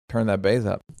Turn that bass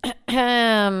up.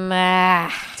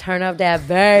 Turn up that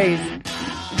bass.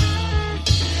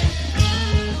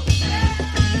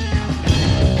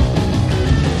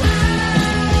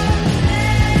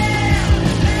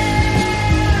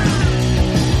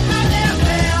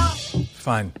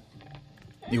 Fine.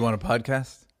 You want a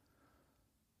podcast?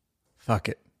 Fuck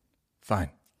it. Fine.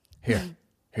 Here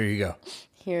you go.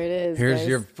 Here it is. Here's guys.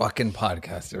 your fucking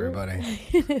podcast,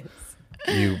 everybody.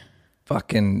 You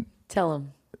fucking... Tell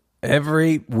them.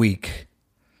 Every week.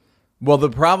 Well, the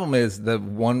problem is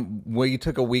you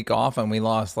took a week off and we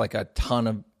lost like a ton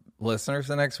of listeners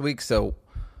the next week. So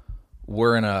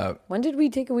we're in a... When did we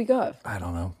take a week off? I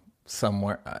don't know.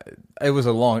 Somewhere. It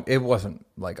wasn't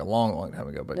like a long time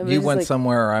ago, but No, you went like,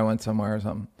 somewhere or I went somewhere or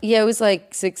something. Yeah, it was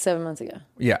like 6-7 months ago.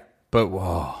 Yeah. But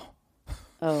whoa.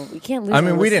 Oh, we can't lose. I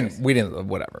mean, we listeners. didn't,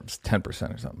 whatever. It was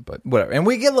 10% or something, but whatever. And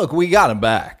we got them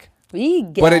back.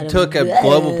 But it took a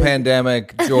global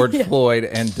pandemic, George Floyd,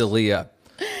 and D'Elia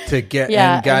to get.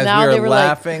 Yeah, and guys, and we they are were like,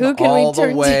 laughing who can all we the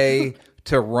turn way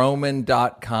to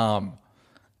Roman.com.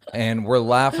 And we're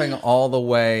laughing all the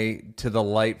way to the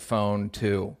light phone,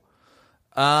 too.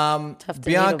 Tough to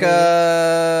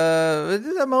Bianca, is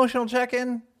this emotional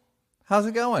check-in? How's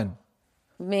it going?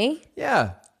 Me?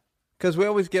 Yeah. Because we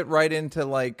always get right into,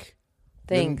 like...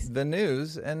 Things. The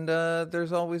news, and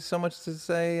there's always so much to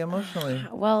say emotionally.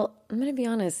 Well, I'm going to be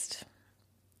honest.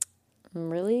 I'm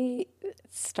really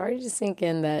starting to sink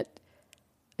in that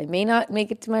I may not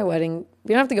make it to my wedding. We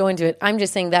don't have to go into it. I'm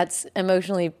just saying that's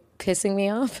emotionally pissing me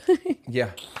off. Yeah.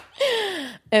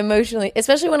 Emotionally,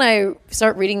 especially when I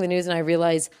start reading the news and I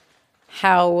realize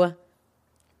how,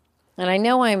 and I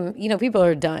know people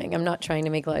are dying. I'm not trying to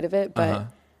make light of it, but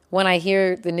when I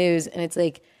hear the news and it's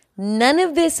like, none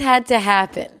of this had to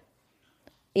happen,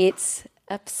 it's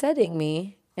upsetting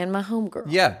me and my homegirl.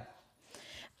 Yeah.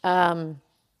 I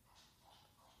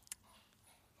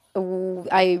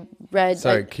read.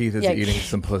 Sorry, Keith is eating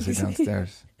some pussy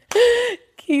downstairs.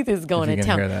 Keith is going If you to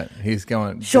can town. hear that, he's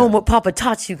going. Show him what Papa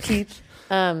taught you, Keith.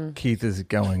 Keith is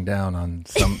going down on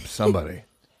somebody,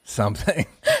 something.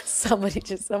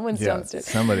 Someone's downstairs.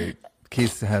 Somebody.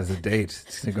 Keith has a date.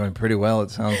 It's going pretty well,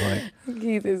 it sounds like.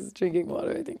 Keith is drinking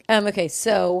water, I think. Okay,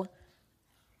 so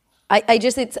I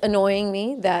just, it's annoying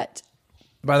me that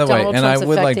By the way, Donald and Trump's I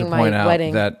would like to affecting point my out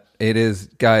wedding. that it is,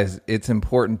 guys, it's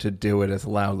important to do it as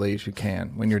loudly as you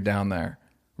can when you're down there.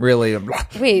 Really.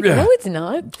 Wait, no, it's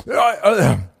not.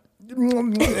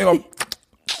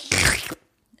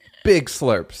 Big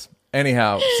slurps.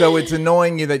 Anyhow, so it's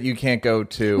annoying you that you can't go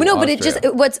to No, but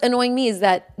Austria. what's annoying me is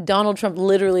that Donald Trump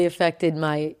literally affected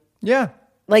my, Yeah.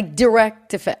 like,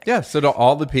 direct effect. Yeah, so to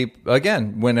all the people,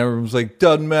 again, when everyone's like,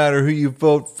 doesn't matter who you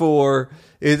vote for,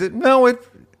 is it? No, it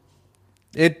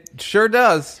sure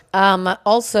does.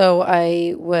 Also,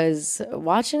 I was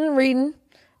watching and reading,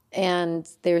 and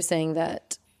they were saying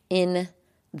that in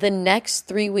the next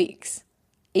 3 weeks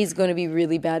is going to be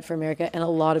really bad for America, and a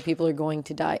lot of people are going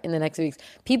to die in the next weeks.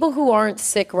 People who aren't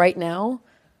sick right now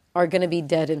are going to be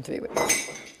dead in 3 weeks.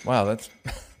 Wow, that's...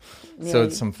 So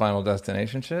it's some Final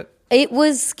Destination shit? It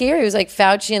was scary. It was like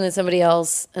Fauci and then somebody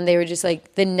else, and they were just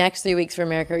like, the next 3 weeks for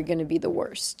America are going to be the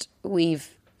worst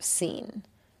we've seen.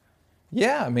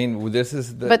 Yeah, I mean, this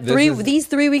is... These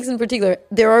 3 weeks in particular,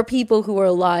 there are people who are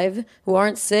alive, who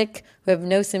aren't sick, who have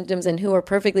no symptoms, and who are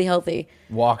perfectly healthy.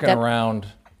 Walking around,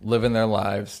 living their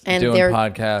lives, And doing they're-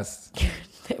 podcasts,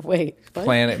 Wait, what?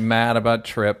 Planet mad about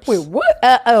trips. Wait, what?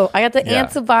 I got the Yeah.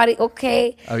 antibody.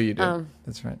 Okay. Oh, you do.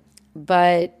 That's right.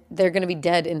 But they're going to be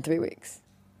dead in 3 weeks.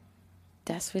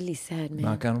 That's really sad, man.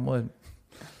 Knock on wood.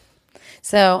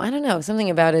 So, I don't know. Something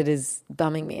about it is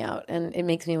bumming me out. And it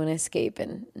makes me want to escape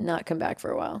and not come back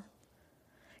for a while.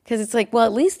 Because it's like, well,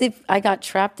 at least if I got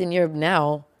trapped in Europe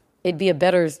now, it'd be a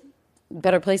better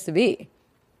place to be.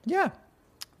 Yeah.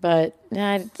 But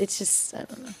nah, it's just, I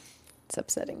don't know. It's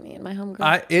upsetting me and my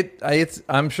homegirl.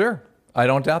 I'm sure. I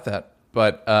don't doubt that.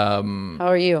 But How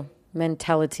are you?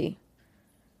 Mentality.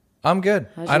 I'm good.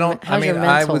 How's I don't. your I mean,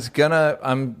 mental?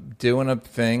 I'm doing a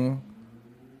thing,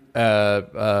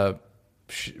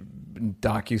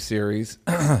 docu-series.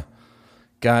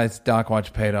 Guys, Doc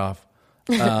Watch paid off.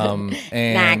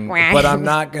 And but I'm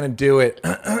not gonna do it.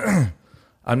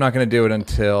 I'm not gonna do it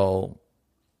until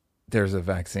there's a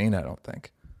vaccine. I don't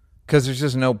think, because there's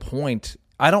just no point.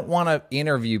 I don't want to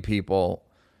interview people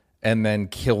and then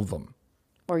kill them.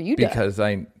 Or you die. Because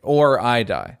I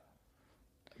die.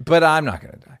 But I'm not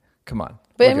going to die. Come on.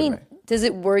 But look I at mean, me. does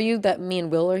it worry you that me and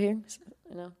Will are here?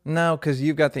 No, because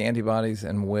you've got the antibodies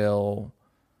and Will.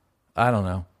 I don't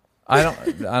know. I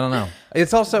don't know.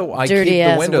 It's also I Dirty keep the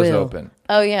ass windows Will. open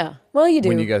Oh yeah. Well, you do.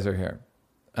 when you guys are here.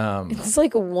 It's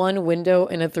like a one window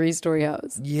in a 3-story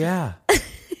house. Yeah.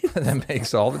 That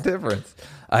makes all the difference.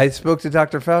 I spoke to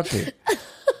Dr. Fauci,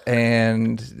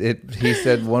 and he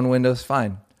said one window's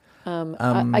fine.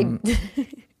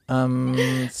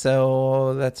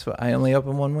 So that's why I only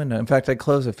open one window. In fact, I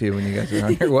close a few when you guys are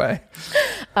on your way.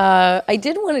 I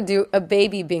did want to do a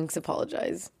Baby Binks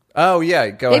apologize. Oh yeah,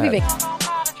 go ahead. Baby Binks.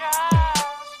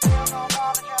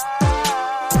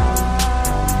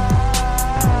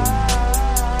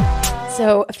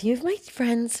 So a few of my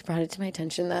friends brought it to my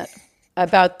attention that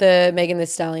about the Megan Thee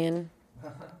Stallion.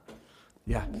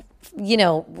 Yeah. You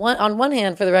know, on one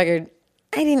hand, for the record,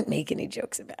 I didn't make any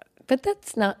jokes about it. But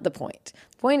that's not the point.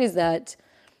 The point is that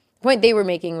the point they were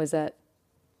making was that,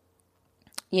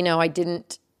 you know, I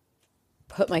didn't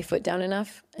put my foot down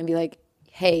enough and be like,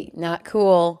 hey, not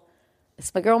cool.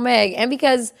 It's my girl Meg. And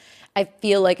because I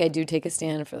feel like I do take a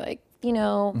stand for, like, you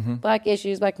know, black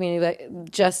issues, black community,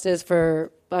 black justice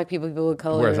for black people, people of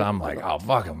color. Whereas I'm like, oh,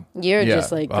 fuck them. You're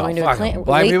just like going to a Klan.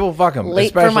 Black people, fuck them.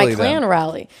 Late for my Klan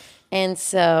rally. And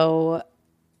so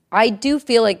I do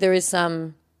feel like there is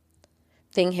some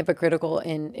thing hypocritical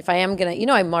in if I am going to, you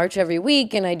know, I march every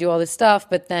week and I do all this stuff,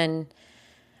 but then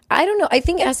I don't know. I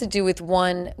think it has to do with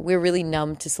one, we're really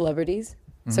numb to celebrities.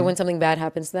 So when something bad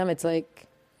happens to them, it's like,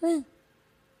 you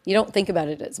don't think about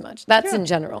it as much. That's in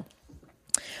general.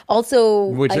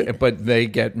 Also, but they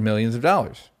get millions of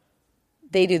dollars.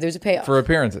 They do. There's a payoff for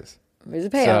appearances. There's a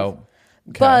payoff. So,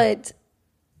 okay. But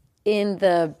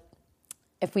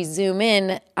if we zoom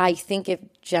in, I think if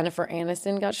Jennifer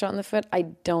Aniston got shot in the foot, I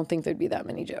don't think there'd be that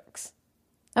many jokes.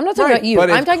 I'm not talking about you.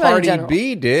 I'm talking about in general. But if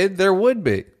Cardi B did, there would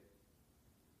be.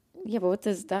 Yeah, but what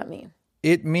does that mean?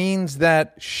 It means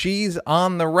that she's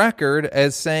on the record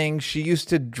as saying she used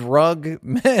to drug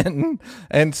men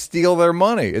and steal their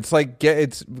money. It's like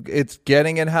it's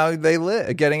getting at how they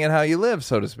live, getting at how you live,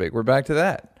 so to speak. We're back to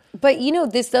that. But you know,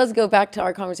 this does go back to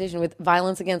our conversation with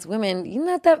violence against women.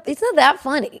 It's not that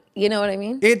funny. You know what I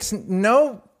mean?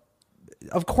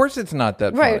 Of course, it's not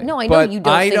that funny. Right? No, I know you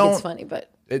don't think it's funny, but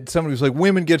somebody was like,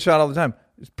 women get shot all the time.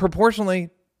 Proportionally,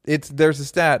 there's a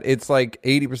stat. It's like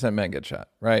 80% men get shot,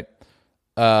 right?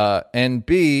 And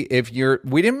B,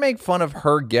 we didn't make fun of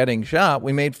her getting shot.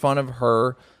 We made fun of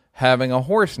her having a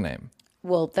horse name.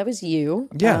 Well, that was you.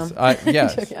 Yes,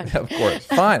 yes, of course.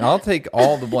 Fine, I'll take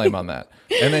all the blame on that.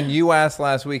 And then you asked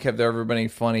last week, have there ever been any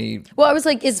funny? Well, I was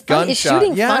like, is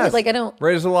shooting funny? Like, I don't.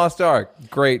 Raiders of the Lost Ark,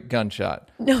 great gunshot.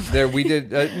 No, we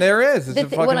did. There is. It's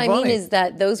fucking what I funny. mean is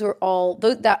that those were all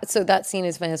So that scene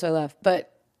is funny. So I laughed.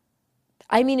 But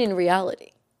I mean, in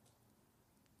reality.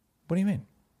 What do you mean?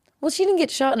 Well, she didn't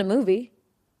get shot in a movie.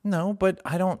 No, but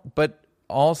I don't. But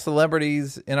all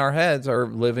celebrities in our heads are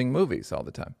living movies all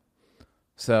the time.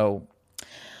 So.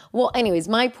 Well, anyways,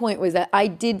 my point was that I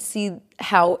did see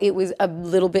how it was a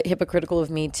little bit hypocritical of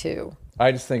me too.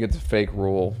 I just think it's a fake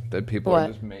rule that people are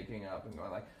just making up and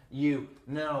going like,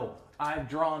 I've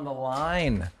drawn the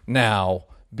line now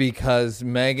because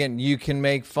Megan, you can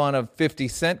make fun of 50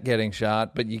 Cent getting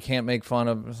shot, but you can't make fun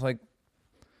of, it's like,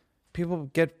 we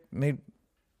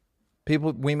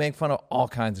make fun of all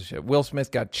kinds of shit. Will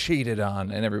Smith got cheated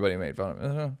on and everybody made fun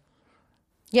of him.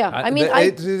 Yeah, I mean,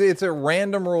 it's a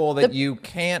random rule that you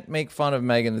can't make fun of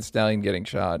Megan Thee Stallion getting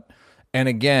shot. And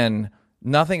again,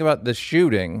 nothing about the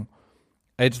shooting.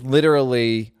 It's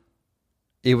literally,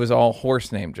 it was all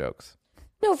horse name jokes.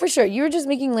 No, for sure. You were just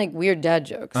making like weird dad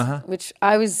jokes, which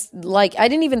I was like, I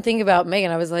didn't even think about Megan.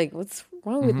 I was like, what's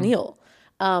wrong with Neil?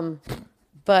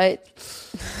 But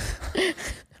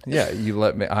yeah, you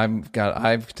let me. I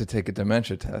have to take a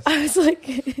dementia test. I was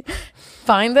like,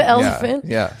 find the elephant.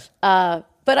 Yeah.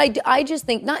 But I just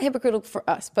think, not hypocritical for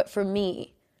us, but for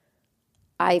me,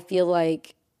 I feel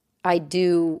like I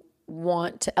do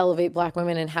want to elevate black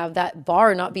women and have that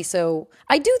bar not be so.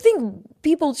 I do think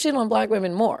people shit on black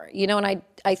women more, you know. And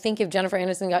I think if Jennifer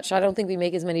Aniston got shot, I don't think we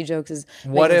make as many jokes as.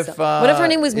 What if her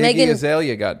name was Megan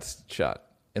Azalea got shot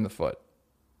in the foot?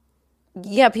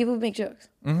 Yeah, people would make jokes.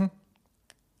 Mm-hmm.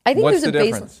 I think What's there's a the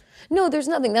difference? baseline. No, there's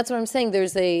nothing. That's what I'm saying.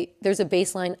 There's a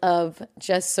baseline of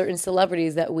just certain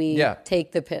celebrities that we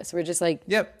take the piss. We're just like,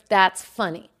 that's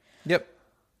funny. Yep.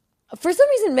 For some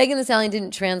reason, Megan Thee Stallion didn't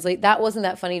translate. That wasn't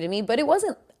that funny to me, but it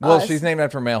wasn't Well, us. She's named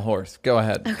after a male horse. Go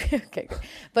ahead. Okay, great.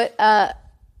 But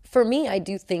for me, I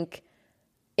do think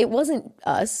it wasn't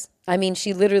us. I mean,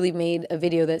 she literally made a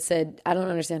video that said, I don't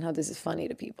understand how this is funny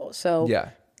to people. So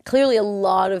clearly a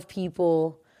lot of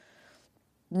people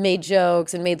made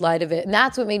jokes and made light of it. And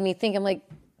that's what made me think, I'm like,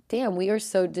 damn, we are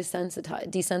so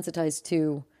desensitized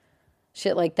to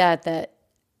shit like that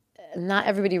not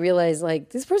everybody realized, like,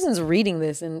 this person's reading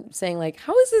this and saying, like,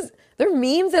 how is this? There are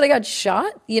memes that I got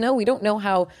shot. You know, we don't know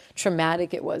how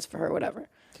traumatic it was for her, whatever.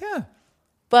 Yeah.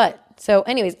 But, so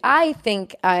anyways, I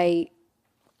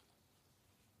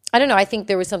don't know. I think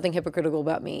there was something hypocritical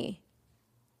about me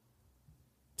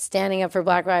standing up for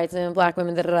black rights and black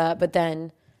women, but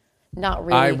then not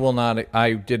really.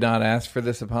 I did not ask for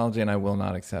this apology, and I will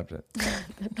not accept it.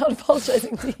 I'm not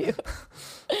apologizing to you.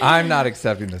 I'm not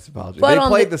accepting this apology. But they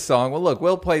played the song. Well, look,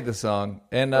 Will played the song,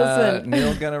 and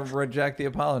Neil's going to reject the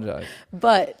apology.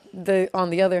 But on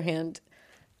the other hand,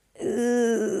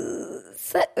 2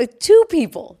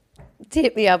 people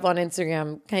hit me up on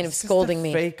Instagram kind of scolding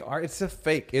me. It's a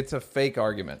fake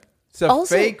argument. It's a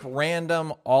fake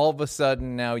random, all of a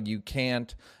sudden now you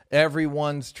can't.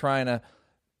 Everyone's trying to.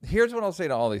 Here's what I'll say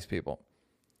to all these people.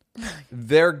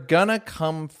 They're gonna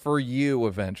come for you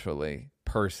eventually,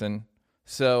 person.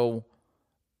 So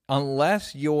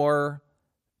unless you're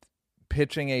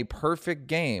pitching a perfect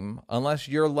game, unless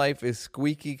your life is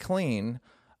squeaky clean,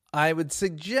 I would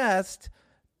suggest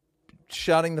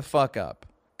shutting the fuck up.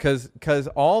 Because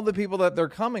all the people that they're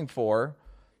coming for,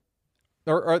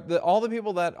 all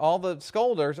the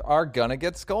scolders are gonna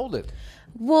get scolded.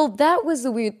 Well, that was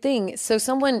the weird thing. So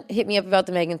someone hit me up about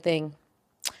the Meghan thing,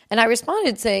 and I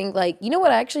responded saying, like, you know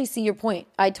what? I actually see your point.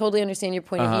 I totally understand your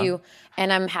point of view,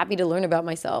 and I'm happy to learn about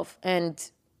myself. And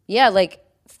yeah, like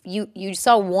you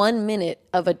saw 1 minute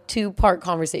of a 2-part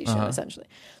conversation essentially,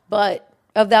 but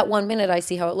of that 1 minute, I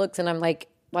see how it looks, and I'm like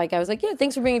I was like, yeah,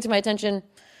 thanks for bringing it to my attention,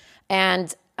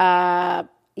 and yeah,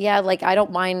 like I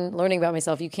don't mind learning about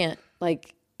myself. You can't,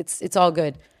 like, it's all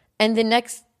good. And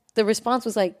the response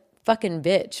was like, fucking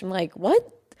bitch. I'm like, what?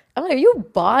 I'm like, are you a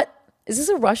bot? Is this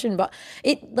a Russian bot?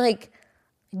 It like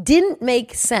didn't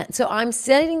make sense. So I'm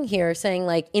sitting here saying,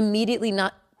 like, immediately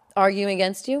not arguing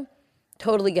against you.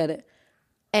 Totally get it.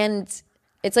 And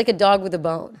it's like a dog with a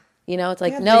bone. You know, it's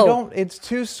like, no. It's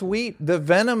too sweet. The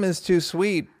venom is too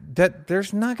sweet that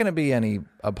there's not going to be any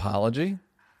apology.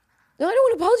 No, I don't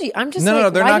want an apology. I'm just no,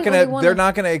 they're not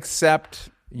going to accept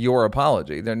your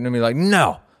apology. They're going to be like,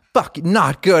 no, fuck,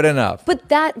 not good enough. But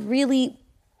that really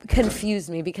confused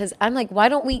me because I'm like, why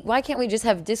can't we just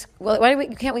have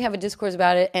can't we have a discourse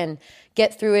about it and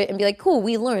get through it and be like, cool,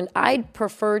 we learned. I'd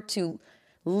prefer to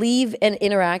leave an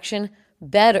interaction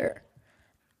better.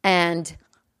 And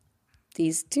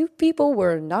these 2 people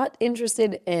were not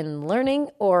interested in learning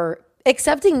or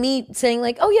accepting me saying,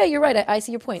 like, oh yeah, you're right. I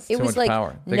see your point. It was like,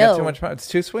 power. They got too much power. It's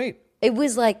too sweet. It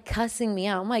was like cussing me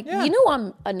out. I'm like, you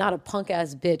know, I'm not a punk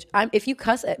ass bitch. If you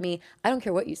cuss at me, I don't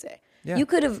care what you say. Yeah. You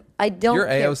could have. I don't. You're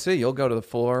AOC. You'll go to the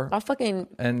floor. I'll fucking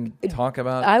and talk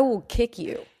about. I will kick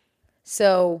you.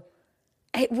 So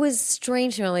it was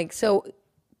strange to me. Like, so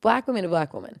black woman to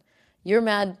black woman, you're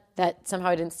mad that somehow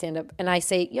I didn't stand up, and I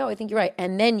say, yo, I think you're right,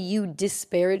 and then you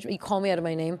disparage me, you call me out of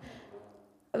my name.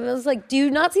 I was like, do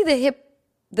you not see the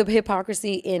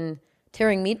hypocrisy in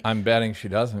tearing meat? I'm betting she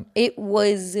doesn't. It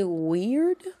was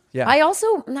weird. Yeah. I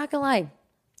also, I'm not gonna lie,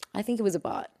 I think it was a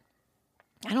bot.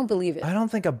 I don't believe it. I don't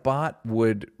think a bot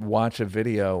would watch a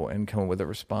video and come up with a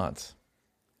response.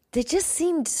 They just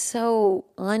seemed so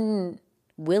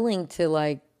unwilling to,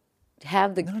 like,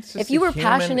 have the. No, if you were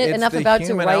passionate enough about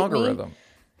to write me,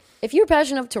 if you were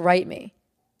passionate enough to write me,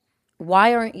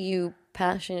 why aren't you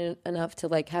passionate enough to,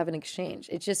 like, have an exchange?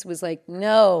 It just was like,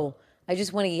 no, I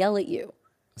just want to yell at you.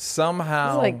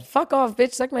 Somehow, I was like, fuck off,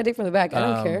 bitch, suck my dick from the back. I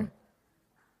don't care.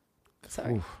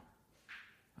 Sorry. Oof.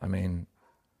 I mean,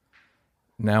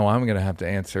 now I'm gonna have to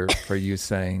answer for you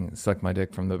saying suck my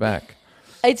dick from the back.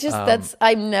 It's just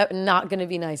I'm not gonna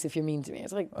be nice if you're mean to me.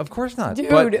 It's like, of course not, dude.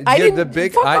 But I didn't.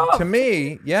 To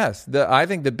me, yes. I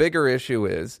think the bigger issue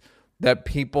is that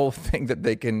people think that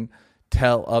they can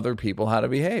tell other people how to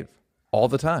behave all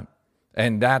the time,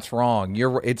 and that's wrong.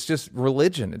 It's just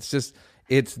religion.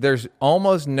 There's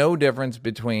almost no difference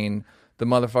between the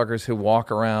motherfuckers who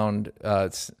walk around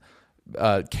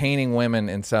caning women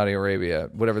in Saudi Arabia,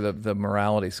 whatever the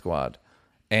morality squad,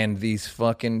 and these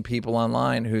fucking people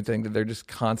online who think that they're just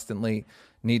constantly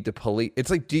need to police. It's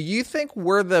like, do you think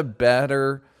we're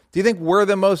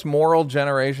the most moral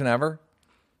generation ever?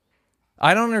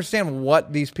 I don't understand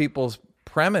what these people's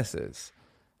premise is.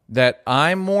 That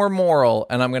I'm more moral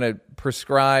and I'm going to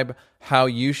prescribe how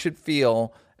you should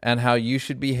feel and how you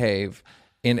should behave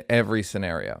in every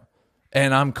scenario.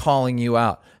 And I'm calling you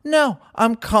out. No,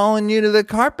 I'm calling you to the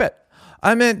carpet.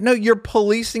 I mean, no, you're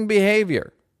policing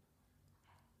behavior.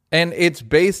 And it's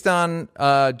based on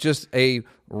just a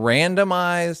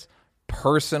randomized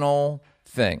personal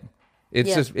thing.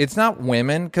 It's not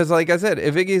women. Because like I said,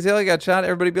 if Iggy Azalea got shot,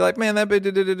 everybody'd be like, man, that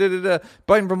bitch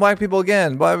biting from black people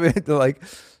again. Like,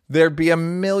 there'd be a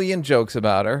million jokes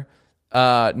about her,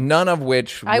 none of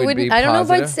which I would wouldn't. be I don't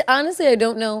positive. know if honestly, I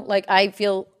don't know. Like, I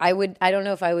feel I would. I don't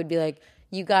know if I would be like,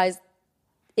 you guys,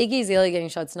 Iggy Azalea getting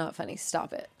shot's not funny.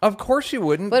 Stop it. Of course you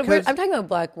wouldn't. But I'm talking about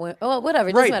black women. Oh, whatever.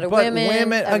 It doesn't matter. But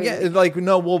women again, like,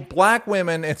 no, well, black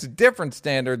women, it's a different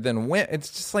standard than women. It's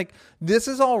just like, this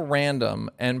is all random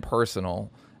and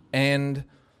personal and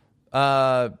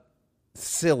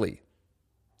silly.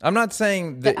 I'm not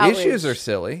saying the issues are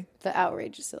silly. The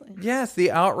outrage is silly. Yes,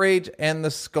 the outrage and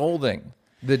the scolding.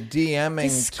 The DMing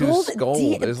to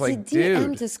scold is like, dude.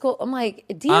 DM to scold. I'm like,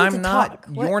 DM I'm to not,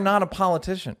 talk. you're not a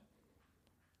politician.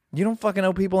 You don't fucking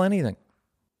owe people anything.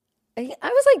 I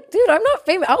was like, dude, I'm not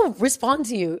famous. I'll respond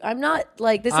to you. I'm not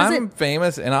like, this isn't. I'm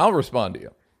famous and I'll respond to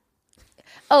you.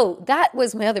 Oh, that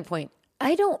was my other point.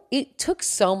 It took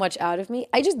so much out of me.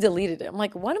 I just deleted it. I'm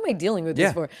like, what am I dealing with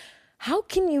this for? How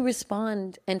can you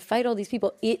respond and fight all these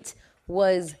people? It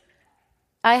was,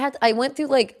 I went through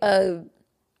like a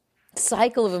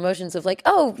cycle of emotions of like,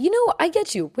 oh, I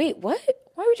get you. Wait, what?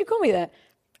 Why would you call me that?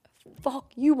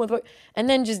 Fuck you, motherfucker. And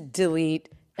then just delete.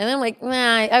 And then I'm like,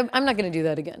 nah, I'm not going to do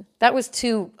that again. That was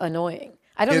too annoying.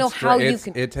 I don't know how you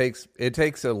can. It takes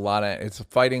a lot of. It's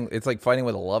fighting. It's like fighting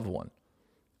with a loved one.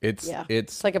 It's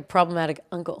like a problematic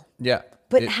uncle. Yeah.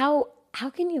 But how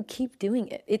can you keep doing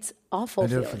it? It's awful. I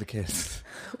do it for the kids.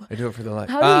 I do it for the life.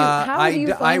 How do you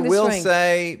find I the will strength?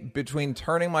 say, between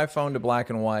turning my phone to black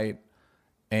and white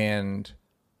and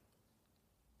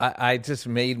I just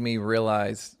made me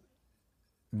realize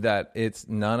that it's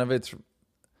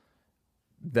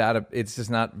just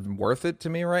not worth it to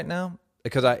me right now,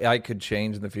 because I could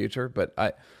change in the future, but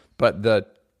the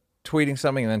tweeting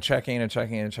something and then checking,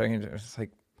 it's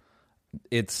like,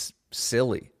 it's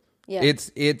silly. Yeah.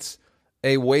 It's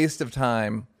a waste of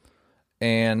time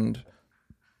and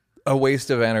a waste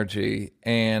of energy,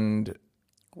 and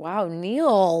wow,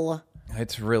 Neil.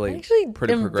 It's really Actually,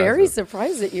 pretty I'm progressive. very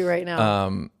surprised at you right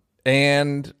now.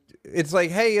 And it's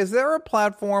like, hey, is there a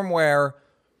platform where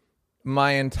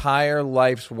my entire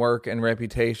life's work and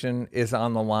reputation is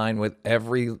on the line with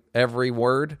every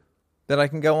word that I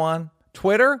can go on?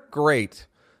 Twitter, great.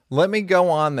 Let me go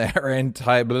on there and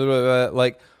type blah, blah, blah.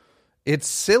 Like, it's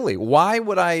silly. Why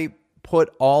would I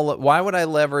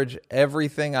leverage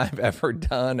everything I've ever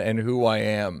done and who I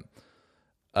am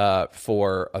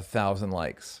for 1,000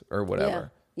 likes or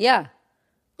whatever? Yeah.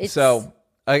 So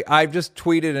I've just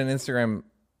tweeted and Instagram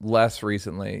less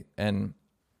recently, and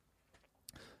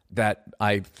that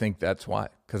I think that's why,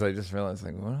 because I just realized,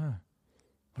 like, what am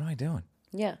I doing?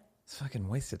 Yeah. It's a fucking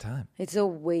waste of time. It's a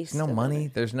waste. There's no money.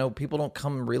 There's no, people don't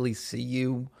come really see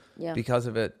you because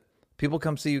of it. People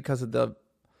come see you because of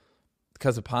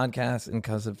podcasts and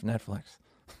because of Netflix.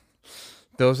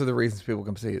 Those are the reasons people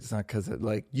come see it. It's not because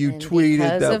like you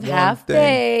tweeted that one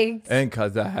thing, and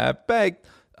because of Half Baked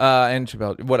and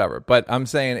Chappelle, whatever. But I'm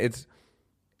saying it's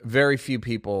very few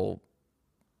people.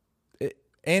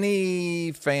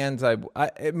 Any fans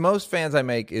most fans I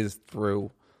make is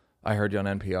through, I heard you on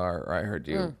NPR, or I heard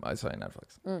you, I saw you on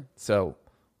Netflix. So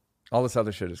all this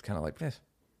other shit is kind of like this.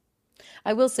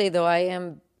 I will say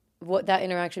though, what that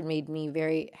interaction made me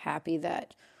very happy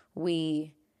that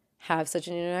we have such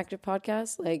an interactive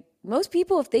podcast. Like, most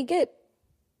people, if they get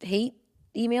hate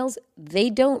emails,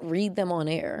 they don't read them on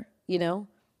air.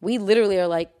 We literally are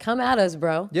like, come at us,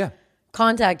 bro. Yeah.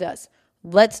 Contact us.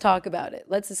 Let's talk about it.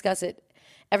 Let's discuss it.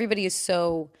 Everybody is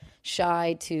so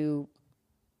shy to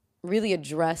really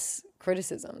address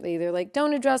criticism. They either like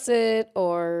don't address it,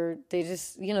 or they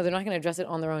just, they're not going to address it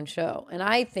on their own show. And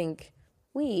I think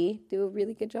we do a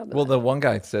really good job of Well, that. the one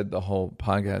guy said the whole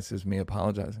podcast is me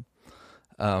apologizing.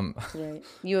 Right.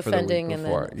 You offending and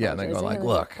then and then going like,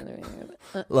 look,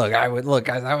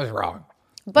 guys, I was wrong.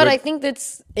 But I think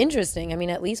that's interesting. I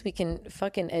mean, at least we can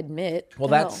fucking admit. Well,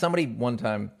 that's somebody one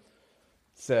time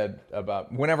said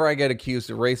about whenever I get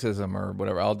accused of racism or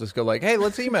whatever, I'll just go like, hey,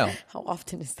 let's email. How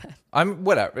often is that? I'm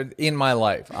whatever in my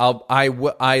life. I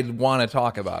want to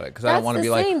talk about it because I don't want to be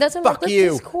same. like, fuck that's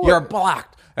you, cool. you're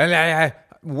blocked, and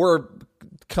we're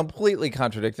completely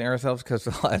contradicting ourselves because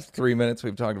the last 3 minutes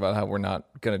we've talked about how we're not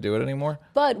going to do it anymore.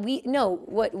 But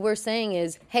what we're saying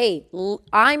is, hey,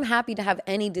 I'm happy to have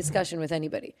any discussion with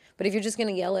anybody. But if you're just going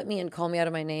to yell at me and call me out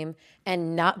of my name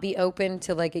and not be open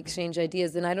to like exchange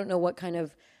ideas, then I don't know what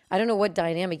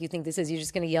dynamic you think this is. You're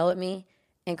just going to yell at me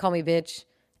and call me bitch,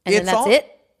 and then that's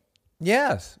it?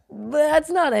 Yes. That's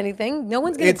not anything. No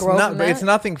one's going to grow from that. It's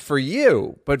nothing for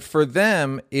you, but for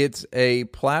them, it's a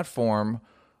platform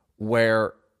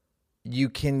where you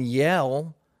can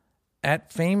yell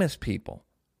at famous people.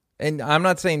 And I'm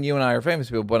not saying you and I are famous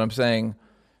people, but I'm saying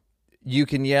you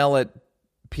can yell at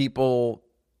people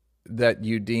that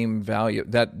you deem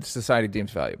that society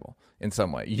deems valuable in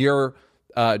some way. You're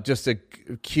just a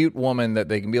cute woman that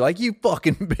they can be like, you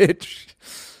fucking bitch.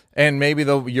 And maybe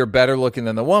you're better looking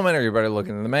than the woman, or you're better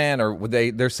looking than the man, or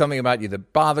there's something about you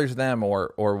that bothers them,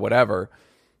 or whatever.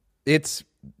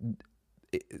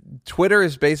 Twitter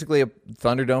is basically a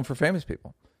Thunderdome for famous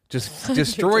people. Just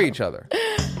destroy each other.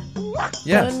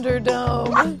 Yes.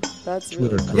 Thunderdome. That's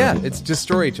really cool. Yeah, it's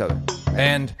destroy each other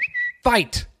and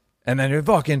fight, and then you're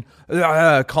fucking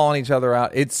calling each other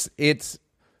out. It's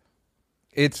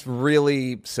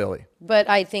really silly. But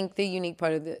I think the unique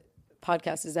part of the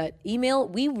podcast is that email,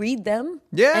 we read them.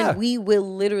 Yeah. And we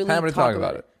will literally talk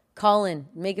about it. Call in,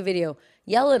 make a video,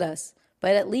 yell at us.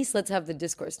 But at least let's have the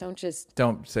discourse. Don't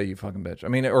say you fucking bitch. I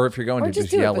mean, or if you're going to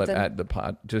just yell it at the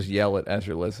pod, just yell it as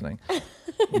you're listening.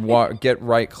 Get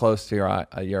right close to your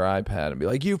iPad and be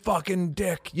like, you fucking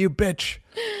dick, you bitch.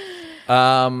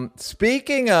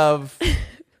 Speaking of,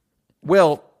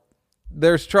 Will,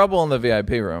 there's trouble in the VIP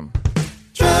room.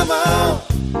 Trouble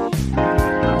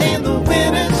in the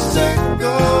winner's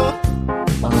circle.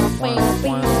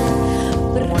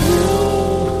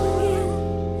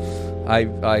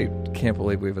 I can't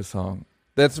believe we have a song.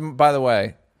 That's, by the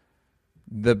way,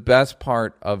 the best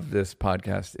part of this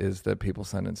podcast is that people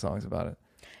send in songs about it.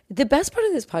 The best part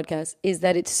of this podcast is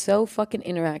that it's so fucking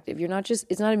interactive.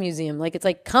 It's not a museum. Like, it's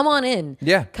like, come on in.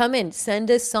 Yeah. Come in. Send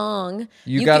a song.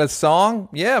 You got a song?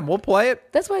 Yeah, we'll play it.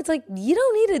 That's why it's like, you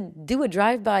don't need to do a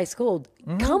drive-by school.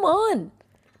 Come on.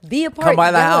 Be a part. Come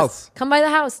by the house. Come by the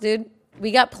house, dude.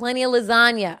 We got plenty of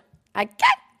lasagna.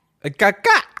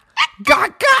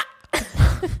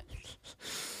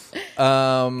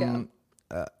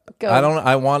 Go.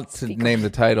 I want to name the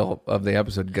title of the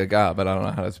episode Gaga, but I don't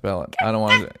know how to spell it. I don't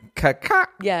want to.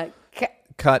 Yeah.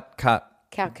 Cut. Cow.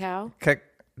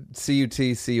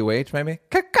 CUTCUH maybe.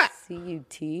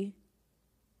 CUT.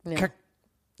 No.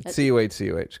 CUH.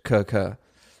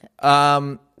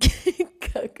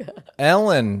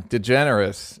 Ellen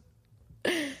DeGeneres.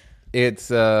 It's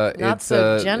not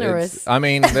so generous. I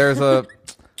mean, there's a.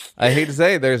 I hate to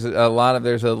say it,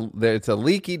 it's a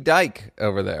leaky dike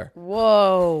over there.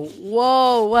 Whoa,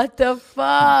 what the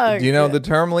fuck? Do you know the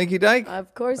term leaky dike?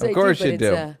 Of course I do. Of course you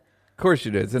do. Of course you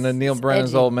do. It's in the Neil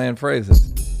Brennan's Old Man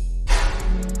Phrases.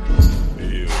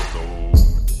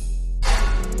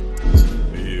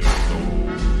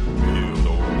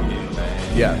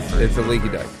 Yes, it's a leaky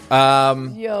dike.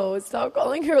 Yo, stop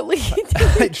calling her a leaky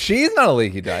dike. She's not a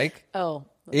leaky dike. Oh.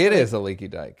 It is a leaky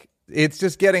dike. It's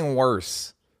just getting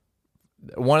worse.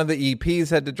 One of the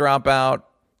EPs had to drop out,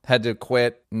 had to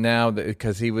quit now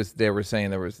because they were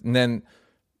saying there was, and then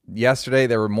yesterday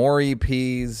there were more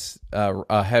EPs,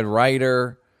 a head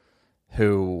writer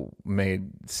who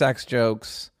made sex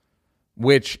jokes,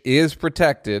 which is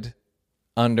protected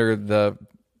under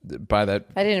by that.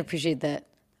 I didn't appreciate that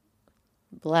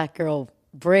black girl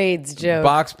braids joke.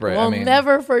 Box braid. We'll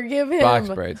never forgive him. Box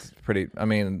braids.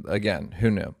 Again, who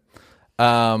knew?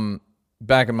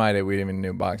 Back in my day, we didn't even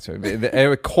know box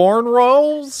braids. Corn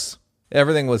rolls.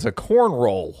 Everything was a corn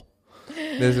roll.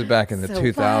 This is back in the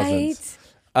 2000s.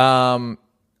 Right.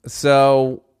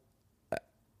 So,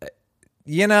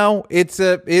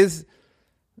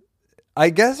 I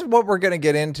guess what we're going to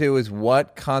get into is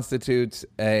what constitutes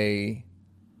a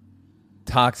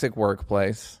toxic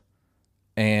workplace,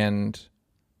 and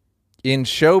in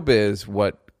showbiz,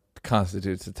 what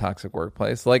constitutes a toxic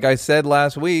workplace. Like I said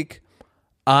last week,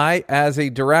 as a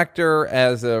director,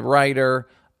 as a writer,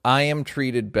 I am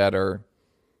treated better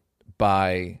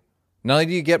by, not only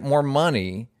do you get more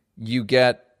money, you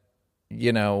get,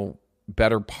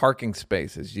 better parking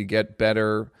spaces. You get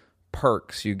better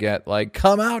perks. You get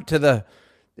come out to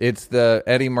it's the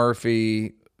Eddie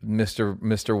Murphy,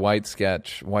 Mr. White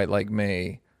sketch, White Like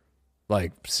Me,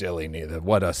 silly Negro.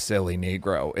 What a silly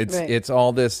Negro. It's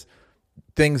all this,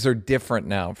 things are different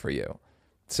now for you.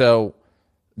 So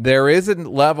there is a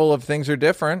level of things are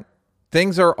different.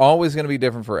 Things are always going to be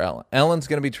different for Ellen. Ellen's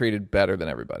going to be treated better than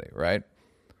everybody, right?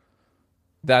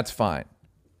 That's fine.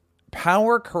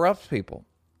 Power corrupts people.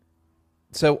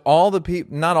 So not all the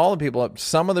people,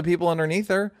 some of the people underneath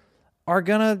her are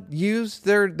going to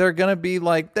they're going to be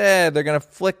they're going to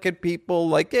flick at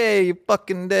people hey, you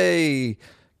fucking day.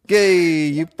 Gay,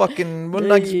 you fucking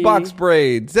nice box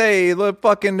braids. Hey,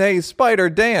 hey, Spider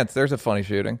dance. There's a funny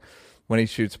shooting when he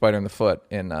shoots Spider in the foot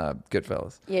in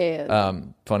Goodfellas. Yeah.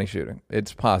 Funny shooting.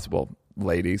 It's possible,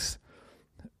 ladies.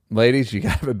 Ladies, you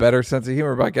got to have a better sense of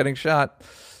humor about getting shot,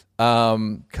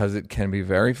 because it can be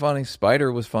very funny. Spider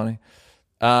was funny.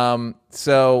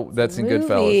 So that's in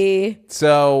Goodfellas.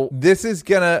 So this is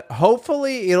gonna,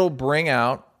 hopefully, it'll bring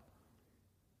out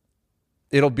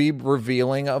it'll be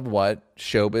revealing of what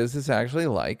showbiz is actually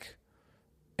like,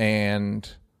 and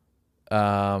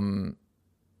how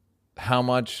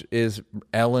much is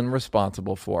Ellen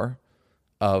responsible for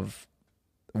of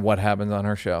what happens on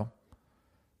her show.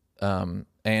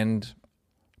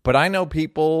 But I know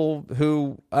people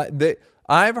who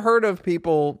I've heard of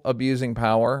people abusing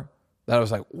power that I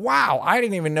was like, wow, I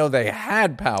didn't even know they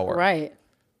had power. Right.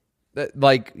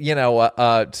 Like,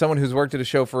 someone who's worked at a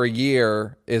show for a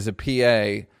year is a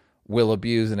PA will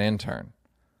abuse an intern.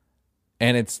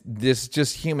 And it's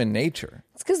just human nature.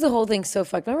 It's because the whole thing's so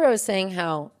fucked. Remember I was saying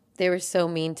how they were so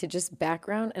mean to just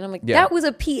background? And I'm like, that was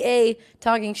a PA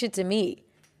talking shit to me.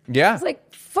 Yeah. It's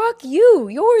like, fuck you.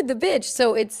 You're the bitch.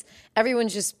 So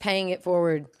everyone's just paying it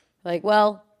forward. Like,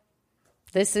 well,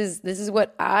 this is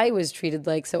what I was treated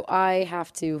like. So I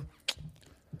have to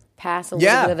pass a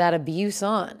little bit of that abuse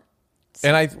on.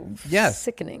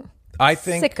 Sickening. I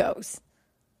think sickos.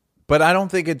 But I don't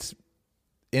think it's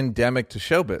endemic to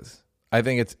showbiz. I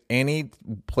think it's any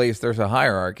place there's a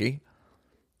hierarchy,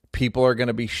 people are going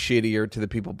to be shittier to the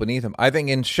people beneath them. I think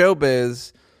in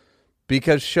showbiz,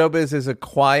 because showbiz is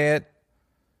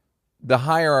the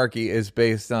hierarchy is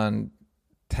based on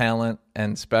talent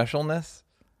and specialness,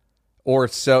 or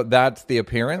so that's the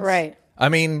appearance. Right. I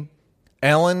mean,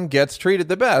 Ellen gets treated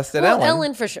the best at Ellen.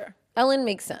 Ellen for sure. Ellen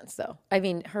makes sense, though. I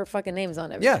mean, her fucking name's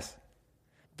on everything. Yes.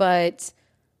 But,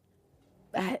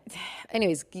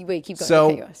 anyways, wait, keep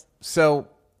going. So,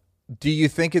 do you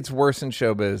think it's worse in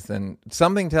showbiz than...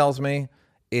 Something tells me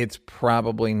it's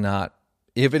probably not...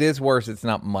 If it is worse, it's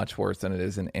not much worse than it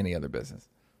is in any other business.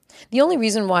 The only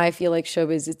reason why I feel like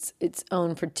showbiz is its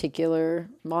own particular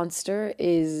monster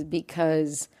is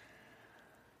because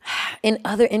in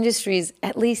other industries,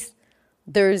 at least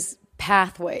there's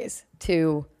pathways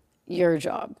to your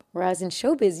job. Whereas in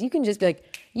showbiz, you can just be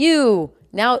like, even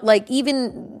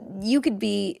you could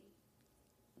be,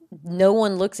 no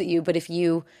one looks at you, but if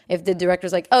the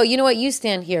director's like, oh, you know what, you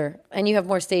stand here and you have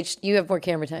more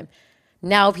camera time.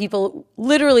 Now people,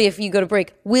 literally, if you go to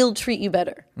break, will treat you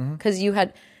better. Because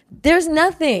there's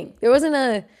nothing. There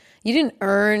wasn't you didn't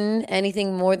earn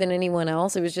anything more than anyone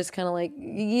else. It was just kind of like,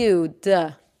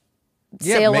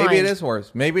 Yeah, maybe it is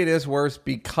worse. Maybe it is worse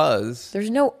because there's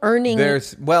no earning.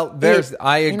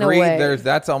 I agree.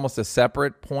 That's almost a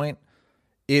separate point.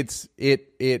 It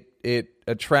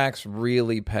attracts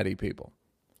really petty people.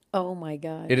 Oh my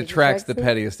God. It attracts the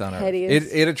pettiest on earth.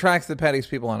 It attracts the pettiest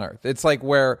people on earth. It's like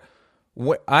a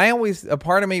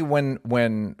part of me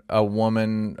when a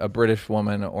woman, a British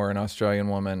woman or an Australian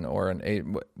woman or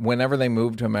whenever they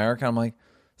move to America, I'm like,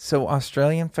 so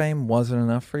Australian fame wasn't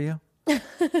enough for you?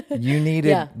 You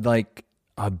needed like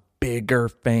a bigger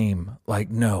fame. Like,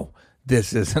 no,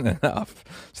 this isn't enough.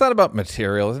 It's not about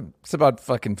material. It's about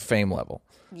fucking fame level.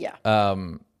 Yeah.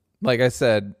 Like I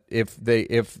said, if they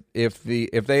had the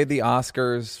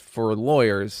Oscars for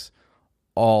lawyers,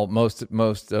 most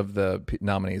of the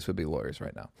nominees would be lawyers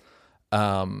right now,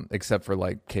 except for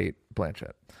like Kate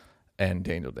Blanchett and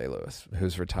Daniel Day-Lewis,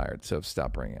 who's retired. So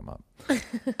stop bringing him up.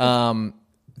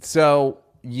 So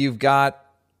you've got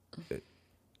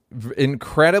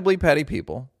incredibly petty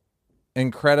people,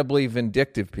 incredibly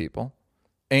vindictive people,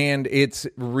 and it's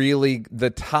really, the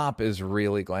top is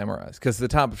really glamorized because the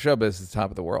top of showbiz is the top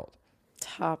of the world.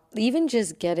 Even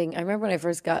just getting, I remember when I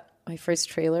first got my first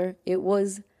trailer, it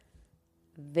was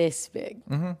this big.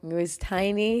 Mm-hmm. It was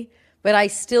tiny, but I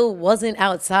still wasn't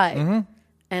outside. Mm-hmm.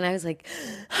 And I was like,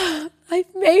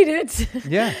 I've made it.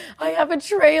 Yeah. I have a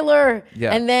trailer.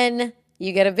 Yeah. And then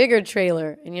you get a bigger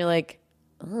trailer and you're like,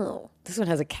 oh, this one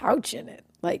has a couch in it.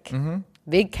 Like,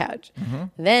 big couch. Mm-hmm.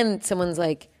 Then someone's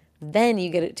like, then you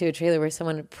get it to a trailer where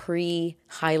someone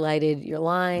pre-highlighted your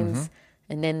lines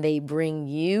and then they bring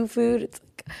you food.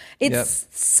 It's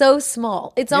so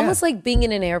small. It's almost like being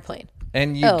in an airplane.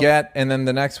 And and then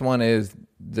the next one is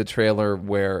the trailer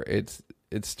where it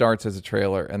starts as a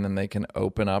trailer and then they can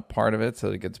open up part of it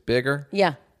so it gets bigger.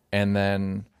 Yeah. And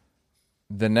then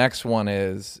the next one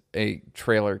is a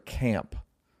trailer camp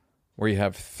where you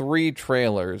have 3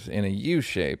 trailers in a U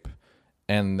shape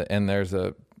and there's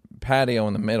a patio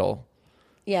in the middle.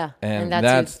 Yeah. And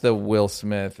that's the Will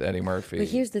Smith, Eddie Murphy. But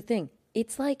here's the thing.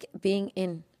 It's like being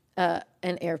in an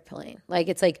airplane. Like,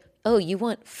 it's like, oh, you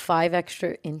want 5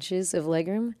 extra inches of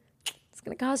legroom? It's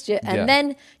going to cost you. And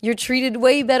then you're treated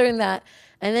way better than that.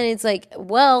 And then it's like,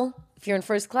 well, if you're in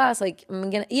first class, like, I'm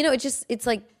going to, it's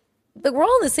like we're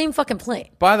all in the same fucking plane.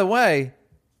 By the way,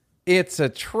 it's a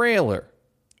trailer.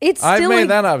 I've made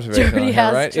that observation on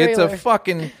here, right?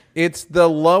 Trailer. It's the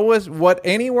lowest, what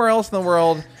anywhere else in the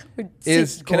world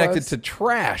is connected to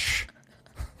trash.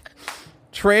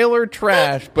 trailer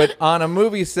trash, but on a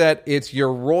movie set, it's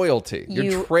your royalty.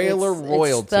 Your trailer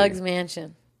royalty. It's Thug's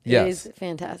Mansion. It is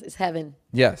fantastic. It's heaven.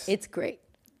 Yes. It's great.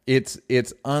 It's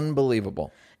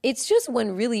unbelievable. It's just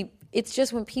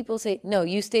when people say, no,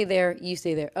 you stay there, you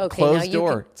stay there. Okay, closed now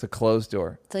door. It's a closed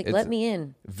door. It's like, let me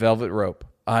in. Velvet rope.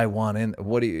 I want in.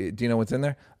 What do you know what's in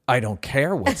there? I don't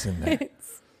care what's in there.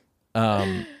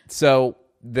 So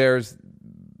there's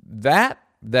that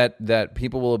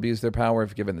people will abuse their power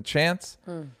if given the chance.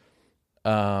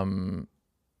 So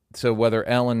whether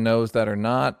Ellen knows that or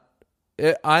not,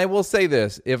 I will say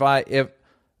this: if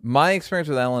my experience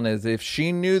with Ellen is, if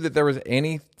she knew that there was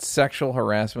any sexual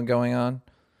harassment going on,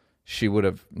 she would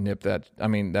have nipped that. I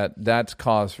mean, that's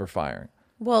cause for firing.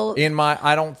 Well,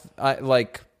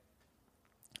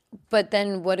 But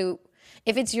then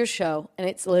if it's your show and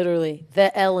it's literally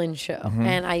the Ellen show,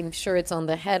 and I'm sure it's on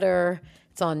the header,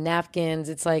 it's on napkins,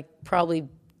 it's like probably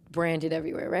branded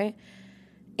everywhere, right?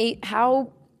 I'm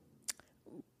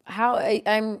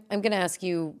going to ask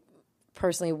you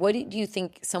personally, what do you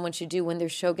think someone should do when their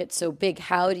show gets so big?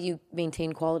 How do you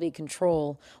maintain quality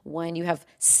control when you have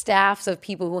staffs of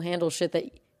people who handle shit that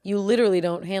you literally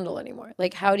don't handle anymore?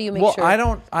 Like, how do you make sure? I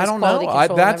don't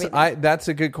know. That's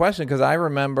a good question, because I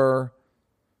remember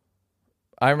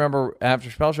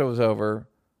after Spell Show was over,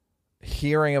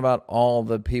 hearing about all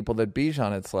the people that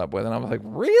Bijan had slept with, and I was like,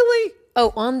 really?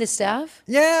 Oh, on the staff?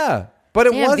 Yeah, but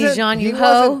it wasn't. Bijan, you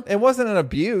hoe. It wasn't an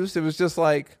abuse. It was just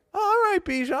like, oh, all right,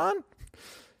 Bijan.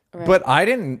 Right. But I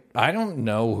don't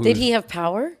know who. Did he have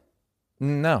power?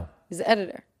 No. He's the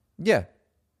editor. Yeah.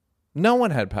 No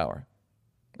one had power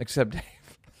except Dave.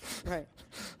 Right.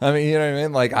 I mean, you know what I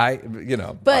mean?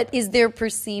 Like, But is there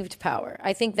perceived power?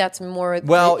 I think that's more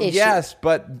well, the issue. yes,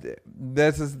 but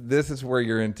this is where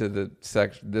you're into the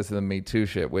this is the Me Too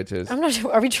shit, which is... I'm not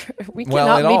sure. We well,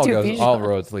 cannot it Me all Too goes. Bijan. All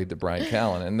roads lead to Brian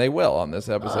Callen, and they will on this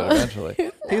episode eventually.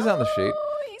 He's on the sheet.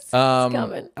 He's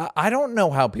coming. I don't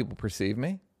know how people perceive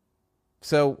me.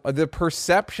 So the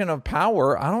perception of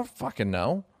power, I don't fucking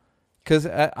know. Because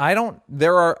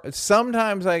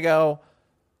sometimes I go,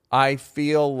 I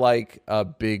feel like a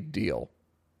big deal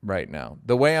right now.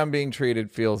 The way I'm being treated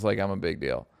feels like I'm a big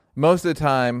deal. Most of the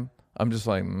time, I'm just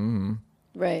like,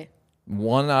 Right.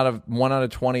 One out of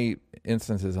 20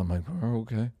 instances, I'm like, oh,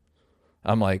 okay.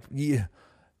 I'm like, yeah,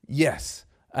 yes,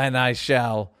 and I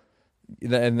shall.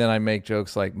 And then I make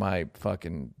jokes like my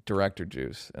fucking director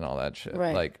juice and all that shit.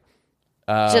 Right. Like,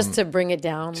 just to bring it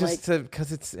down.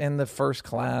 Because it's in the first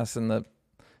class and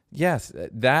yes,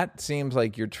 that seems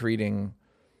like you're treating.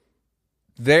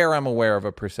 There, I'm aware of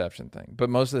a perception thing, but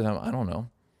most of the time, I don't know.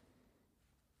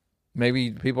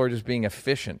 Maybe people are just being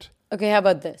efficient. Okay, how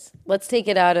about this? Let's take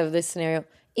it out of this scenario.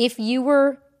 If you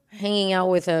were hanging out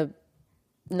with a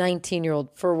 19-year-old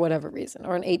for whatever reason,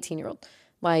 or an 18-year-old,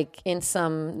 like in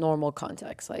some normal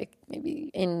context, like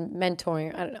maybe in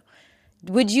mentoring, I don't know.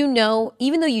 Would you know,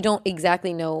 even though you don't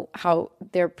exactly know how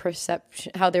they're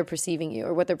perceiving you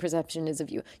or what their perception is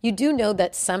of you, you do know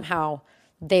that somehow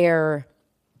they're,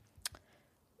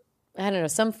 I don't know,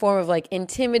 some form of like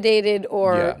intimidated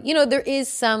or, there is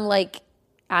some like,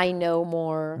 I know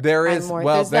more. There is, more.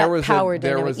 well, There's there that was power a,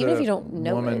 there dynamic, was even a if you don't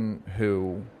know woman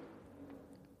who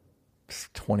was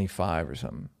 25 or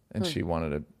something, and she wanted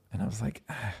to, and I was like,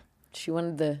 She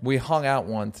wanted we hung out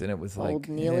once, and it was old like,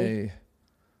 Neely? hey.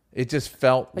 It just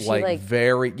felt like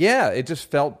very, it just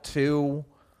felt too,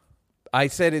 I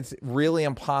said it's really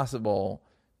impossible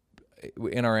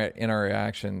in our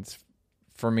interactions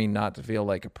for me not to feel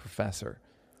like a professor.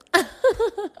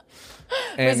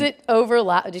 Was it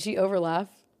overlap? Did she overlaugh?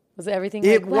 Was it everything?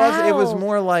 It like, wow. It was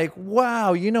more like,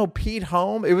 wow, Pete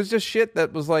Holmes. It was just shit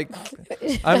that was like,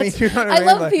 I mean, you know what I mean?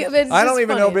 Love Pete. It's I don't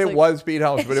even know if funny. it was Pete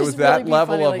Holmes, but it was that really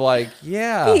level funny, of like,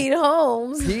 yeah, Pete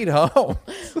Holmes. Pete Holmes.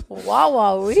 Wah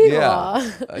wah wee wah.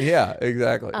 Yeah,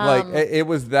 exactly. Like it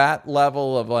was that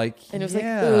level of like, and it was like,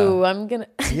 ooh, I'm gonna.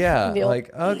 Yeah,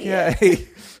 like okay,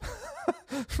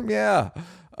 yeah.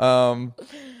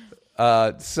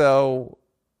 So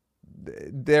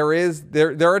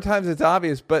there are times it's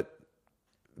obvious, but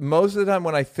most of the time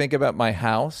when I think about my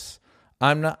house,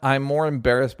 I'm more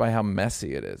embarrassed by how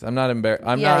messy it is. I'm not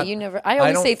embarrassed. You never. I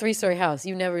always say 3-story house.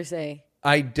 You never say.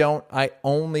 I don't. I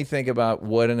only think about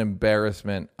what an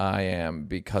embarrassment I am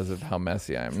because of how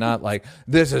messy I am. Not like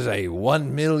this is a $1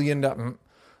 million.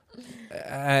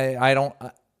 I don't.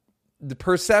 The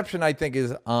perception I think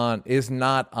is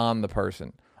not on the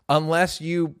person unless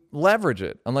you leverage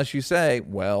it. Unless you say,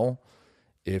 well,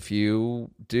 if you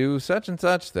do such and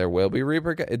such, there will be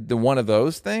repercussions. One of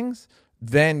those things,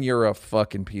 then you're a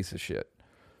fucking piece of shit.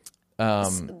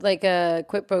 Like a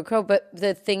quid pro quo. But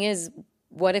the thing is,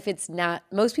 what if it's not?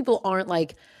 Most people aren't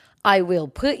like, I will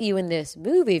put you in this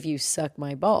movie if you suck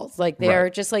my balls. Like they're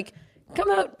just like, come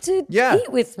out to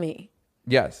eat with me.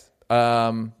 Yes.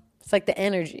 It's like the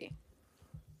energy.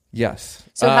 Yes.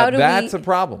 So how do that's a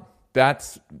problem.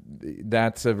 That's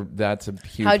a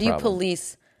huge How do you problem.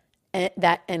 police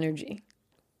that energy?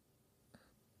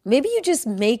 Maybe you just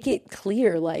make it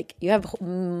clear, like you have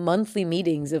monthly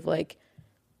meetings of like,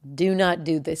 do not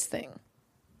do this thing.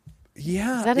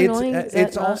 Yeah, Is that annoying?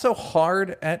 It's also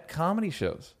hard at comedy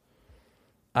shows.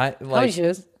 Comedy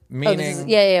shows? Meaning,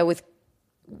 this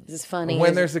is funny.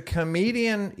 when there's a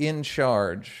comedian in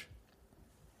charge,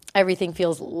 everything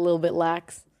feels a little bit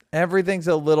lax. everything's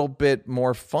a little bit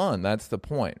more fun. That's the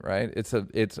point, right? It's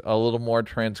a little more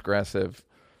transgressive.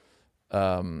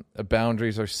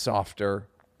 Boundaries are softer.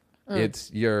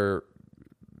 You're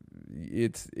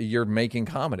making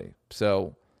comedy.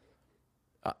 So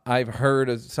I've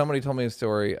heard somebody told me a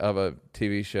story of a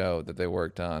TV show that they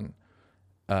worked on,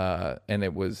 and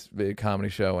it was a comedy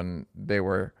show, and they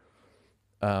were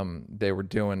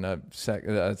doing a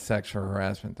sexual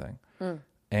harassment thing,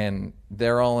 and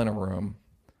they're all in a room,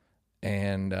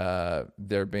 and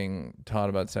they're being taught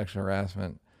about sexual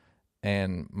harassment,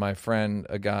 and my friend,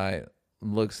 a guy,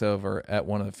 looks over at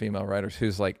one of the female writers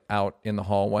who's like out in the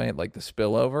hallway, like the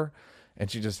spillover,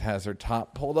 and she just has her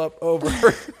top pulled up over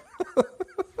her.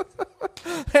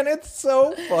 And it's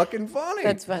so fucking funny.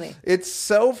 That's funny. It's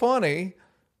so funny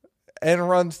and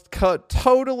runs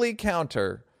totally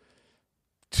counter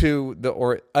to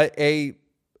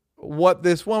what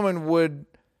this woman would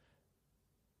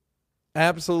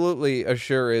absolutely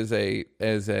assure is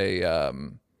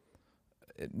an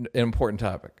important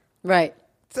topic. Right.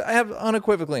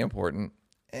 Unequivocally important.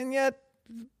 And yet,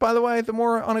 by the way, the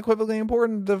more unequivocally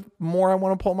important, the more I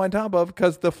want to pull my top of,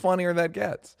 because the funnier that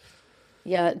gets.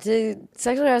 Yeah, to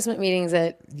sexual harassment meetings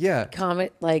at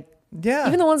Comet, even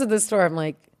the ones at the store, I'm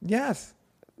like, yes.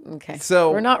 Okay.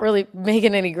 So we're not really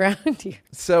making any ground here.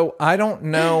 So I don't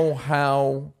know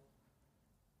how.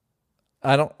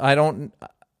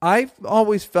 I've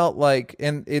always felt like,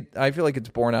 I feel like it's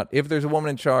borne out. If there's a woman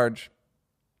in charge,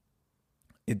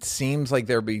 it seems like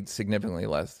there'd be significantly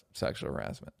less sexual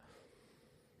harassment.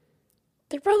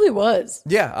 There probably was.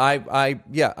 Yeah,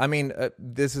 I mean,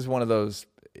 this is one of those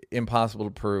impossible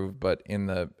to prove, but in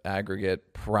the aggregate,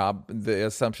 the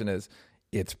assumption is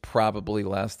it's probably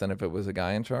less than if it was a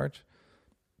guy in charge.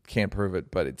 Can't prove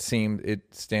it, but it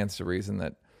stands to reason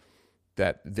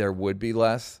that there would be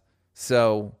less.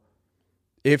 So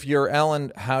if you're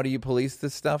Ellen, how do you police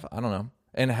this stuff? I don't know.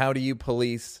 And how do you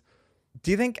police?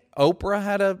 Do you think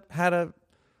Oprah had a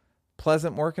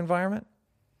pleasant work environment?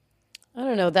 I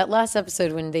don't know. That last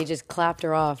episode when they just clapped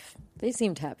her off, they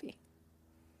seemed happy.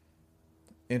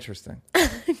 Interesting.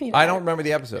 I don't remember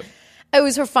the episode. It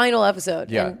was her final episode.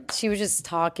 Yeah. And she was just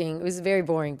talking. It was very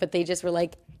boring, but they just were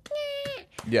like, "Nyeh."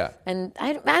 Yeah. And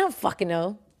I don't fucking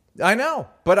know. I know,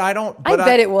 but I don't. I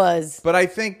bet it was. But I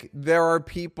think there are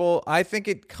people, I think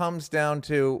it comes down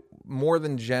to more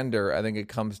than gender. I think it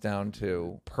comes down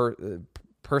to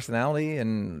personality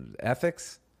and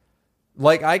ethics.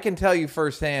 Like, I can tell you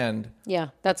firsthand. Yeah,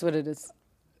 that's what it is.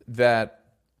 That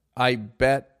I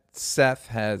bet Seth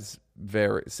Meyers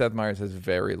has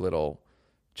very little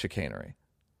chicanery.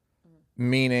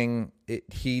 Meaning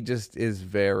he just is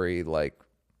very like,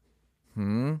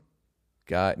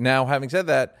 guy. Now, having said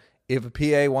that, if a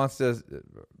PA wants to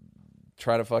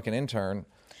try to fuck an intern,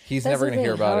 he's never going to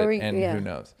hear about it, and who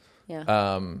knows? Yeah.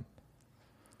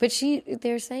 But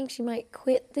they're saying she might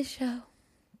quit the show.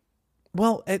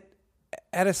 Well,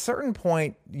 at a certain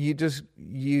point, you're,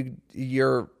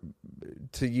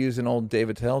 to use an old Dave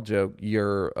Attell joke,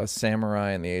 you're a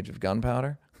samurai in the age of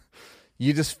gunpowder.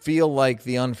 You just feel like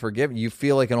the unforgiving. You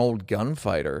feel like an old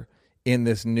gunfighter in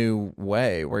this new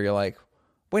way where you're like,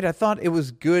 wait, I thought it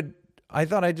was good. I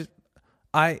thought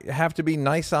I have to be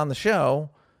nice on the show.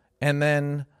 And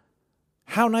then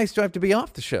how nice do I have to be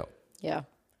off the show? Yeah.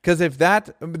 Because if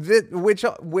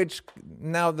which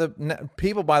now the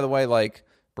people, by the way, like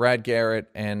Brad Garrett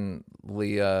and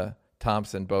Leah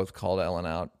Thompson both called Ellen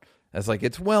out as like,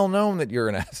 it's well known that you're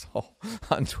an asshole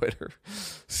on Twitter.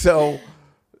 So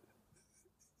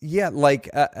yeah, like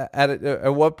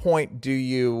at what point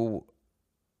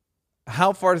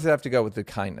how far does it have to go with the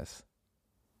kindness?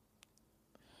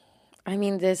 I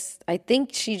mean, I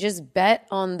think she just bet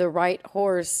on the right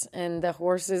horse, and the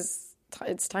horse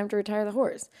it's time to retire the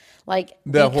horse. Like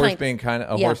the horse being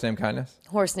horse named Kindness?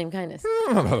 Horse named Kindness.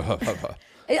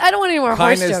 I don't want any more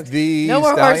Kindness horse jokes. The no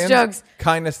more stallion? horse jokes.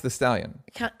 Kindness the stallion.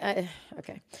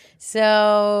 Okay.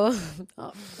 So,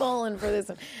 falling for this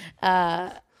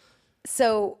one.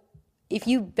 So, if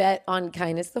you bet on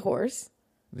Kindness the horse,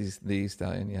 The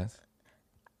stallion, yes.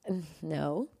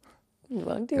 no, you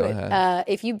won't do Go it. ahead.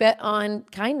 If you bet on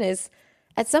kindness,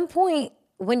 at some point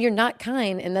when you're not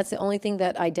kind and that's the only thing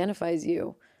that identifies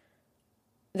you,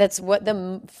 that's what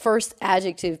the first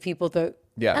adjective people thought.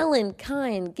 Yeah. Ellen,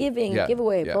 kind, giving, Yeah,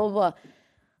 giveaway, yeah. blah, blah,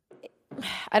 blah.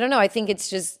 I don't know. I think it's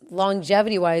just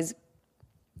longevity wise,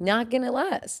 not going to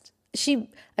last.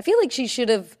 I feel like she should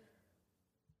have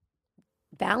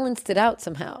balanced it out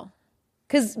somehow.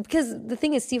 Because the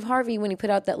thing is, Steve Harvey, when he put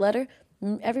out that letter,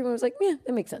 everyone was like, yeah,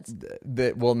 that makes sense.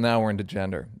 Well, now we're into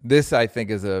gender. This, I think,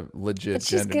 is a legit It's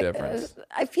just gender difference.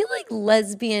 I feel like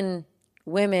lesbian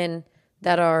women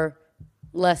that are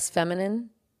less feminine,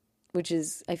 which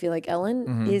is, I feel like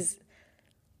Ellen,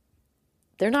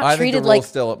 they're not I think treated the like rule's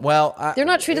still well. they're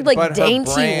not treated like but her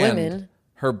dainty brand- women.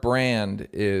 Her brand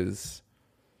is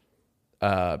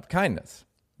kindness,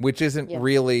 which isn't Yeah.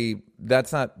 really.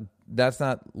 That's not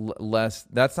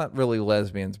really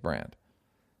lesbians' brand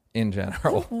in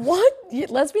general. What?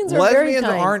 Lesbians are very Lesbians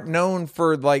kind. aren't known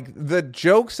for like the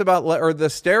jokes about or the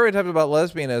stereotypes about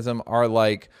lesbianism are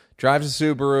like drives a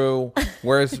Subaru,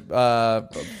 wears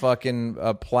fucking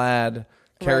a plaid,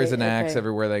 carries Right, an axe okay.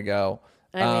 everywhere they go.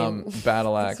 I mean,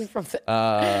 Battle this axe. is from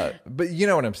the- But you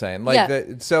know what I'm saying? Like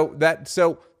Yeah.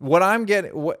 so what I'm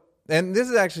getting and this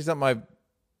is actually something I've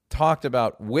talked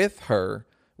about with her,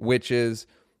 which is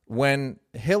when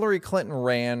Hillary Clinton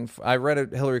ran, I read a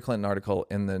Hillary Clinton article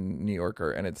in the New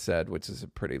Yorker, and it said, which is a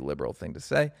pretty liberal thing to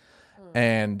say,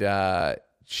 and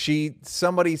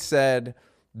somebody said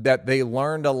that they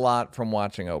learned a lot from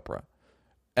watching Oprah.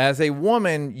 As a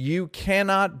woman, you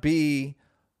cannot be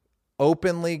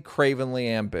openly, cravenly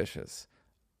ambitious.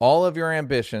 All of your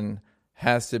ambition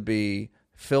has to be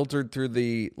filtered through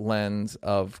the lens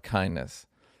of kindness,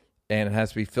 and it has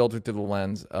to be filtered through the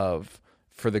lens of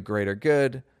for the greater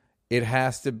good. It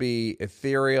has to be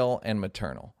ethereal and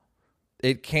maternal.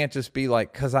 It can't just be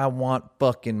like, because I want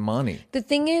fucking money. The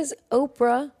thing is,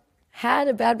 Oprah had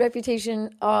a bad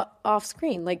reputation off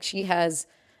screen. Like she has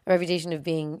a reputation of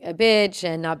being a bitch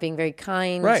and not being very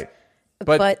kind. Right.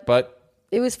 But But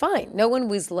it was fine. No one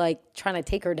was like trying to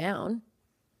take her down.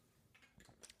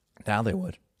 now they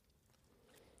would.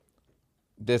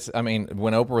 When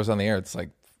Oprah was on the air, it's like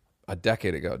a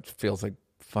decade ago. It feels like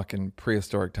fucking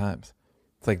prehistoric times.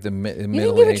 It's like the You Middle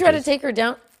think they would try to Ages. take her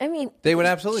down? I mean, They would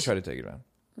absolutely try to take it down.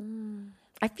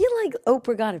 I feel like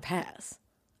Oprah got a pass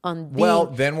on being. Well,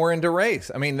 then we're into race.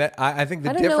 I mean, I think the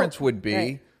I don't know. difference would be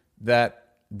Right.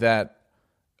 that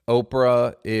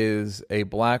Oprah is a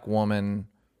black woman,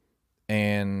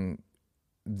 and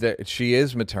that she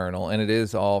is maternal, and it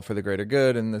is all for the greater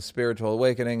good, and the spiritual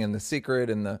awakening, and the secret,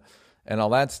 and all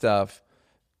that stuff.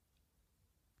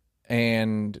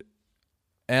 And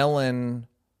Ellen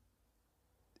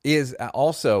is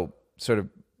also sort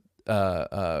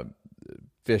of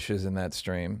fishes in that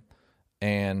stream,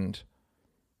 and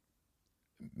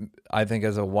I think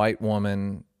as a white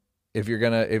woman, if you're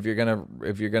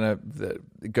gonna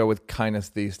go with Kindness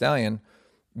the Stallion,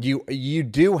 you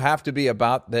do have to be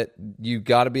about that. You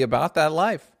got to be about that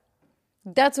life.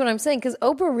 That's what I'm saying, because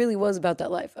Oprah really was about that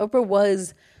life. Oprah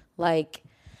was like,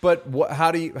 But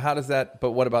how does that?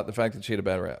 But what about the fact that she had a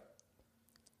bad rap?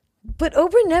 but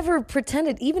Oprah never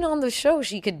pretended. Even on the show,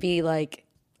 she could be like,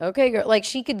 okay, girl. Like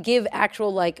she could give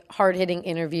actual like hard hitting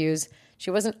interviews.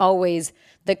 She wasn't always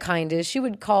the kindest. She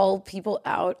would call people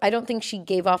out. I don't think she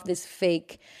gave off this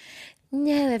fake,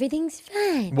 no, everything's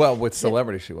fine. Well, with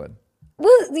celebrity, she would.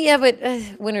 Well, yeah, but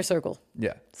winner circle.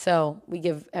 Yeah. So we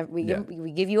give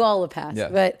you all a pass. Yeah.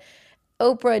 But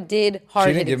Oprah did hard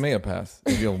She didn't hitting. give me a pass.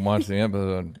 If you'll watch the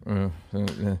episode,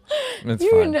 it's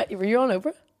You fine. were you on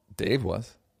Oprah? Dave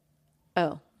was.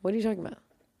 Oh, what are you talking about?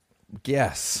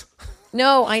 Yes.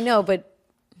 No, I know, but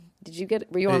did you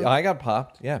get? Were you on? I got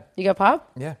popped. Yeah. You got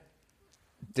popped? Yeah.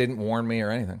 Didn't warn me or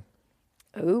anything.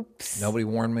 Oops. Nobody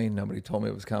warned me. Nobody told me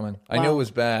it was coming. I knew Wow. it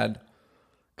was bad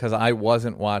because I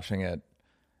wasn't watching it.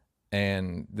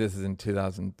 And this is in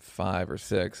 2005 or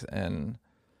 6. And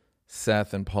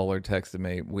Seth and Polar texted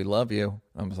me, "We love you."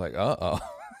 I was like, uh-oh.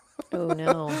 Oh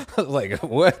no. I was like,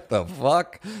 what the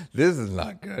fuck? This is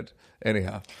not good.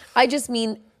 Anyhow. I just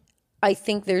mean, I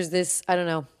think there's this, I don't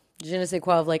know, je ne sais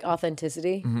quoi of like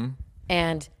authenticity. Mm-hmm.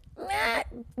 And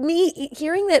me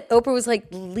hearing that Oprah was like,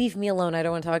 leave me alone, I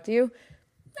don't want to talk to you,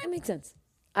 that makes sense.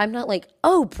 I'm not like,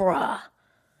 Oprah.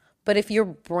 But if your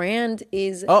brand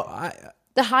is, the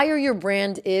higher your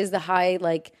brand is, the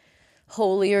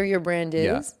holier your brand is.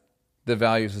 Yeah. The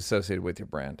values associated with your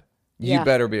brand. You Yeah.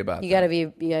 better be about You that. gotta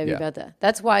be Yeah. about that.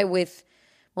 That's why when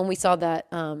we saw that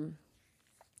on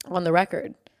the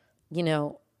record,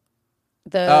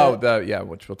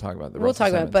 Which we'll talk about. We'll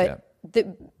talk about it,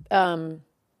 but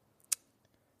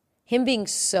him being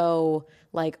so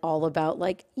like all about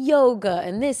like yoga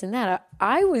and this and that.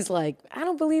 I was like, I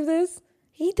don't believe this.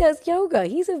 He does yoga.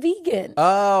 He's a vegan.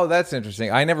 Oh, that's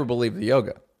interesting. I never believed the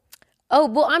yoga. Oh,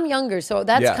 well, I'm younger, so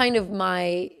that's kind of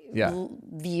my Yeah.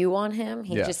 view on him.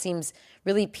 He just seems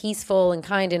really peaceful and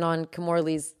kind. And on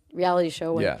Kamorley's reality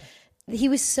show, he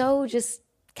was so just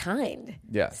kind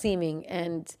seeming.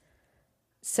 And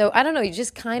so, I don't know, you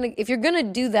just kind of, if you're going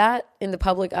to do that in the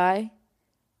public eye,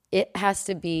 it has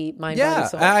to be mind, body,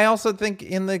 soul. I also think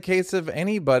in the case of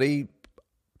anybody,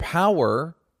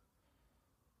 power,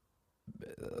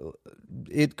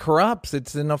 it corrupts.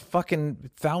 It's in a fucking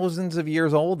thousands of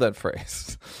years old, that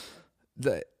phrase.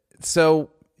 So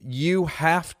you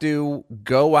have to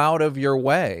go out of your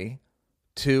way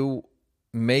to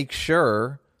make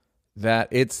sure that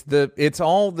it's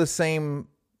all the same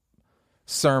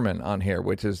sermon on here,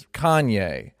 which is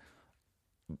Kanye,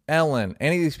 Ellen,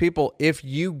 any of these people. If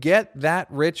you get that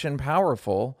rich and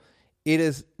powerful, it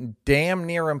is damn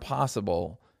near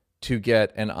impossible to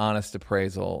get an honest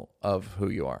appraisal of who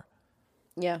you are.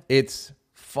 Yeah. It's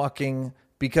fucking,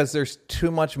 because there's too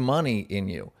much money in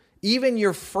you. Even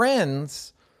your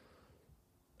friends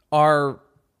are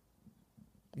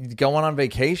going on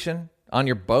vacation on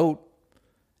your boat.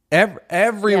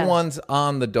 Everyone's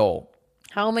on the dole.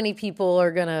 How many people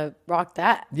are going to rock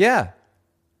that? Yeah.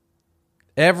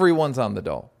 Everyone's on the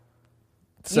dole.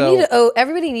 So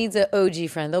everybody needs an OG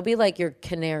friend. They'll be like your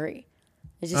canary.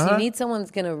 It's just you need someone that's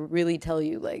going to really tell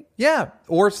you, like... Yeah,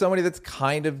 or somebody that's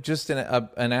kind of just an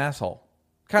asshole.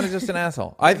 Kind of just an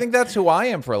asshole. I think that's who I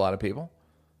am for a lot of people.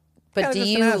 But do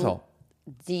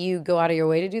you go out of your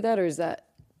way to do that, or is that...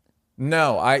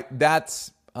 No,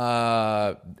 that's...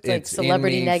 it's like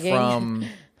celebrity negging?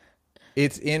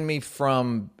 It's in me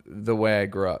from the way I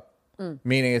grew up.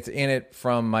 Meaning it's in it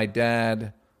from my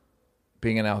dad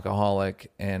being an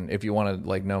alcoholic, and if you want to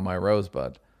like know my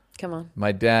rosebud... Come on.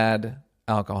 My dad...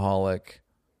 alcoholic,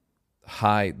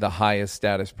 the highest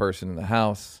status person in the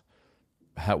house.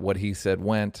 What he said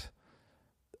went.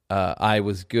 I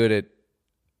was good at.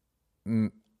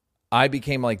 I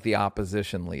became like the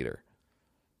opposition leader.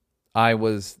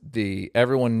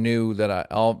 Everyone knew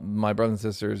that all my brothers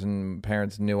and sisters and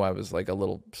parents knew I was like a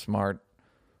little smart,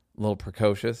 a little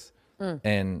precocious.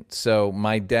 And so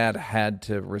my dad had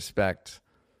to respect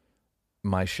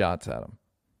my shots at him.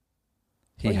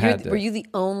 Were you the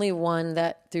only one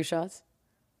that threw shots?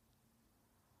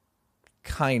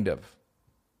 Kind of.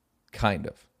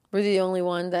 Were you the only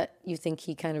one that you think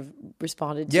he kind of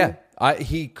responded to? Yeah.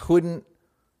 He couldn't.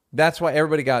 That's why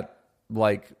everybody got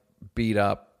like beat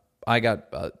up. I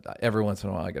got every once in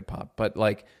a while I get popped, but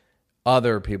like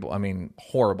other people, I mean,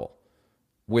 horrible.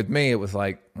 With me, it was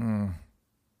like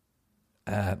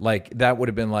that would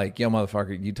have been like, yo,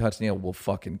 motherfucker, you touch Neil, we'll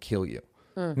fucking kill you.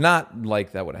 Not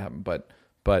like that would have happened, but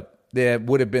it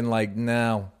would have been like,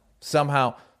 no,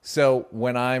 somehow. So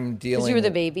when I'm dealing... Because you were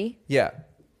the baby? Yeah.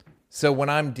 So when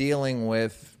I'm dealing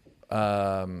with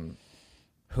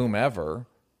whomever,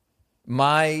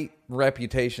 my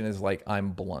reputation is like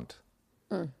I'm blunt.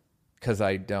 Because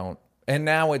I don't... And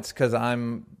now it's because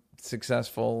I'm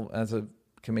successful as a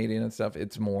comedian and stuff.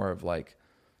 It's more of like,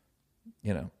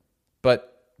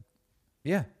 but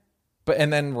yeah.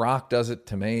 And then Rock does it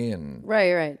to me, and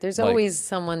right. There's like, always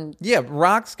someone. Yeah,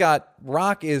 Rock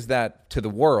is that to the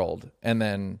world, and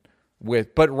then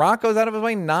but Rock goes out of his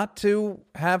way not to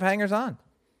have hangers on.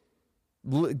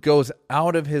 Goes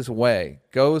out of his way,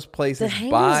 goes places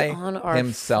by on are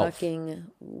himself. Fucking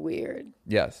weird.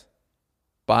 Yes,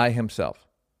 by himself.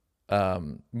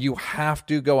 You have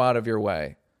to go out of your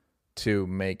way to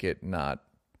make it not,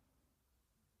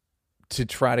 to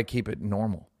try to keep it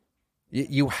normal.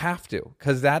 You have to,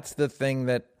 because that's the thing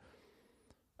that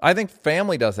I think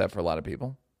family does that for a lot of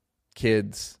people,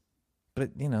 kids. But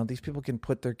these people can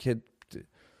put their kid.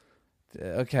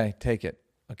 Okay, take it.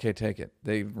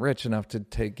 They're rich enough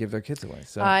to give their kids away.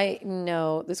 So I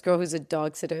know this girl who's a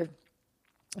dog sitter,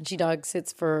 and she dog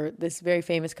sits for this very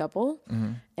famous couple,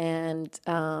 and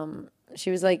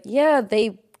she was like, "Yeah,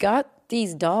 they got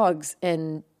these dogs,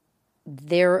 and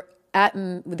they're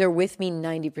with me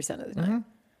 90% of the time."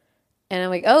 And I'm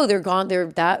like, oh, they're gone.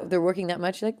 They're working that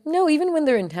much. Like, no, even when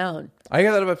they're in town. I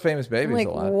hear that about famous babies like,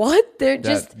 a lot. What? They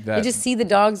just see the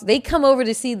dogs. They come over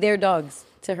to see their dogs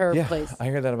to her place. I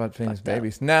hear that about famous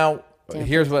babies. Now,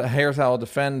 here's how I'll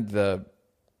defend the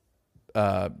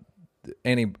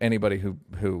anybody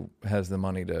who has the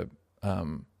money to.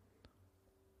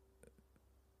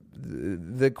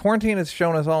 The quarantine has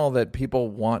shown us all that people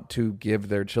want to give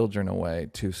their children away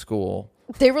to school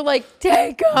They were like,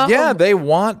 take them. Yeah, they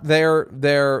want their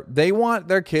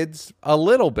kids a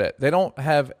little bit. They don't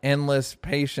have endless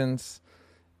patience,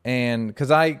 and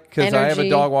because I have a Energy.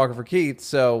 dog walker for Keith,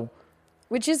 so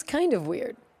Which is kind of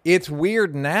weird. it's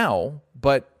weird now,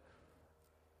 but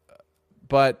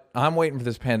I'm waiting for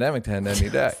this pandemic to end any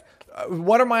day.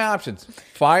 What are my options?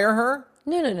 Fire her?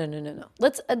 No.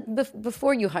 Let's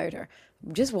before you hired her,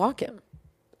 just walk him.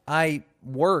 I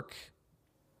work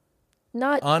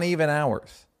Not uneven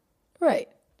hours. right.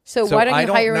 So why don't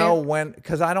you hire I don't know him? when,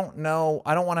 because I don't know.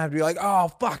 I don't want to have to be like, oh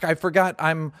fuck, I forgot.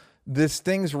 This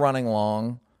thing's running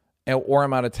long, or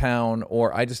I'm out of town,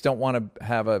 or I just don't want to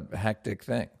have a hectic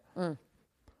thing.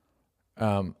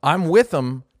 I'm with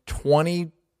them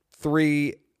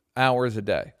 23 hours a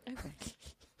day. Okay.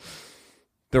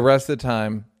 The rest of the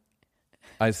time,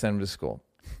 I send them to school.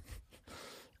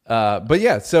 But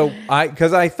yeah, so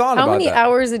because I thought How about many that.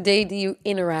 hours a day do you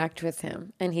interact with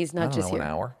him? And he's I not don't just know, here. an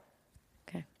hour.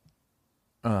 Okay.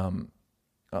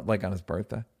 Like on his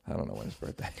birthday. I don't know when his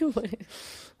birthday.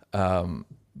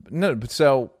 No, but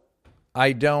so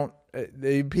I don't.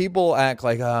 People act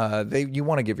like you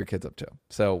want to give your kids up to.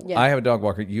 So Yeah. I have a dog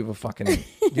walker. You have you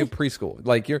have preschool.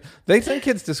 Like they send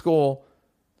kids to school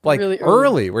like Really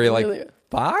early, where you're Really- like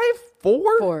 5,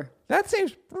 4. 4. That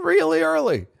seems really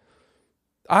early.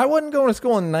 I wasn't going to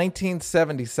school in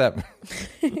 1977.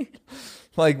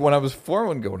 Like when I was 4, I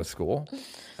wasn't going to school.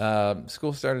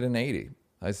 School started in 80.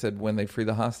 I said, when they free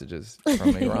the hostages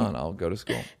from Iran, I'll go to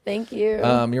school. Thank you.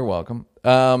 You're welcome.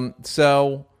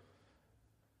 So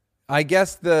I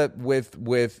guess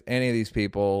with any of these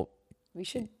people, we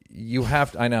should. you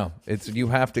have to, I know you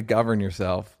have to govern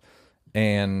yourself,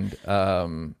 and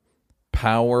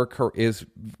power is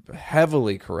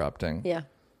heavily corrupting. Yeah.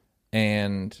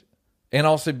 And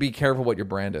also be careful what your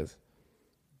brand is.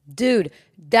 Dude,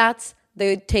 that's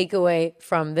the takeaway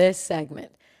from this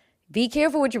segment. Be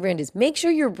careful what your brand is. Make sure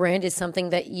your brand is something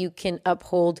that you can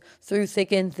uphold through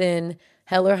thick and thin,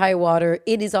 hell or high water.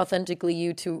 It is authentically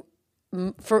you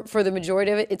for the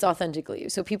majority of it, it's authentically you.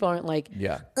 So people aren't like,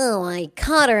 Yeah. oh, I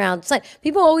caught her outside.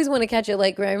 People always want to catch it.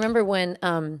 Like, I remember when,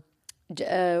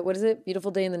 what is it?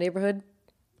 Beautiful Day in the Neighborhood?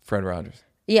 Fred Rogers.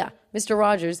 Yeah, Mr.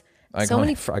 Rogers. I call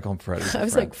him Fred. He's a I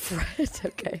was friend. like, Fred,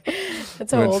 okay.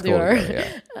 That's We how went to old you school are.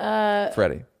 together, yeah.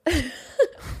 Freddie.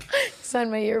 Sign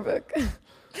my yearbook.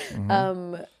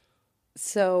 Mm-hmm.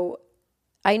 So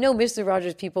I know Mr.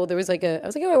 Rogers people. There was I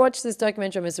was like, oh, I watched this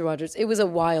documentary on Mr. Rogers. It was a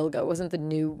while ago. It wasn't the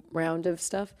new round of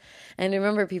stuff. And I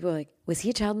remember people were like, was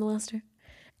he a child molester?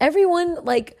 Everyone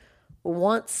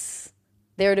wants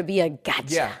there to be a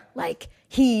gotcha. Yeah. Like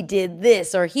he did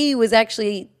this, or he was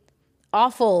actually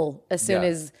awful as soon Yeah.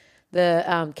 as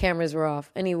the cameras were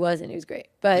off. And he wasn't. He was great.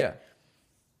 But Yeah.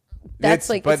 that's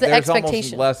but it's the there's almost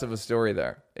expectation. less of a story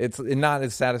there. It's not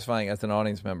as satisfying as an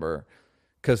audience member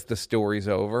because the story's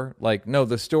over. Like, no,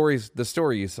 the story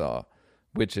you saw,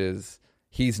 which is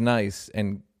he's nice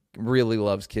and really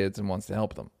loves kids and wants to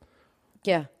help them.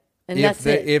 Yeah. And that's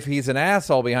it. If he's an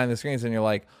asshole behind the screens, and you're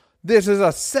like, this is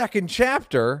a second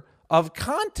chapter of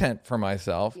content for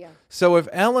myself. Yeah. So if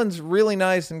Ellen's really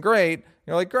nice and great,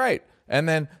 you're like, great. And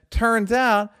then turns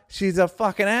out she's a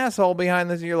fucking asshole behind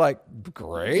this, and you're like,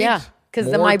 great. Yeah, 'cause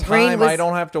More my brain time was- I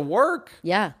don't have to work.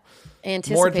 Yeah. More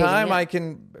Anticipating time it. I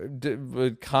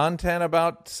can content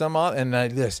about some other, and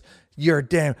this. You're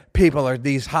damn people are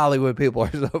these Hollywood people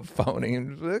are so phony.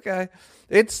 Okay,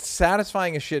 it's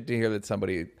satisfying as shit to hear that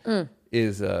somebody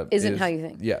isn't how you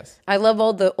think. Yes. I love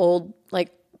all the old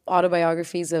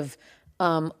autobiographies of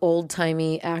old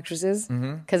timey actresses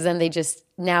because then they just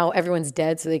now everyone's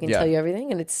dead, so they can Yeah. tell you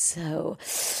everything, and it's so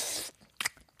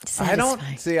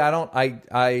satisfying.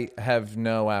 I have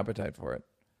no appetite for it.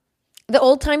 The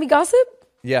old timey gossip.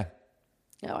 Yeah.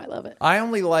 No, I love it, I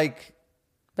only like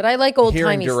but I like old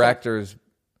hearing timey stuff. directors.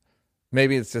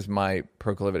 Maybe it's just my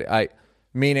proclivity. I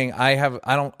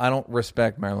don't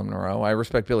respect Marilyn Monroe. I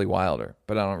respect Billy Wilder,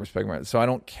 but I don't respect Marilyn. So I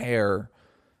don't care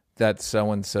that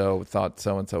so and so thought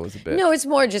so and so was a bitch. No, it's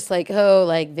more just like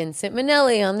Vincent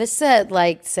Minnelli on the set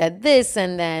said this,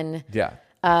 and then Yeah.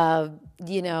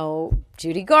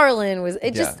 Judy Garland was.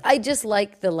 It just Yeah. I just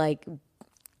like the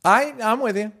I'm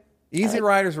with you. Easy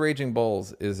Riders, Raging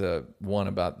Bulls is a one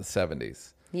about the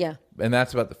 70s. yeah. And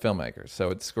that's about the filmmakers.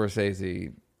 So it's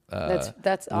Scorsese,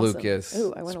 That's awesome. Lucas,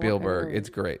 Ooh, I wanna Spielberg. walk It's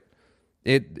great.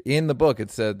 In the book, it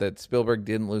said that Spielberg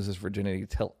didn't lose his virginity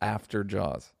till after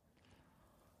Jaws.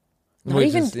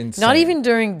 Not even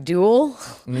during Duel.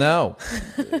 No.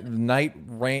 Night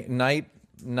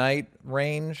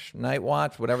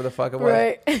Watch, whatever the fuck it was.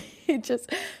 Right. He just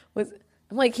was.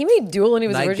 I'm like, he made Duel and he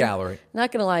was a Night virgin. Gallery.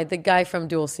 Not gonna lie, the guy from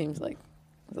Duel seems like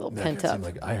A little That pent guy up. seemed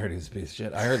like I heard he was a piece of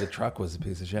shit. I heard the truck was a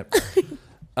piece of shit.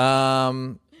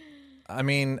 I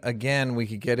mean, again, we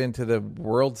could get into the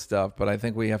world stuff, but I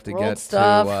think we have to World get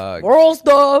stuff. to World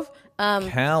stuff.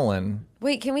 Callan.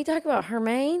 Wait, can we talk about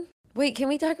Hermaine?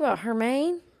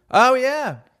 Oh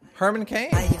yeah, Herman Cain.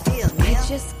 I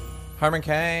just Herman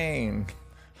Cain.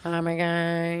 Oh my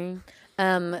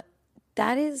god.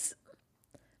 That is,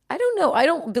 I don't know. I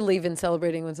don't believe in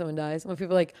celebrating when someone dies. When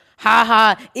people are like, ha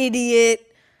ha, idiot.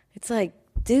 It's like,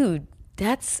 dude,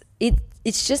 that's it.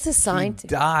 It's just a sign.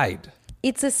 Died.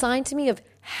 It's a sign to me of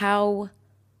how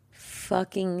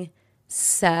fucking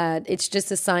sad. It's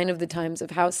just a sign of the times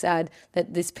of how sad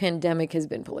that this pandemic has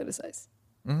been politicized.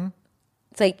 Mm-hmm.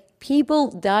 It's like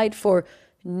people died for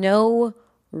no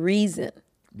reason.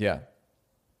 Yeah.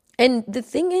 And the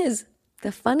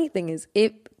funny thing is,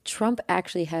 Trump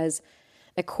actually has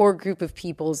a core group of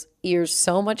people's ears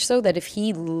so much so that if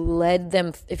he led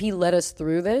us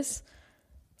through this,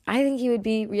 I think he would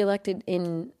be reelected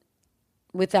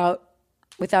without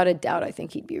a doubt. I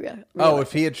think he'd be reelected. Oh,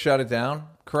 if he had shut it down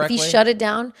correctly? If he shut it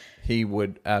down, he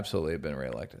would absolutely have been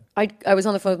reelected. I was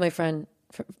on the phone with my friend,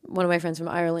 one of my friends from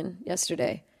Ireland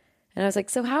yesterday, and I was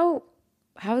like, so how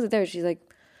is it there? She's like,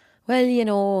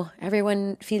 well,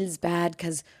 everyone feels bad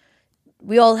because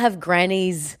we all have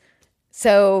grannies.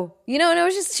 So,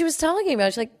 and she was talking about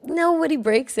it. She's like, nobody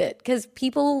breaks it because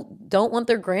people don't want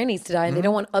their grannies to die and they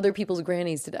don't want other people's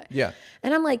grannies to die. Yeah.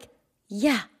 And I'm like,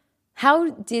 yeah.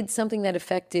 How did something that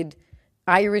affected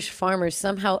Irish farmers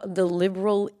somehow the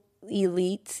liberal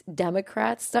elite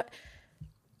Democrats?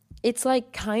 It's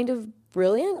like kind of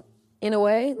brilliant in a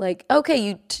way. Like, okay,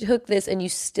 you took this and you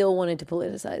still wanted to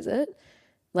politicize it.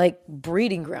 Like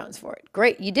breeding grounds for it.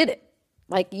 Great, you did it.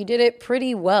 Like you did it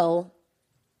pretty well.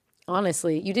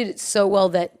 Honestly, you did it so well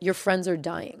that your friends are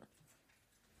dying.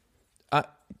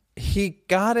 He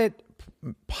got it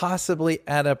possibly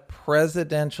at a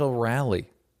presidential rally.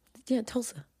 Yeah,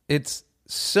 Tulsa. It's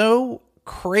so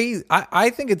crazy. I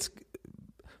think it's,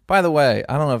 by the way,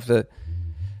 I don't know if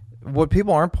what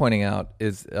people aren't pointing out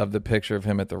is of the picture of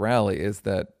him at the rally is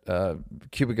that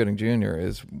Cuba Gooding Jr.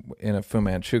 is in a Fu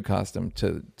Manchu costume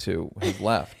to his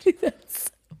left.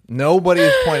 Nobody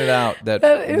has pointed out that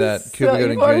Cuba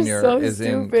Gooding Jr. is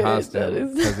in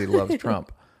costume because he loves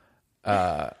Trump.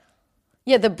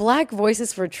 Yeah, the black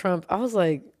voices for Trump. I was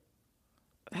like,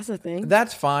 that's a thing.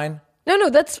 That's fine. No,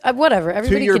 that's whatever.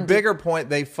 Everybody to your can bigger point,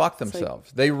 they fuck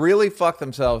themselves. They really fuck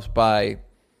themselves by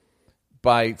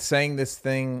saying this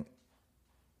thing,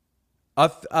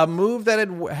 a move that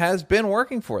has been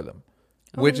working for them,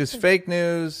 which is fake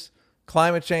news.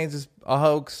 Climate change is a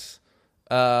hoax.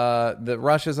 That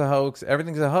Russia's a hoax.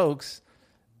 Everything's a hoax.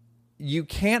 You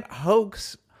can't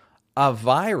hoax a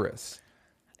virus.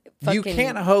 You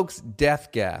can't hoax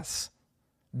death gas.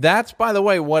 That's, by the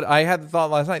way, what I had the thought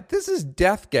last night. This is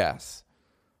death gas.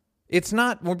 It's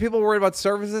not, when people are worried about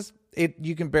surfaces,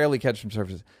 you can barely catch from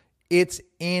surfaces. It's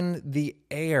in the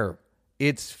air.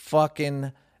 It's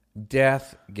fucking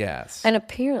death gas. And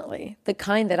apparently, the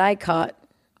kind that I caught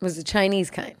was the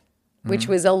Chinese kind, which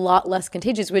was a lot less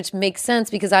contagious, which makes sense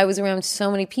because I was around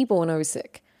so many people when I was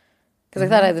sick. Because I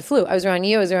thought I had the flu. I was around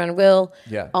you, I was around Will,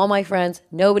 all my friends.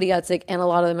 Nobody got sick, and a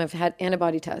lot of them have had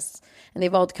antibody tests, and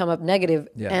they've all come up negative.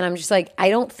 Yeah. And I'm just like, I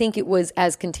don't think it was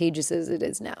as contagious as it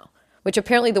is now. Which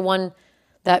apparently the one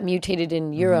that mutated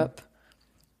in Europe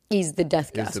is the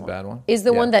death gas. Is the bad one? Is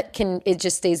the one that it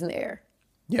just stays in the air.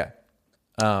 Yeah.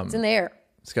 It's in the air.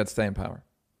 It's got staying power.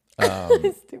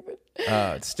 Stupid.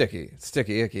 It's sticky,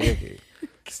 icky.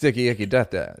 Sticky, icky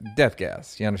death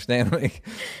gas. You understand me?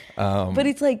 But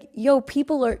it's like,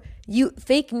 people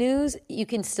fake news, you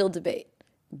can still debate.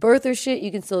 Birther shit,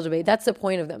 you can still debate. That's the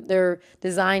point of them. They're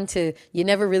designed to, you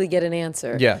never really get an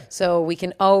answer. Yeah. So we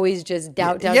can always just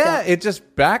doubt. Yeah, it just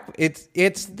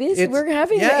we're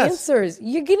having the answers.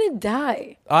 You're going to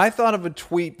die. I thought of a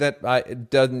tweet that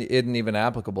isn't even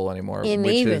applicable anymore.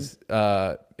 Is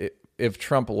if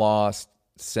Trump lost,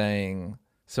 saying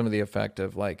some of the effect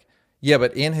of like, yeah,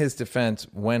 but in his defense,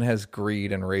 when has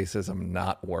greed and racism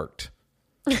not worked?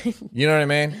 You know what I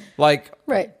mean? Like,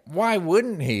 right? Why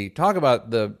wouldn't he talk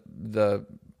about the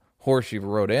horse you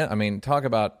rode in? I mean, talk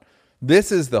about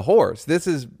this is the horse. This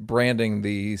is branding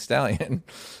the stallion.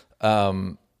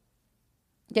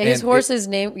 His horse's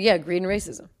name. Yeah, greed and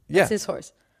racism. That's his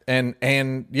horse. And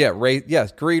greed,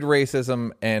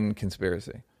 racism, and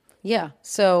conspiracy. Yeah.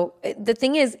 So the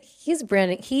thing is, he's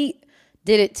branding. He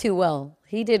did it too well.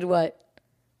 He did what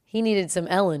he needed. Some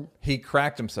Ellen. He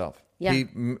cracked himself. Yeah.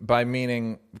 By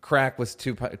meaning crack was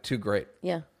too great.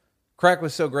 Yeah. Crack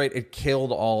was so great it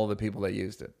killed all of the people that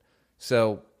used it.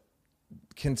 So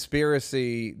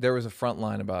conspiracy. There was a front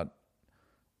line about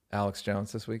Alex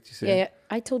Jones this week. Did you see Yeah, it?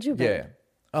 I told you about it.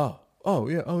 Yeah. Oh,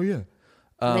 yeah.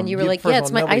 And then you were like, yeah,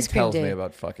 it's my ice cream tells day. me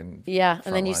about fucking Yeah,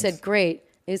 and then you Frontlines. said, great,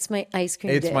 it's my ice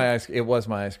cream day. It was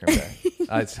my ice cream day.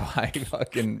 I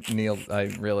fucking Neil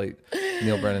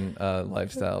Brennan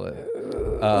lifestyle.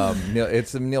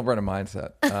 It's the Neil Brennan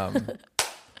mindset.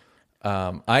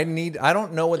 I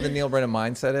don't know what the Neil Brennan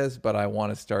mindset is, but I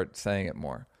want to start saying it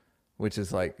more, which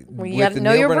is like you with gotta the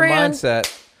know Neil your Brennan brand.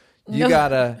 mindset, you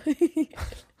gotta.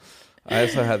 I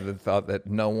also had the thought that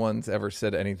no one's ever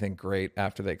said anything great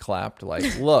after they clapped.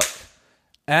 Like, look,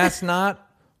 ask not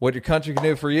what your country can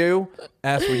do for you.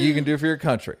 Ask what you can do for your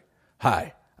country.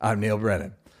 Hi, I'm Neil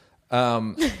Brennan.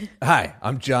 Hi,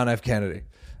 I'm John F. Kennedy.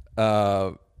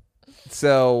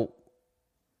 So,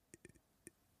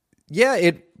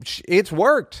 yeah, it's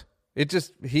worked. It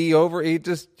just when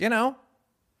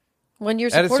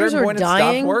your at a supporters certain are point it stopped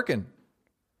dying, working.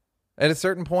 At a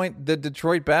certain point, the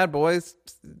Detroit Bad Boys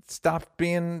stopped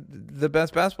being the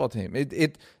best basketball team.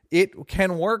 It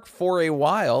can work for a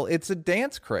while. It's a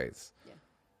dance craze.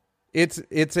 Yeah.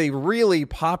 It's a really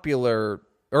popular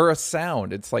or a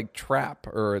sound. It's like trap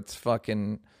or it's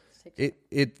fucking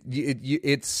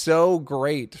it's so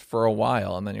great for a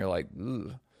while, and then you're like,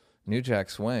 ugh, New Jack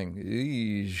Swing.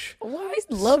 Eesh. Why I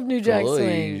love New Jack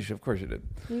Swing. Eesh. Of course you did.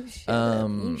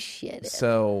 You shit it.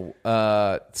 So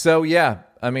yeah.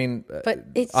 I mean, But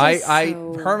it's just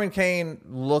Herman Cain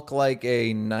looked like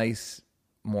a nice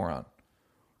moron.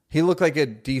 He looked like a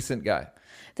decent guy.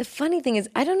 The funny thing is,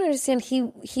 I don't understand.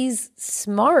 He's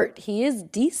smart. He is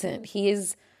decent. He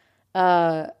is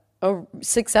a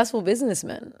successful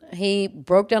businessman. He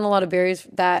broke down a lot of barriers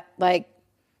that, like,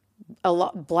 a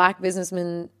lot black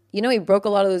businessmen. He broke a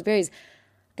lot of those barriers.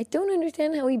 I don't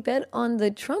understand how he bet on the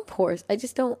Trump horse. I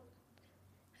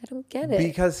don't get it.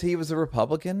 Because he was a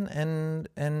Republican,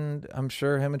 and I'm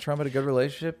sure him and Trump had a good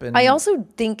relationship. And I also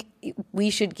think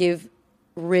we should give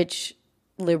rich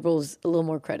liberals a little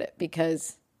more credit,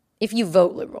 because if you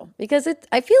vote liberal, because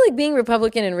I feel like being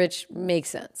Republican and rich makes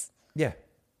sense. yeah,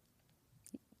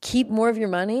 Keep more of your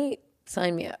money,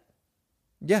 sign me up.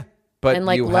 yeah, but And,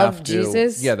 like, you love have to,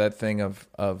 Jesus? Yeah, that thing of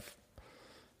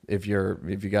if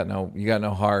you got no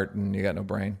heart and you got no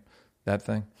brain, that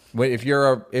thing. Wait, if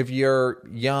you're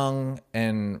young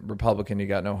and Republican, you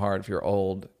got no heart. If you're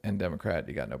old and Democrat,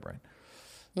 you got no brain.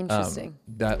 Interesting.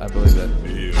 That I believe that.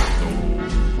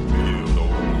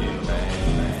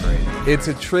 It's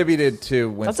attributed to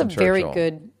Winston That's a Churchill. very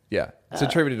good. Yeah, it's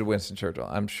attributed to Winston Churchill.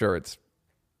 I'm sure it's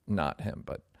not him,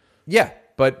 but yeah.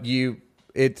 But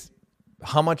it's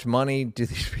how much money do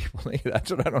these people need?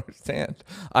 That's what I don't understand.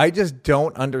 I just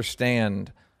don't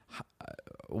understand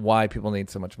why people need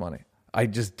so much money. I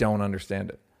just don't understand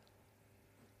it.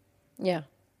 Yeah.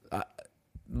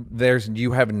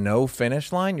 You have no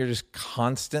finish line. You're just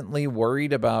constantly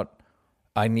worried about,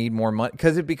 I need more money.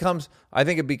 Because I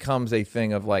think it becomes a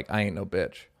thing of like, I ain't no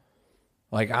bitch.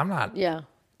 Like, I'm not. Yeah.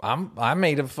 I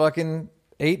made a fucking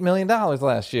 $8 million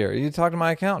last year. You talk to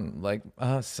my accountant. Like,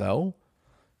 so?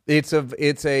 It's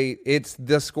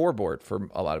the scoreboard for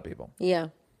a lot of people. Yeah.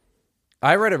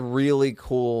 I read a really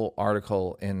cool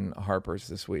article in Harper's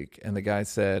this week, and the guy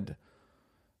said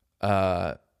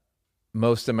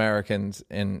most Americans,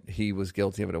 and he was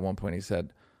guilty of it at one point, he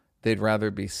said they'd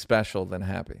rather be special than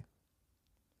happy.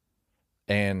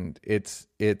 And it's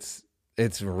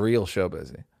real show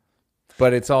busy.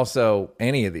 But it's also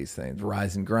any of these things,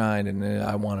 rise and grind, and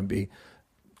I want to be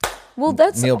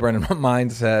that's Neil Brennan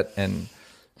mindset, and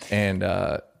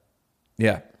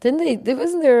yeah.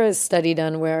 Wasn't there a study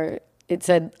done where it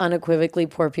said unequivocally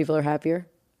poor people are happier?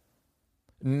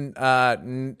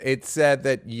 It said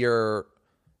that your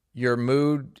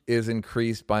mood is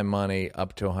increased by money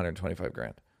up to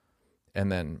 $125,000,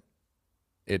 and then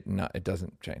it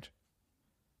doesn't change.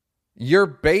 Your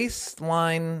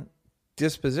baseline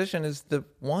disposition is the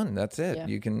one. That's it.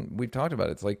 Yeah. We've talked about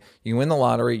it. It's like you win the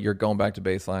lottery, you're going back to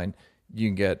baseline.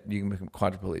 You can become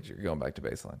quadriplegic, you're going back to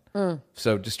baseline.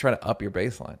 So just try to up your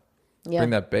baseline. Yeah.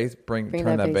 Turn that bass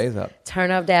up.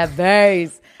 Turn up that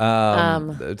bass.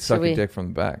 Suck your dick from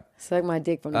the back. Suck my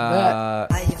dick from the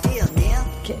back. How you feel, Neil?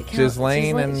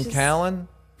 Ghislaine and Callan,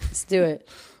 Let's do it.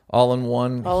 all in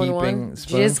one All in heaping one.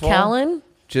 spoonful. Jizz Callan?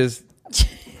 Jizz.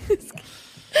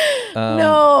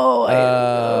 No,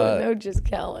 no, just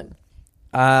Callan.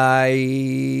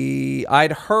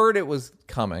 I'd heard it was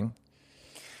coming.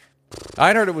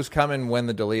 I'd heard it was coming when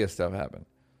the D'Elia stuff happened.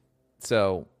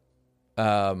 So,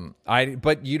 but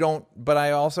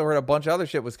I also heard a bunch of other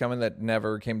shit was coming that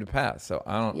never came to pass. So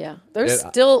I don't. Yeah,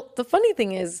 the funny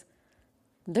thing is,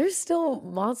 there's still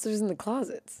monsters in the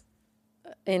closets.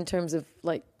 in terms of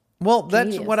like. Well, that's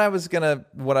comedians. what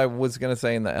I was gonna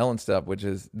say in the Ellen stuff, which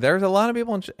is there's a lot of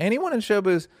people, anyone in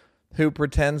showbiz who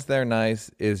pretends they're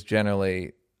nice is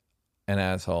generally an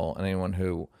asshole, and anyone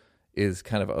who is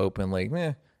kind of openly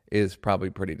meh is probably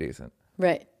pretty decent.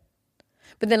 Right.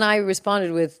 But then I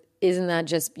responded with, isn't that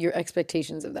just your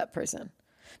expectations of that person?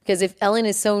 Because if Ellen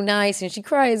is so nice and she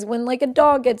cries when like a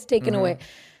dog gets taken away,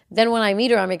 then when I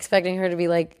meet her, I'm expecting her to be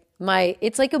like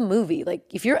it's like a movie. Like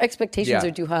if your expectations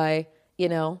are too high, you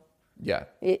know,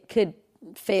 it could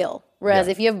fail. Whereas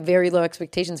if you have very low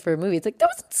expectations for a movie, it's like, that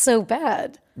wasn't so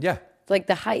bad. Yeah. It's like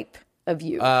the hype of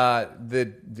you.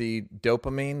 The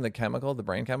dopamine, the chemical, the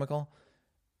brain chemical,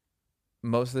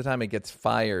 most of the time it gets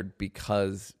fired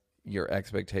because your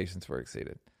expectations were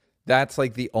exceeded. That's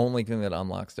like the only thing that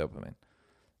unlocks dopamine,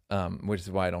 which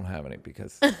is why I don't have any,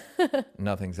 because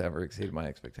nothing's ever exceeded my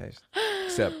expectations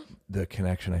except the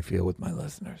connection I feel with my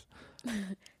listeners.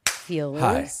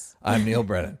 Hi, I'm Neil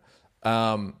Brennan.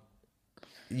 I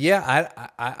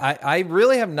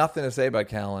really have nothing to say about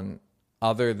Callan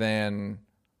other than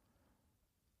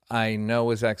I know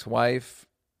his ex-wife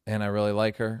and I really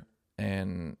like her,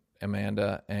 and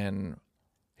Amanda, and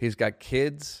he's got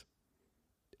kids,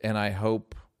 and I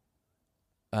hope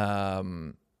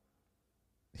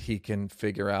he can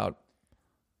figure out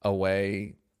a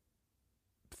way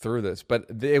through this. But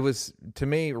it was, to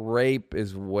me, rape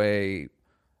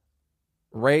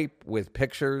with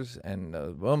pictures and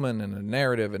a woman and a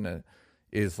narrative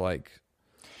is like,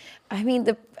 I mean,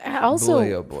 also,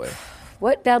 boy, oh boy,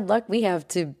 what bad luck we have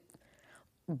to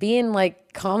be in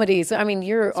like comedy. So I mean,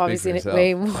 you're obviously in it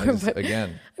way more. But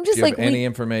again, I'm just if you like, have any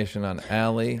information on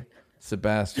Allie,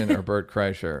 Sebastian, or Bert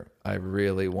Kreischer, I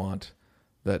really want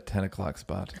that 10 o'clock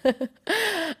spot.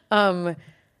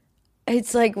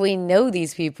 It's like we know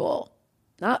these people,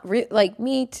 not like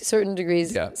me to certain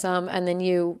degrees, some, and then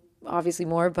you obviously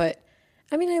more. But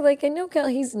I mean, I know Cal.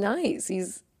 He's nice.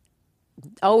 He's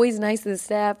always nice to the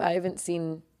staff. I haven't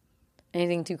seen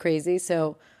anything too crazy,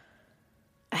 so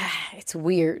it's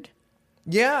weird.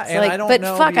 Yeah, it's and like, I don't but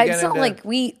know. Fuck, it's not like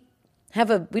we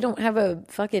don't have a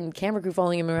fucking camera crew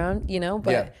following him around, you know.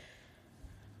 But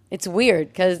it's weird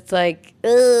because it's like,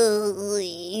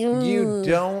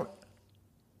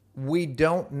 we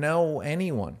don't know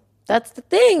anyone. That's the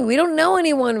thing. We don't know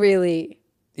anyone really.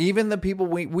 Even the people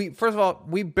we first of all,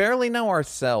 we barely know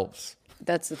ourselves.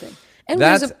 That's the thing. And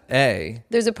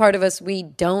there's a part of us we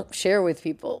don't share with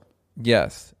people.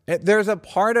 Yes. There's a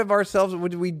part of ourselves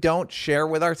which we don't share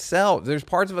with ourselves. There's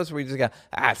parts of us where we just go,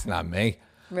 it's not me.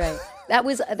 Right. That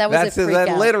was that's a freak that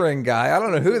out. Littering guy. I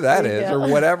don't know who that is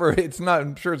or whatever. It's not.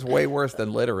 I'm sure it's way worse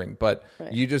than littering, but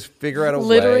you just figure out a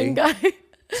littering way guy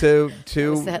to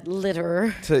is that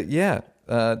litter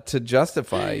to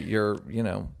justify your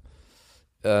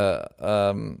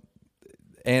and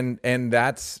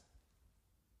that's,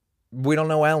 we don't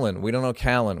know Ellen, we don't know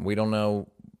Callan, we don't know.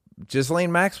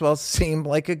 Ghislaine Maxwell seemed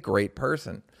like a great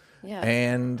person. Yeah.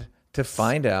 And to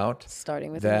find out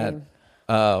starting with that,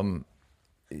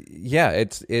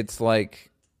 it's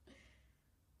like,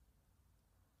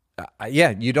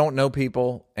 you don't know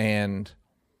people, and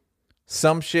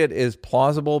some shit is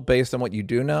plausible based on what you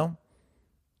do know,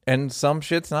 and some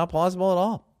shit's not plausible at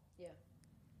all. Yeah.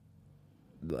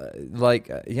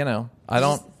 Like, I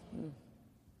don't.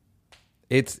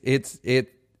 It's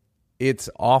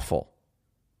awful.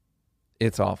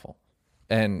 It's awful.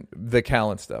 And the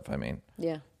Callan stuff, I mean.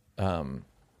 Yeah. Well,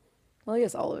 I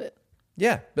guess all of it.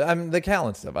 Yeah, but I mean, the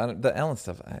Callan stuff. The Ellen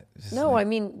stuff. I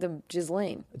mean the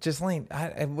Ghislaine. Ghislaine.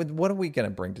 What are we going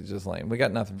to bring to Ghislaine? We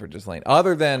got nothing for Ghislaine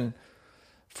other than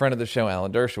friend of the show,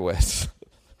 Alan Dershowitz.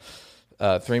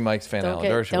 Three Mics fan, Alan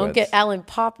Dershowitz. Don't get Alan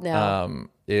Pop now.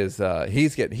 He's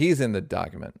in the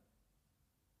document.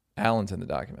 Alan's in the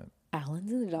document.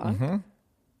 Alan's in the doc. Mm-hmm.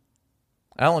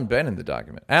 Alan been in the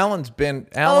document.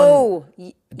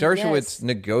 Dershowitz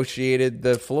negotiated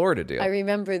the Florida deal. I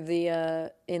remember in the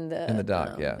doc. In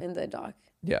the doc.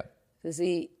 Yeah. Does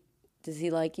he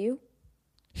like you?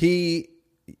 He's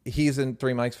a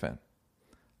Three Mics fan.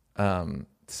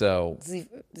 So does he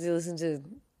listen to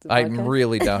the podcast? I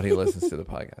really doubt he listens to the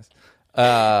podcast.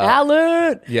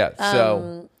 Alan. Yeah.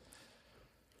 So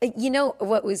you know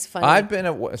what was funny? I've been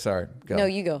at sorry. Go. No,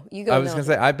 you go. I was going to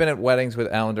say I've been at weddings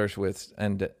with Alan Dershowitz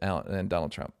and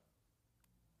Donald Trump.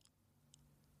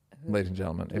 Ladies and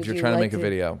gentlemen, if you're trying to make a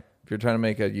video, if you're trying to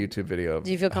make a YouTube video,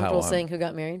 do you feel comfortable saying who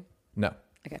got married? No.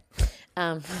 Okay.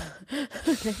 I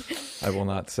will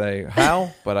not say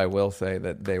how, but I will say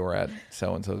that they were at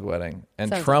so and so's wedding, and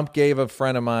Sounds Trump gave a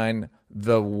friend of mine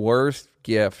the worst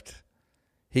gift.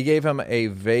 He gave him a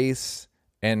vase,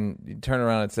 and you turn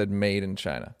around and it said "Made in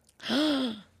China."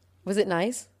 Was it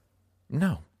nice?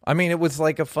 No. I mean, it was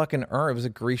like a fucking urn. It was a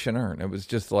Grecian urn. It was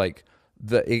just like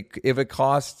if it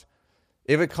cost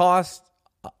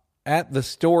at the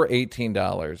store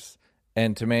 $18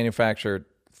 and to manufacture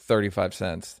 35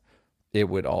 cents, it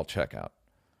would all check out.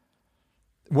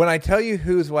 When I tell you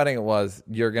whose wedding it was,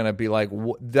 you're going to be like,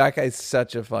 that guy's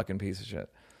such a fucking piece of shit.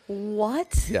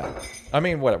 What? Yeah. I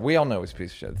mean, whatever. We all know he's a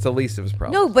piece of shit. It's the least of his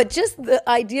problems. No, but just the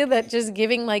idea that just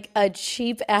giving like a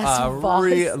cheap ass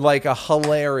vase. Like a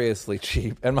hilariously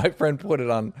cheap. And my friend put it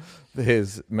on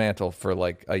his mantle for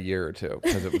like a year or two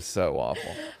because it was so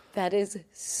awful. That is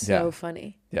so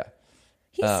funny. Yeah.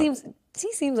 He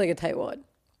seems like a tightwad.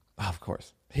 Of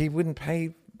course. He wouldn't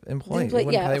pay employees.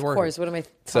 Yeah, of course. What am I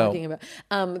talking about?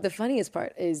 The funniest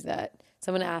part is that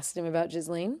someone asked him about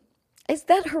Ghislaine. Is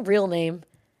that her real name?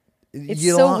 It's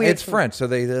so weird. It's French, so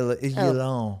they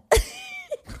Ghislaine.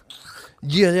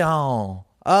 Ghislaine.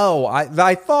 Oh,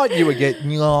 I thought you would get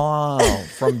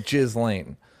from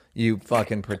Ghislaine. You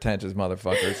fucking pretentious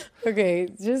motherfuckers. Okay,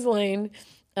 Ghislaine.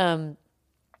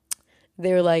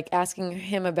 They were like asking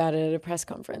him about it at a press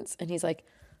conference, and he's like,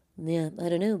 "Yeah, I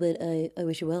don't know, but I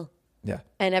wish you well." Yeah.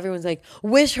 And everyone's like,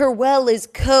 "Wish her well" is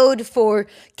code for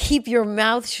keep your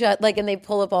mouth shut. Like, and they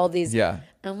pull up all these. Yeah.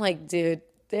 I'm like, dude,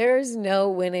 there's no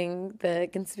winning the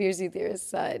conspiracy theorist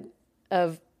side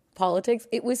of politics.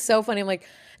 It was so funny. I'm like,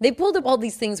 they pulled up all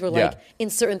these things where like in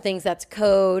certain things that's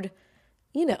code,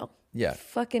 you know. Yeah.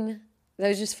 Fucking, that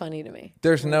was just funny to me.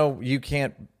 There's no, you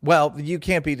can't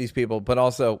beat these people, but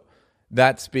also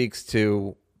that speaks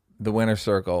to the winner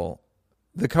circle,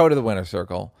 the code of the winner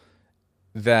circle,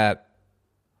 that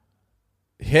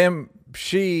he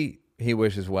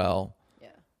wishes well. Yeah.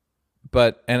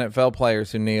 But NFL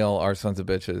players who kneel are sons of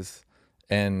bitches,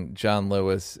 and John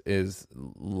Lewis is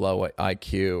low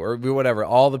IQ or whatever.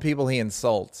 All the people he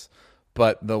insults,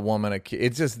 but the woman,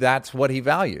 it's just that's what he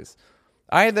values.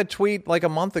 I had the tweet like a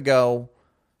month ago.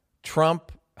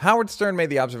 Howard Stern made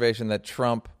the observation that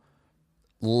Trump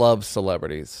loves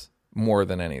celebrities more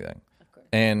than anything.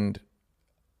 And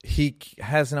he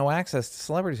has no access to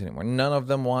celebrities anymore. None of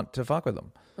them want to fuck with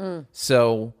him.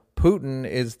 So Putin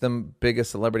is the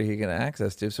biggest celebrity he can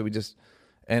access to. So we just,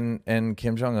 and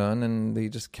Kim Jong-un, and he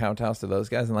just kowtows to those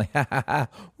guys and like, ha ha ha,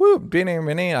 woo,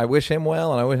 Benny, I wish him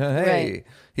well. And I wish, hey,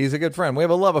 he's a good friend. We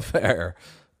have a love affair.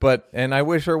 And I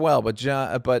wish her well, but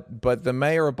the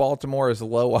mayor of Baltimore is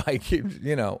low IQ.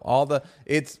 You know,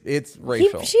 it's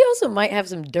racial. She also might have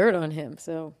some dirt on him.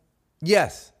 So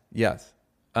yes.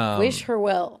 Wish her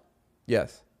well.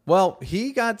 Yes. Well,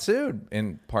 he got sued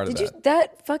in part of that. Did you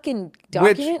that fucking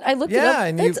document? I looked it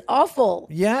up. That's awful.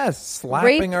 Yes,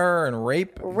 slapping her and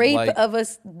rape of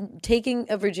us taking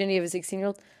a virginity of a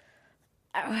 16-year-old.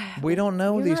 We don't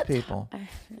know these people.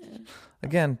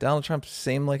 Again, Donald Trump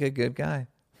seemed like a good guy.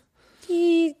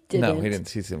 He didn't. No, he didn't.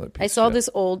 He seemed like a piece I saw of shit. this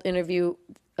old interview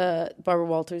Barbara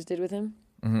Walters did with him.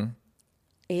 Mm-hmm.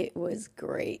 It was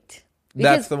great.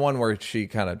 That's the one where she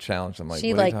kind of challenged him. Like,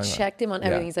 she like checked him on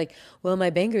everything. He's like, well, my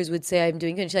bankers would say I'm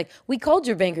doing good. And she's like, we called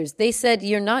your bankers. They said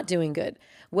you're not doing good.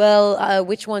 Well,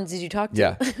 which ones did you talk to?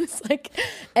 Yeah. It's like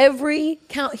every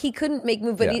count. He couldn't make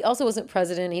move, but he also wasn't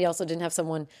president. He also didn't have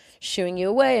someone shooing you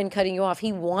away and cutting you off.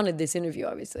 He wanted this interview,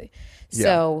 obviously.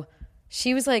 So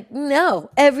she was like, no,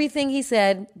 everything he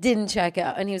said didn't check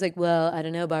out. And he was like, well, I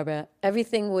don't know, Barbara.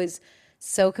 Everything was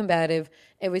so combative.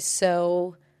 It was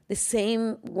so... the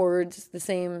same words, the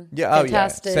same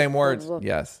fantastic. Same words,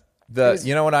 yes.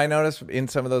 You know what I noticed in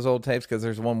some of those old tapes? Because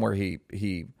there's one where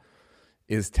he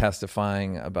is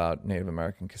testifying about Native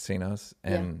American casinos,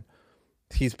 and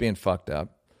he's being fucked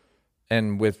up.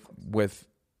 And with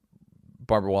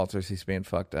Barbara Walters, he's being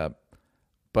fucked up.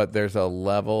 But there's a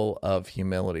level of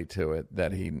humility to it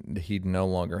that he no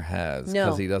longer has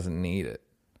because he doesn't need it.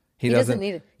 He doesn't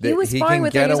need it. He was fine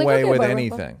with it. He can get away with Barbara.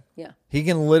 anything. Yeah. He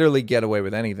can literally get away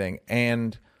with anything.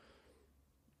 And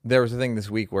there was a thing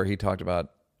this week where he talked about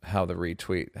how the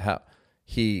retweet, how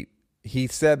he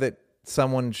said that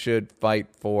someone should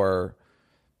fight for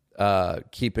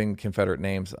keeping Confederate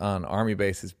names on Army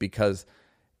bases because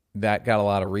that got a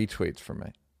lot of retweets from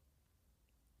me.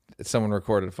 Someone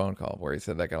recorded a phone call where he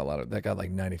said that got like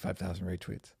 95,000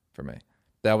 retweets from me.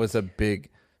 That was a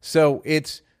big, so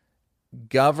it's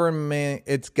government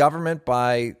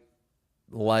by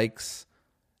likes.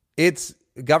 It's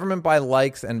government by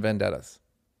likes and vendettas.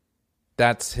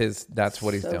 That's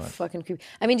what he's doing. Fucking creepy.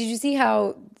 I mean, did you see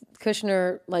how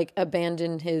Kushner like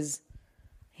abandoned his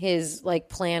like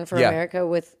plan for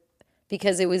America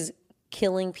because it was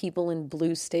killing people in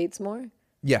blue states more?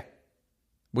 Yeah.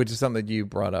 Which is something you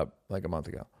brought up like a month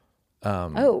ago.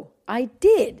 I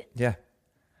did. Yeah.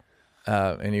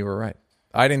 And you were right.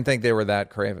 I didn't think they were that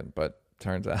craven, but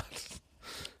turns out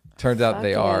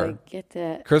they are. I get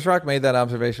that. Chris Rock made that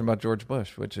observation about George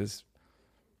Bush, which is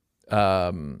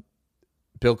Bill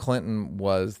Clinton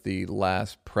was the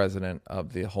last president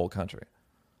of the whole country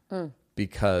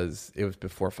because it was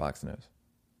before Fox News.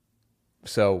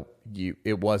 So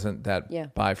it wasn't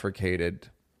that bifurcated.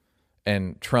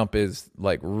 And Trump is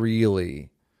like really...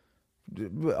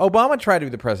 Obama tried to be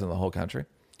the president of the whole country.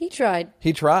 He tried.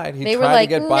 He tried They were to like,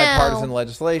 get "No, bipartisan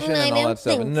legislation I and all don't that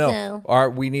stuff. think And so."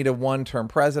 we need a one-term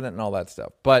president and all that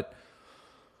stuff. But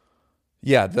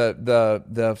yeah,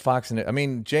 the Fox News. I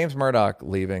mean, James Murdoch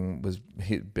leaving was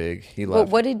big. He left.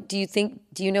 But do you think?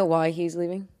 Do you know why he's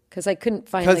leaving? Because I couldn't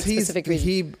find like specific reason.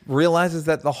 He realizes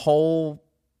that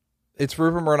it's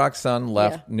Rupert Murdoch's son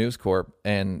left News Corp,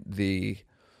 and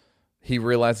he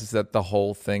realizes that the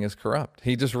whole thing is corrupt.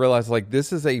 He just realized like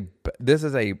this is a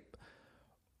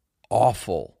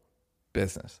awful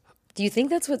business. Do you think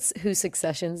that's who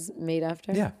Succession's made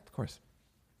after? Yeah, of course.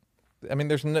 I mean,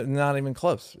 there's not even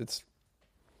close. It's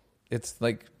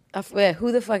like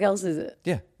who the fuck else is it?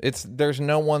 Yeah, there's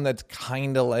no one that's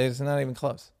kind of. It's not even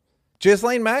close.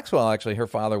 Ghislaine Maxwell, actually, her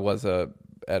father was a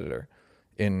editor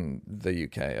in the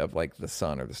UK of like the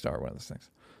Sun or the Star, one of those things.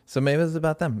 So maybe it's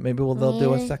about them. Maybe they'll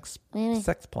do a sex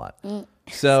plot.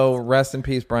 So rest in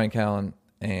peace, Brian Callen,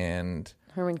 and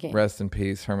Herman Cain. Rest in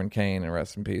peace, Herman Cain, and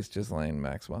rest in peace, Ghislaine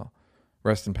Maxwell.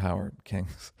 Rest in power,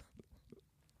 Kings.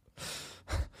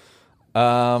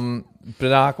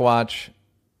 Doc Watch.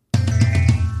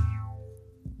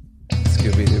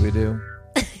 Scooby Dooby Doo.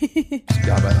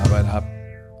 Scabba Hop.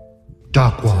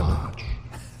 Doc Watch.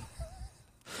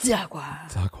 Doc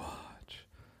Watch. Doc Watch.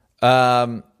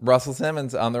 Russell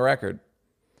Simmons on the record.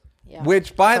 Yeah.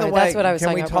 Which, by the way, that's what I was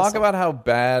can we talking talk about how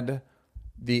bad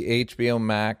the HBO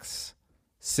Max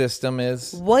system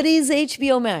is? What is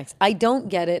HBO Max? I don't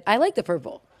get it. I like the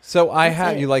purple. So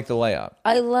you like the layout.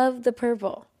 I love the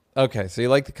purple. Okay, so you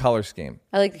like the color scheme.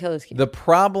 I like the color scheme. The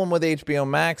problem with HBO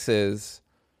Max is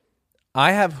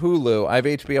I have Hulu. I have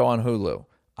HBO on Hulu.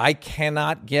 I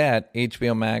cannot get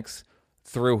HBO Max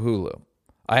through Hulu.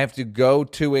 I have to go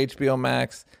to HBO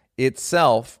Max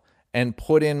itself and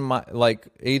put in my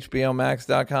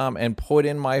HBOmax.com and put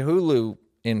in my Hulu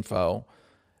info,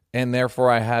 and therefore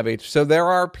I have So there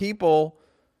are people.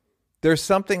 There's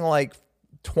something like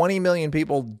 20 million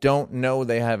people don't know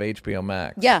they have HBO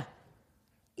Max. Yeah.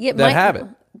 That have it.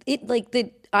 It like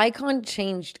the icon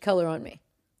changed color on me.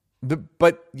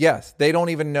 But yes, they don't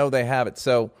even know they have it.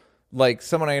 So like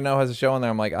someone I know has a show on there.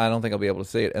 I'm like, I don't think I'll be able to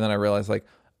see it. And then I realize like,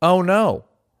 oh no,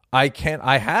 I can't.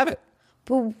 I have it.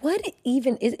 But what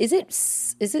even is it?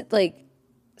 Is it like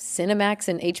Cinemax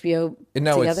and HBO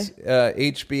together?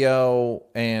 It's HBO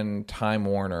and Time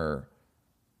Warner.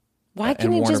 Why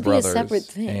can't it just be a separate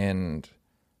thing? And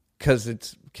because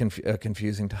it's a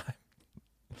confusing time.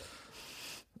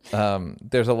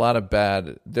 There's a lot of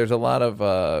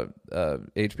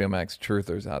HBO Max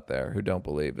truthers out there who don't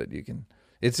believe that you can.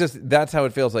 It's just that's how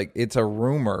it feels like. It's a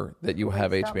rumor that you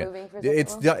have HBO.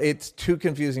 It's too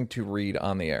confusing to read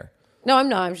on the air. No, I'm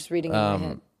not. I'm just reading it in my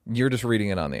head. You're just reading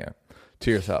it on the air to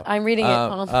yourself. I'm reading it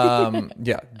on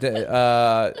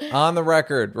on the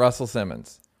record, Russell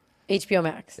Simmons. HBO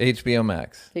Max. HBO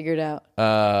Max. Figured out.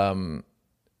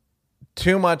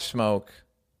 Too much smoke.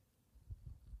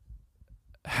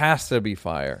 Has to be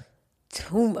fire.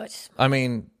 Too much. I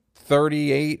mean,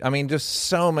 38. I mean, just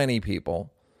so many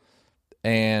people.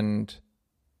 And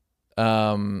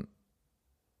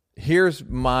here's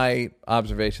my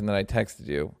observation that I texted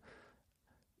you.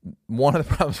 One of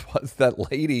the problems was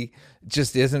that lady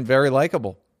just isn't very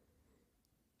likable.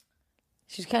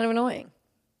 She's kind of annoying.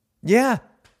 Yeah.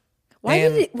 Why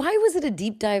was it a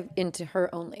deep dive into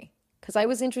her only? Because I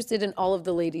was interested in all of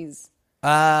the ladies.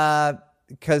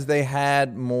 Because they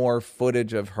had more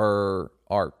footage of her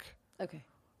arc. Okay.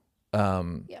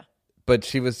 Yeah. But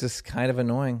she was just kind of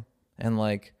annoying and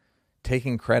like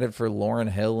taking credit for Lauryn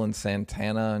Hill and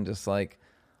Santana and just like.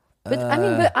 But I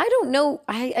don't know.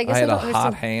 I guess I had don't a understand.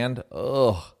 hot hand.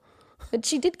 Ugh. But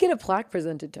she did get a plaque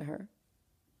presented to her.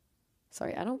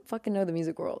 Sorry, I don't fucking know the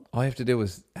music world. All you have to do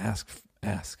is ask.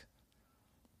 I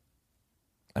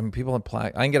mean, people have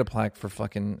plaque. I can get a plaque for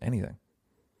fucking anything.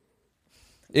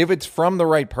 If it's from the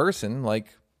right person, like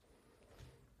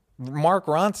Mark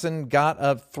Ronson got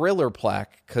a Thriller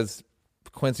plaque because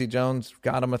Quincy Jones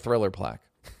got him a Thriller plaque.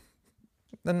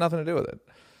 Had nothing to do with it.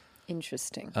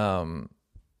 Interesting.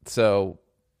 So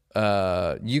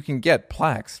you can get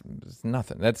plaques. It's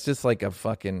nothing. That's just like a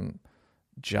fucking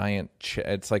giant.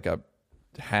 It's like a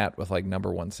hat with like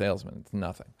number one salesman. It's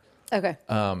nothing. Okay.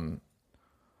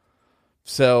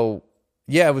 So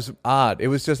Yeah, it was odd. It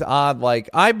was just odd. Like,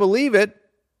 I believe it.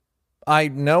 I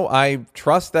know, I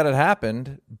trust that it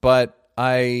happened, but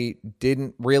I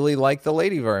didn't really like the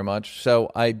lady very much.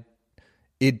 So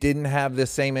it didn't have the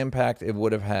same impact it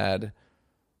would have had.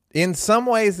 In some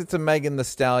ways, it's a Megan Thee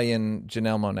Stallion,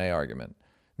 Janelle Monáe argument,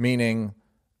 meaning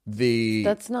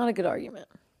That's not a good argument.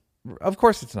 Of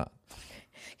course it's not.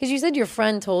 Because you said your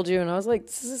friend told you, and I was like,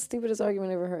 this is the stupidest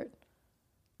argument I ever heard.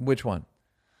 Which one?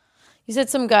 You said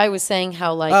some guy was saying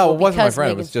how like it wasn't my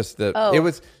friend. It was just it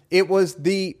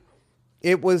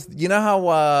was you know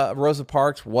how Rosa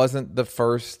Parks wasn't the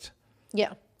first.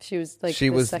 Yeah, she was like she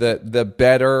was the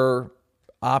better,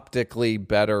 optically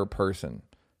better person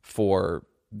for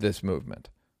this movement,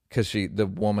 because the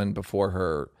woman before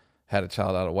her had a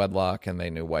child out of wedlock, and they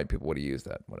knew white people would have used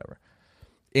that, whatever.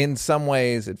 In some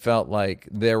ways, it felt like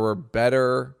there were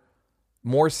better,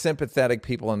 more sympathetic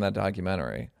people in that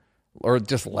documentary, or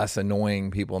just less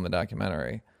annoying people in the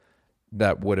documentary,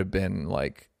 that would have been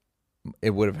like,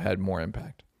 it would have had more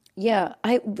impact. Yeah.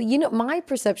 My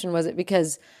perception was it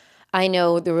because I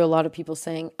know there were a lot of people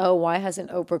saying, oh, why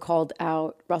hasn't Oprah called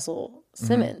out Russell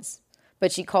Simmons?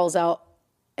 But she calls out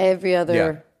every other...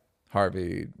 Yeah.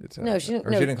 Harvey. No, she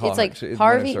didn't. She didn't call it's like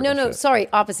Harvey. No, sorry,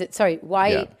 opposite. Sorry, why?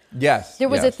 Yeah. Yes. There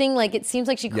was a thing like it seems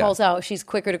like she calls out. She's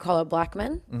quicker to call out black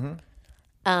men.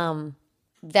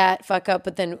 That fuck up,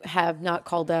 but then have not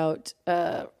called out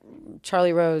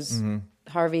Charlie Rose,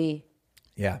 Harvey.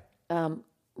 Yeah.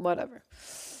 Whatever.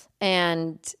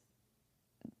 And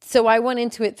so I went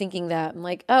into it thinking that I'm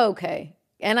like, oh, okay,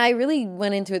 and I really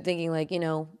went into it thinking like,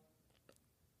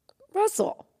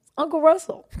 Russell, Uncle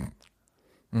Russell.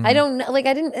 I don't know. Like,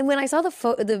 I didn't. And when I saw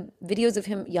the videos of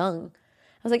him young,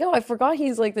 I was like, oh, I forgot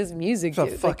he's like this music dude.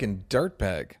 He's a fucking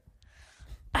dirtbag.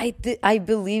 I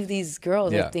believe these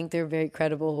girls. Yeah. I think they're very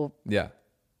credible. Yeah.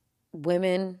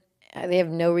 Women. They have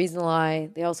no reason to lie.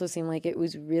 They also seem like it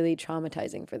was really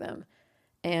traumatizing for them,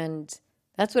 and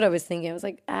that's what I was thinking. I was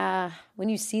like, when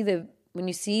you see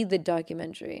the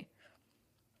documentary,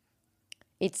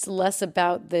 it's less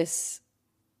about this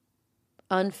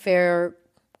unfair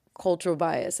cultural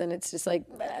bias, and it's just like,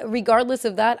 regardless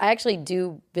of that, I actually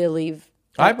do believe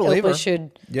Oprah her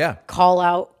should call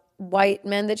out white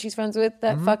men that she's friends with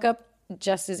that fuck up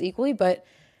just as equally, but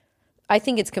I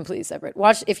think it's completely separate.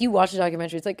 If you watch the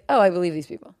documentary, it's like, oh, I believe these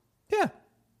people. Yeah.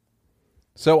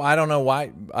 So I don't know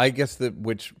why. I guess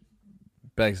which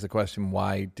begs the question: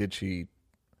 why did she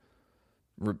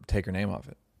take her name off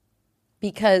it?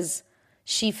 Because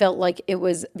she felt like it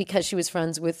was because she was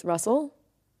friends with Russell.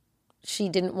 She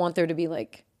didn't want there to be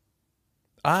like.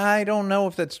 I don't know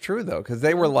if that's true though, because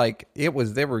they were like it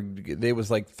was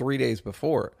like 3 days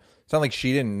before. It's not like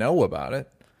she didn't know about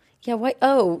it. Yeah. Why?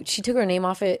 Oh, she took her name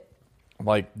off it.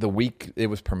 Like the week it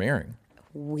was premiering.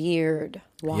 Weird.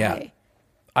 Why? Yeah.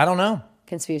 I don't know.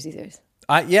 Conspiracy theories.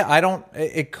 I don't.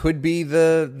 It could be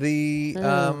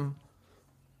the.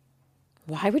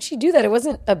 Why would she do that? It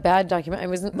wasn't a bad document. It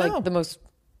wasn't like the most.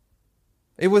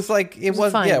 It was like it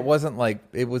was. fine. Yeah, it wasn't like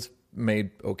it was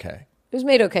made okay. It was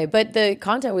made okay, but the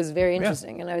content was very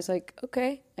interesting, and I was like,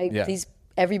 okay,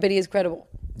 everybody is credible.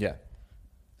 Yeah,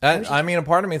 I mean, a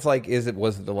part of me is like,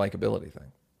 was it the likability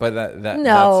thing? But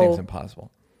that seems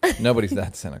impossible. Nobody's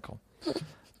that cynical.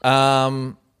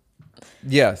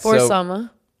 Yeah. For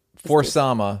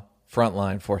Sama,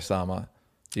 Frontline for Sama.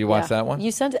 Do you watch that one?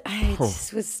 You sent it. It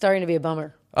was starting to be a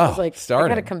bummer. Oh, I was like, I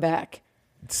gotta come back.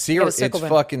 Syria. It's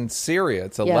fucking Syria.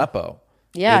 It's Aleppo.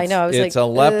 Yeah, I know. I was it's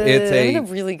like, it's I'm in a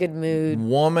really good mood.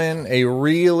 A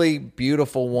really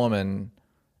beautiful woman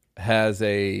has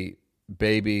a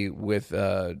baby with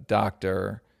a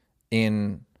doctor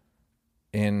in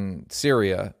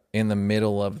Syria in the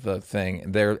middle of the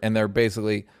thing. They're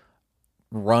basically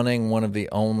running one of the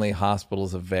only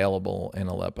hospitals available in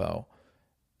Aleppo,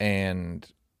 and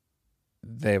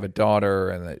they have a daughter,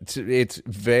 and it's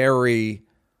very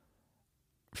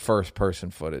first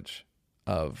person footage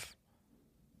of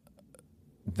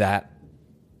that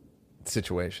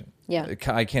situation. Yeah.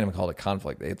 I can't even call it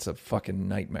conflict. It's a fucking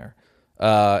nightmare.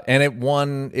 And it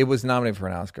was nominated for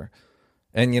an Oscar.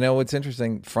 And you know what's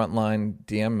interesting? Frontline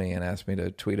DM'd me and asked me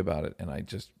to tweet about it, and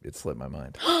it slipped my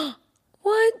mind.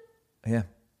 What? Yeah.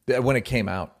 When it came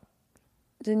out.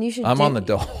 Then you should. I'm on the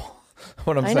dole.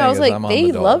 What I'm saying I was is like, I'm on the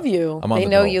they dole. love you. I'm on they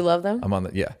the know dole. you love them. I'm on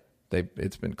the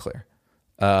it's been clear.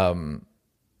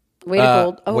 Way to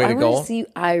Gold. Oh, Way to Gold?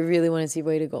 I really want to see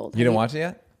Way to Gold. You didn't watch it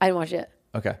yet? I didn't watch it yet.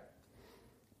 Okay.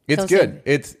 It's good.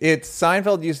 It's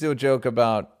Seinfeld used to do a joke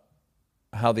about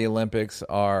how the Olympics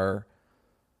are.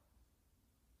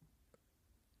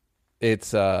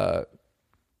 It's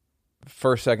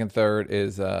first, second, third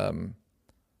is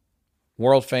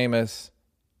world famous,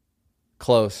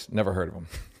 Close. Never heard of him.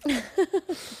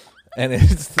 And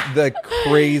it's the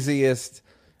craziest.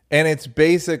 And it's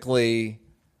basically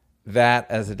that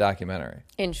as a documentary.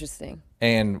 Interesting.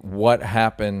 And what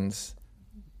happens.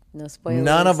 No spoilers.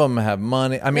 None of them have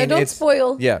money. I mean, don't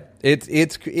spoil. Yeah.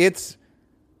 It's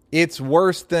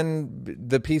worse than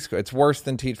the Peace Corps. It's worse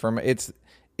than Teach for America.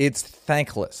 It's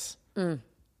thankless.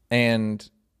 And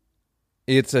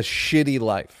it's a shitty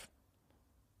life.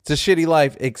 It's a shitty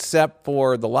life except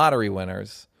for the lottery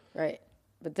winners. Right.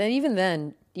 But then even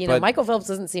then, Michael Phelps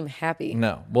doesn't seem happy.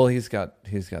 No. Well, he's got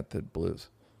the blues.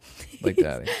 Like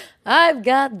Daddy. I've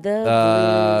got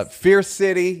the blues. Fierce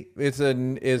City is a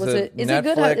Is Netflix. it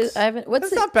good? I haven't.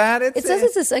 It's not bad. It says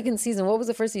it's a second season. What was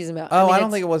the first season about? Oh, I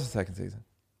don't think it was the second season.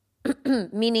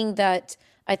 Meaning that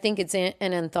I think it's an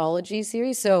anthology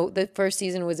series. So the first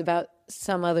season was about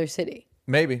some other city.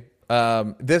 Maybe.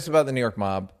 This is about the New York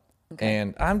mob. Okay.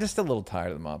 And I'm just a little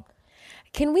tired of the mob.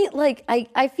 Can we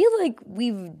I feel like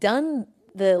we've done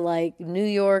the New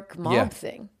York mob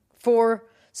thing for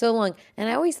so long. And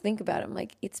I always think about it. I'm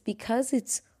like, it's because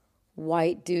it's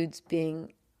white dudes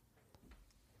being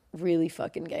really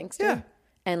fucking gangster. Yeah.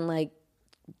 And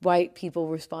white people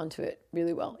respond to it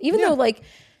really well. Even though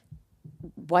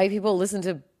white people listen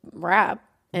to rap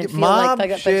and feel mob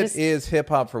like shit is hip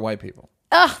hop for white people.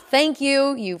 Oh, thank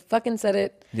you. You fucking said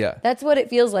it. Yeah. That's what it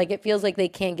feels like. It feels like they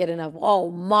can't get enough. Oh,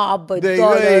 mob, but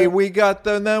we got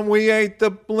then we ate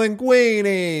the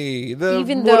linguine, the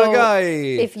even though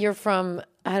muragai. If you're from,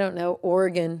 I don't know,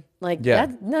 Oregon,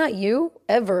 that's not you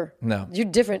ever. No. You're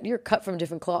different. You're cut from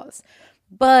different cloths.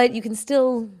 But you can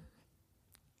still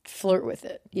flirt with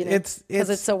it, because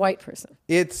it's a white person.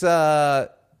 It's very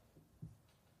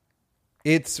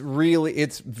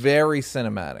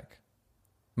cinematic.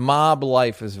 Mob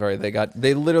life is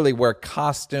they literally wear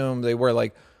costumes.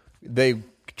 They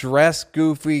dress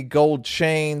goofy, gold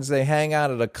chains. They hang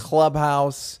out at a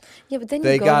clubhouse. Yeah, but then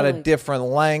they got a different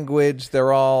language.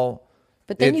 They're all.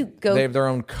 But then they have their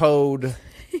own code.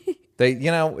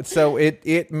 So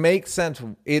it makes sense.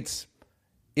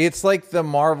 It's like the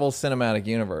Marvel Cinematic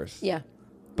Universe. Yeah.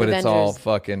 But Avengers. It's all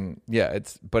fucking It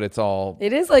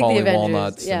is like Pauly the Avengers,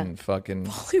 Walnuts yeah. and fucking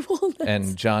Pauly Walnuts.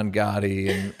 and John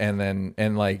Gotti and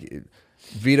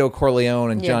Vito Corleone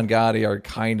and John Gotti are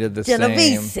kind of the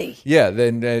Genovese. same. Yeah,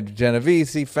 the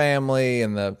Genovese family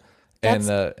and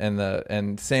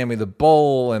Sammy the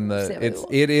Bull and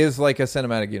it is like a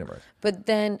cinematic universe. But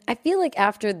then I feel like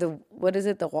after the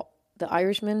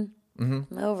Irishman, I'm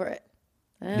over it.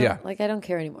 I don't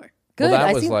care anymore. Good.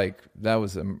 Well, that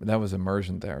was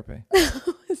immersion therapy.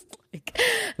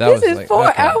 This is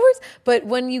 4 hours. But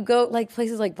when you go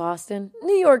places like Boston,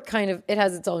 New York, it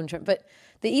has its own trend. But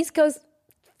the East Coast,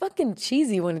 fucking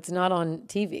cheesy when it's not on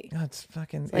TV. No,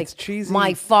 it's cheesy.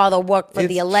 My father worked for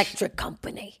the electric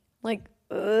company.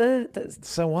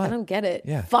 So what? I don't get it.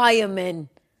 Yeah. Firemen.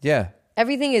 Yeah.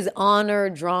 Everything is honor,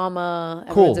 drama.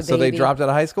 Cool. So they dropped out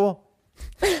of high school?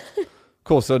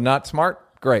 Cool. So not smart?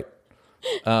 Great.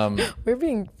 We're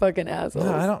being fucking assholes.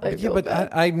 No,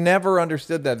 I never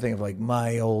understood that thing of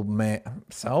my old man.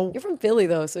 So you're from Philly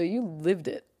though, so you lived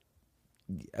it.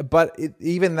 But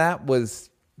even that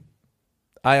was,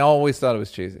 I always thought it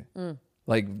was cheesy.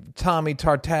 Like Tommy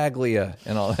Tartaglia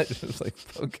and all that. Just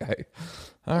okay,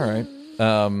 all right.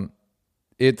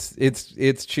 It's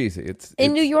cheesy. It's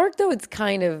New York though. It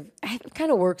kind of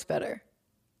works better.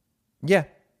 Yeah.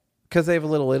 Because they have a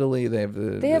Little Italy, they have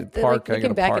the park. I got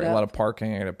to park. A lot of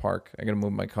parking. I got to park. I got to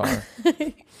move my car.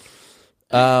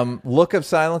 Look of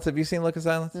Silence. Have you seen Look of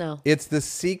Silence? No. It's the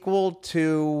sequel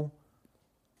to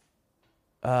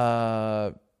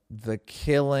The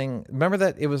Killing. Remember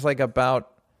that it was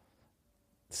about.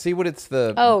 See what it's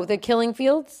the. Oh, The Killing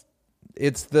Fields.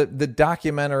 It's the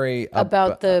documentary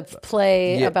about the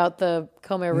play about the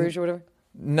Khmer Rouge or whatever.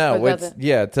 No,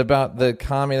 it's about the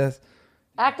communist.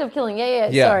 Act of killing. Yeah.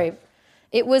 Sorry.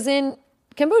 It was in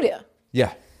Cambodia.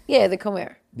 Yeah. Yeah, the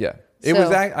Khmer. Yeah. It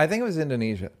was. I think it was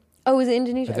Indonesia. Oh, was it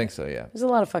Indonesia? I think so, yeah. There's a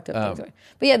lot of fucked up things.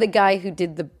 But yeah, the guy who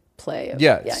did the play.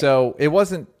 So it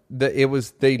wasn't.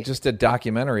 They just a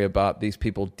documentary about these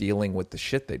people dealing with the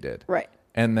shit they did. Right.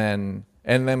 And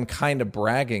them kind of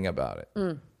bragging about it.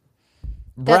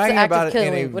 That's the Act of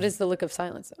Killing. What is The Look of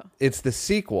Silence, though? It's the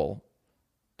sequel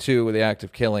to The Act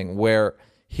of Killing where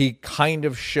he kind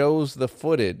of shows the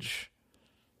footage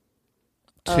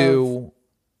to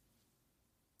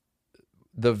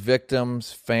the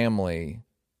victim's family,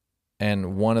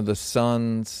 and one of the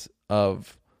sons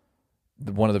of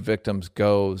one of the victims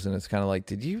goes, and it's kind of like,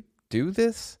 did you do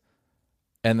this?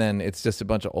 And then it's just a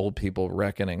bunch of old people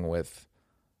reckoning with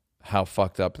how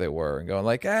fucked up they were and going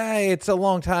like, hey, it's a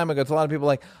long time ago. It's a lot of people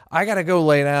like, I gotta go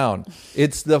lay down.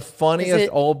 It's the funniest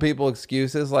old people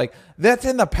excuses. Like, that's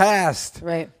in the past.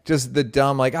 Right. Just the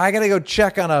dumb, like, I gotta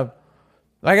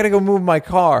go move my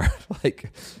car.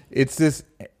 Like, it's this,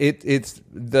 it's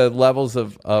the levels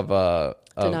of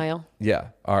denial. Yeah.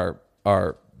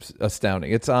 Are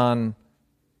astounding. It's on,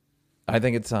 I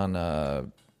think it's on,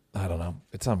 I don't know.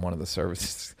 It's on one of the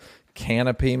services.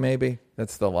 Canopy, maybe.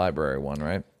 That's the library one,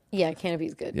 right? Yeah,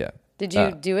 Canopy's good. Yeah. Did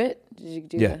you do it? Did you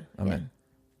do Yeah, I'm in.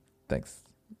 Thanks.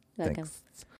 Okay. Thanks.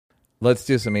 Let's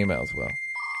do some emails, Will.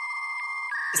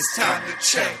 It's time to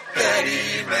check that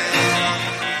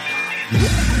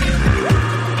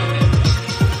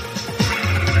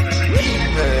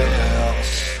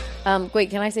email. Wait,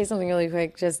 can I say something really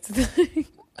quick? Just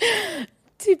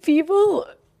to people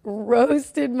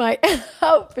roasted my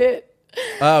outfit.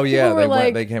 Oh yeah, People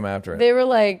were they came after it. They were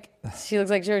like, she looks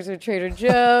like she works with Trader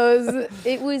Joe's.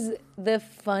 It was the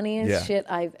funniest shit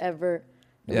I've ever.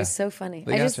 It was so funny.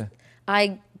 They gotcha.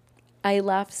 I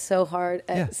laughed so hard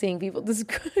at seeing people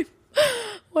describe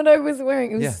what I was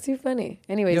wearing. It was too funny.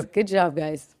 Anyways, good job,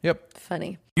 guys. Yep.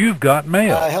 Funny. You've got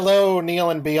mail. Hello, Neil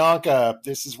and Bianca.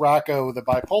 This is Rocco, the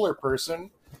bipolar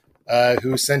person,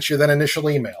 who sent you that initial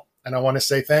email. And I want to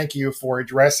say thank you for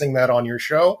addressing that on your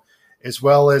show, as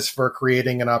well as for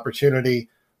creating an opportunity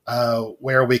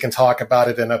where we can talk about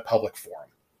it in a public forum.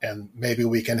 And maybe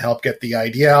we can help get the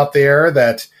idea out there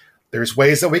that there's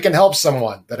ways that we can help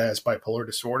someone that has bipolar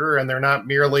disorder, and they're not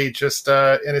merely just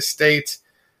in a state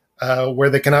where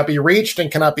they cannot be reached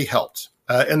and cannot be helped.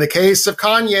 In the case of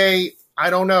Kanye, I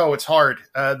don't know. It's hard.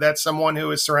 That's someone who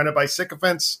is surrounded by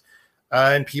sycophants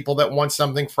and people that want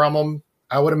something from him.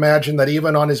 I would imagine that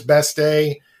even on his best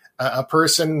day, a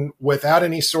person without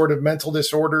any sort of mental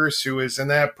disorders who is in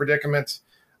that predicament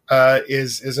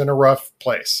is in a rough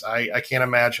place. I can't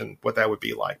imagine what that would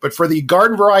be like. But for the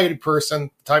garden variety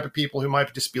person, the type of people who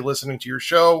might just be listening to your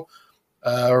show,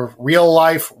 real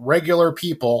life, regular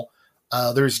people,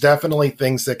 there's definitely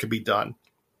things that could be done.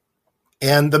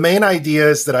 And the main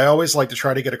ideas that I always like to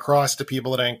try to get across to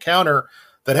people that I encounter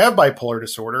that have bipolar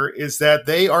disorder is that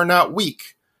they are not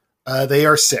weak. They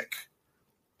are sick.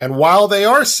 And while they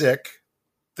are sick,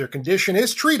 their condition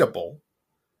is treatable.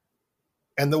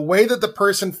 And the way that the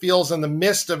person feels in the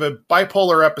midst of a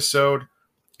bipolar episode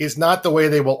is not the way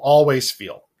they will always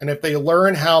feel. And if they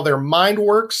learn how their mind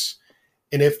works,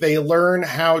 and if they learn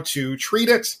how to treat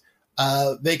it,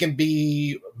 they can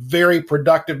be very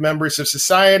productive members of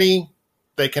society.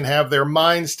 They can have their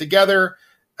minds together,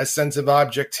 a sense of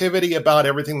objectivity about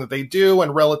everything that they do,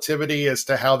 and relativity as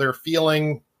to how they're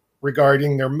feeling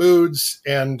regarding their moods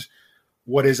and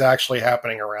what is actually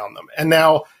happening around them. And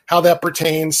now how that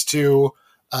pertains to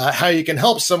how you can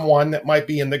help someone that might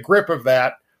be in the grip of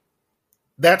that,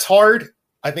 that's hard.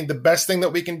 I think the best thing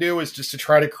that we can do is just to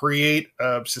try to create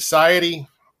a society.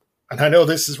 And I know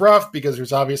this is rough because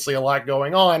there's obviously a lot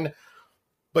going on,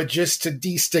 but just to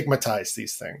destigmatize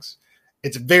these things.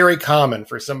 It's very common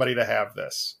for somebody to have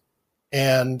this,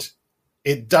 and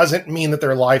it doesn't mean that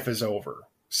their life is over.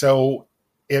 So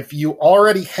if you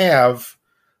already have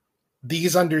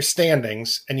these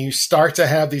understandings and you start to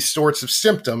have these sorts of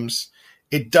symptoms,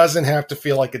 it doesn't have to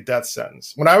feel like a death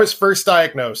sentence. When I was first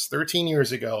diagnosed 13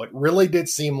 years ago, it really did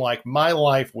seem like my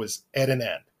life was at an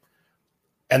end.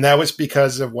 And that was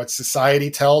because of what society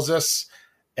tells us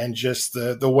and just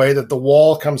the way that the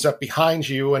wall comes up behind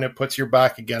you and it puts your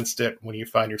back against it when you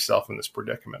find yourself in this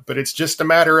predicament. But it's just a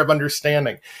matter of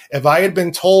understanding. If I had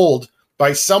been told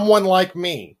by someone like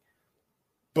me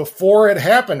before it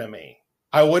happened to me,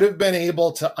 I would have been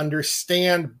able to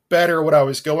understand better what I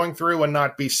was going through and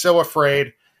not be so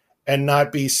afraid and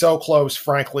not be so close,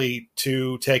 frankly,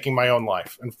 to taking my own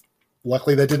life. And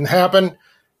luckily that didn't happen.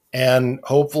 And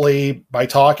hopefully by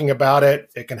talking about it,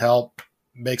 it can help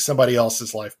make somebody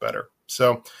else's life better.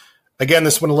 So again,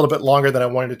 this went a little bit longer than I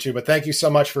wanted it to, but thank you so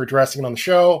much for addressing it on the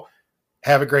show.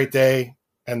 Have a great day.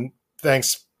 And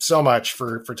thanks so much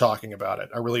for talking about it.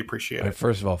 I really appreciate it.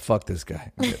 First of all, fuck this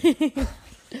guy.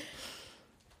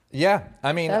 Yeah,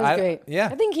 I mean, That was great. Yeah,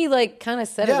 I think he kind of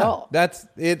said it all. That's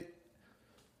it.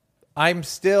 I'm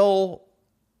still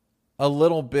a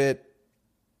little bit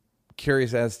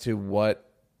curious as to what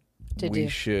we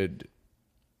should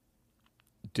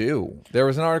do. There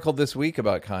was an article this week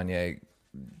about Kanye,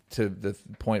 to the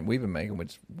point we've been making,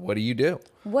 which what do you do?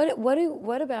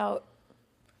 What about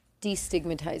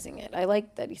destigmatizing it? I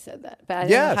like that he said that, but I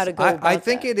don't know how to go about I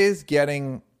think that. it is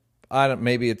getting.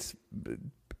 Maybe it's.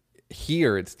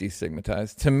 Here it's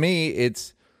destigmatized. To me,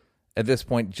 it's at this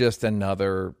point just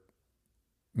another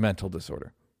mental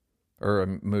disorder or a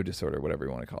mood disorder, whatever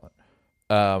you want to call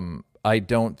I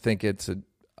don't think it's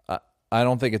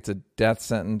a death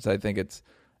sentence. I think it's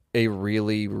a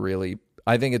really, really.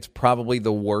 I think it's probably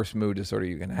the worst mood disorder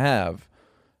you can have.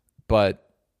 But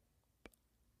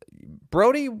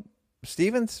Brody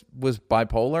Stevens was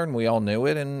bipolar, and we all knew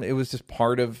it, and it was just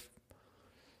part of.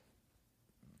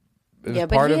 It was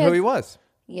part of who he was.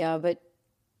 Yeah, but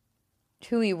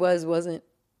who he wasn't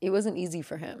easy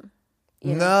for him.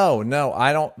 No,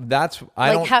 I don't.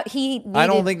 I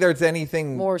don't think there's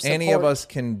anything any of us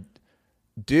can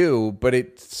do, but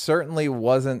it certainly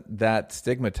wasn't that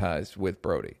stigmatized with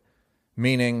Brody.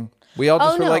 Meaning, we all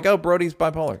just were like, "Oh, Brody's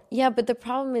bipolar." Yeah, but the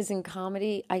problem is in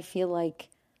comedy, I feel like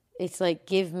it's like,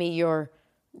 give me you're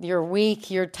weak,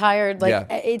 you're tired. Like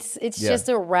it's just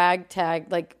a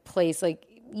ragtag like place. Like,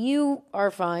 you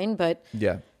are fine, but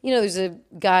there's a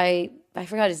guy, I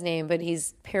forgot his name, but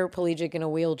he's paraplegic in a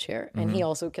wheelchair, and he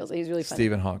also kills it. He's really funny.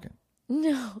 Stephen Hawking.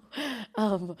 No.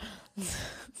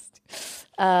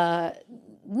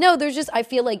 No, there's just, I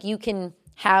feel like you can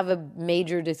have a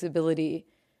major disability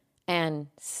and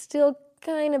still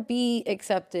kind of be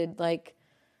accepted. Like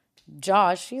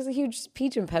Josh, he has a huge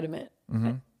speech impediment.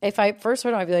 Mm-hmm. If I first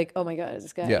heard him, I'd be like, oh my God, is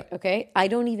this guy okay? I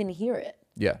don't even hear it.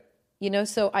 Yeah.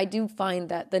 So I do find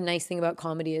that the nice thing about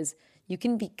comedy is you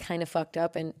can be kind of fucked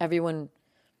up and everyone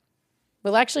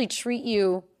will actually treat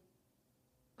you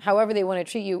however they want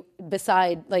to treat you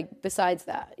besides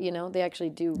that, they actually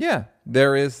do. Yeah.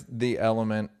 There is the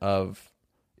element of,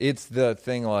 it's the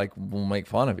thing like, we'll make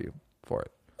fun of you for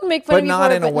it. Make fun of you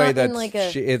not for in it, a way that's, like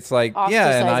it's like,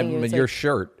 and I'm your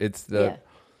shirt. It's the,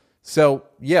 so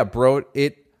bro,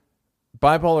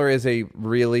 bipolar is a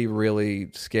really, really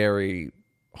scary,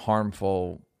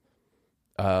 harmful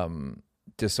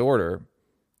disorder,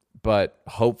 but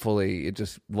hopefully it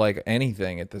just, like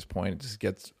anything at this point, it just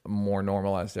gets more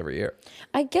normalized every year.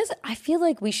 I guess I feel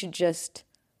like we should just,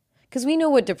 because we know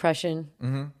what depression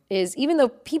is, even though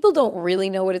people don't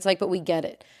really know what it's like, but we get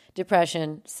it.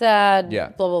 Depression, sad, blah,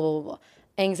 blah, blah, blah, blah.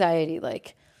 Anxiety,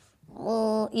 like,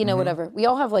 whatever. We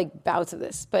all have like bouts of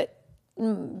this, but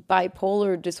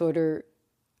bipolar disorder,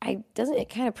 it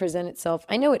kind of present itself.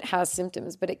 I know it has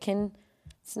symptoms, but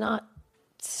it's not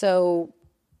so,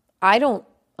 I don't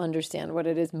understand what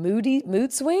it is.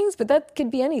 Mood swings, but that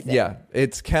could be anything. Yeah,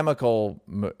 it's chemical.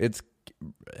 It's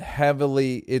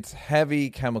heavy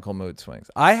chemical mood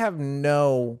swings. I have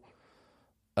no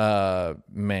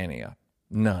mania.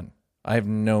 None. I have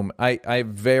no.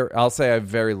 I'll say I have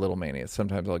very little mania.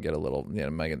 Sometimes I'll get a little.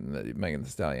 Megan Thee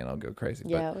Stallion. I'll go crazy.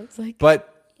 Yeah, it's like.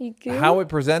 But how it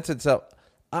presents itself,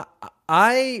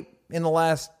 I in the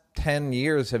last 10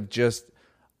 years have just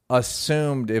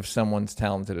assumed if someone's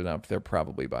talented enough, they're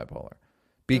probably bipolar,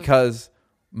 because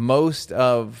most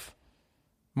of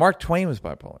Mark Twain was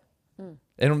bipolar,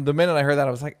 and the minute I heard that,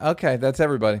 I was like, okay, that's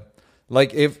everybody.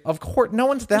 Like, if, of course, no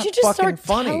one's that fucking funny. You should just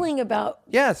start telling about.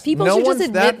 Yes, people no should one's just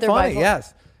admit they're funny. bipolar.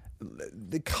 Yes,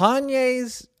 the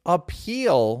Kanye's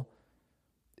appeal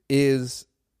is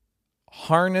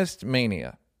harnessed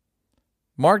mania.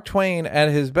 Mark Twain at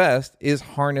his best is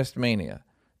harnessed mania.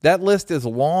 That list is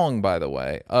long, by the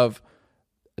way, of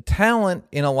talent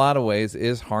in a lot of ways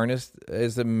is harnessed,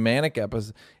 is a manic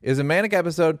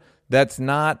episode that's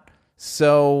not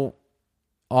so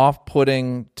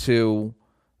off-putting to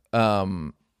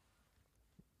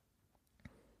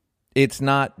it's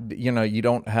not, you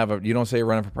don't say you're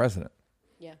running for president.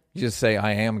 Yeah. You just say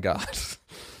I am God.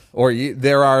 Or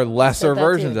there are lesser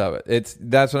versions of it.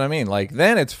 That's what I mean. Like,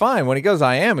 then it's fine when he goes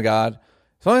I am God.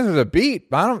 As long as there's a beat,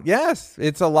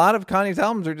 it's a lot of Kanye's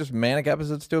albums are just manic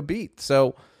episodes to a beat.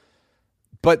 So,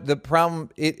 but the problem,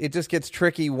 it just gets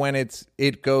tricky when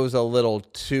it goes a little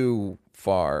too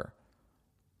far,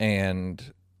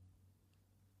 and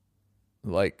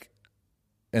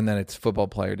then it's football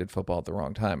player did football at the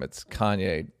wrong time. It's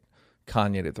Kanye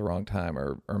at the wrong time,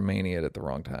 or mania at the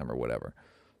wrong time, or whatever.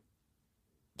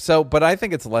 So, but I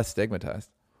think it's less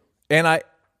stigmatized, and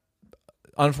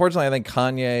unfortunately, I think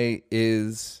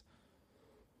Kanye's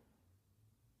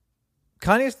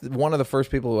one of the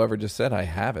first people who ever just said, I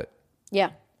have it.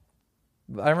 Yeah.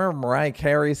 I remember Mariah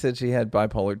Carey said she had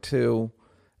bipolar 2,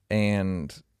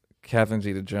 and Catherine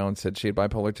Zeta-Jones said she had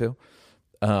bipolar 2.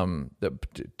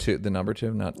 The number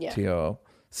 2, not TOO.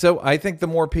 So I think the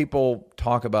more people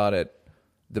talk about it,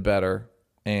 the better.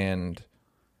 And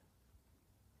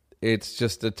it's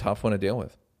just a tough one to deal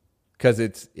with, because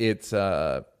it's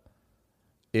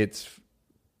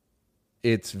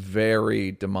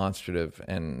very demonstrative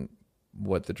and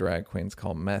what the drag queens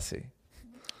call messy.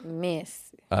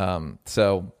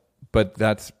 But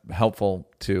that's helpful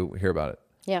to hear about it.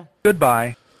 Yeah.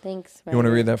 Goodbye. Thanks. You want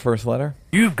to read that first letter?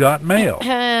 You've got mail.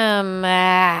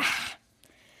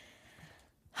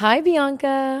 Hi,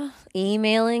 Bianca.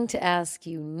 Emailing to ask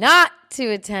you not to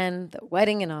attend the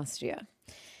wedding in Austria.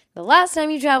 The last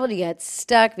time you traveled, you got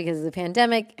stuck because of the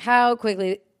pandemic. How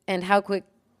quickly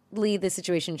the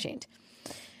situation changed.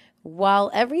 While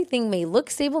everything may look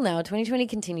stable now, 2020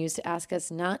 continues to ask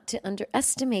us not to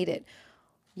underestimate it.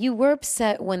 You were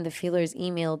upset when the feelers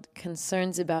emailed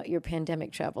concerns about your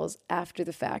pandemic travels after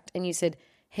the fact, and you said,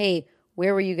 hey,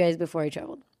 where were you guys before I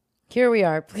traveled? Here we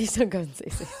are. Please don't go and say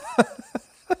so.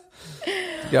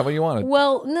 Yeah, what you wanted.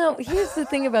 Well, no, here's the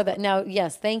thing about that. Now,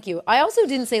 yes, thank you. I also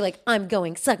didn't say, like, I'm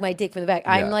going, suck my dick from the back.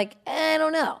 I'm like, I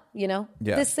don't know, you know?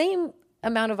 Yeah. The same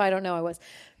amount of I don't know I was.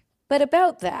 But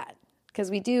about that, because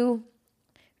we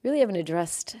really haven't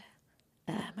addressed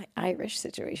my Irish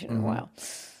situation in a while.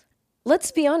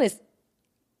 Let's be honest.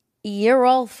 You're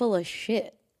all full of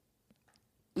shit.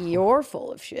 You're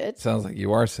full of shit. Sounds like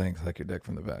you are saying suck your dick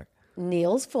from the back.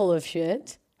 Neil's full of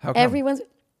shit. How come?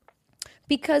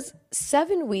 Because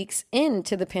 7 weeks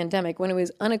into the pandemic, when it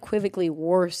was unequivocally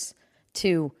worse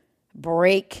to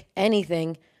break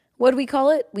anything, what do we call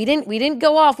it? We didn't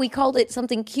go off. We called it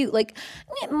something cute, like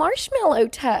marshmallow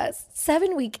test,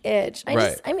 7-week itch.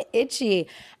 I'm itchy.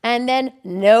 And then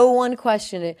no one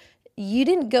questioned it. You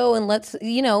didn't go and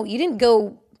you didn't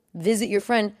go visit your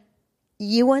friend.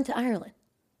 You went to Ireland.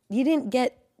 You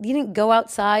didn't go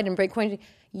outside and break quarantine.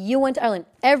 You went to Ireland.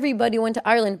 Everybody went to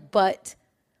Ireland, but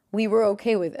we were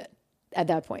okay with it at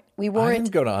that point. We weren't. I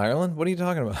didn't go to Ireland. What are you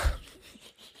talking about?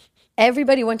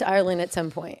 Everybody went to Ireland at some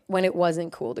point when it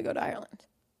wasn't cool to go to Ireland.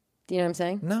 Do you know what I'm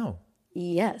saying? No.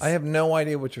 Yes. I have no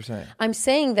idea what you're saying. I'm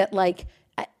saying that, like,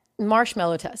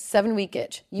 marshmallow test, 7-week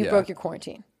itch. You broke your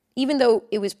quarantine. Even though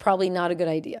it was probably not a good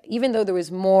idea. Even though there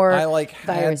was more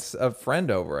virus. Had a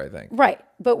friend over, I think. Right.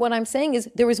 But what I'm saying is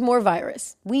there was more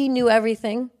virus. We knew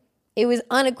everything. It was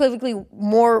unequivocally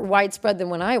more widespread than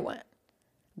when I went.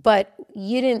 But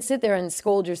you didn't sit there and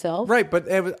scold yourself. Right, but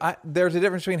there's a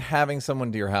difference between having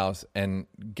someone to your house and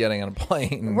getting on a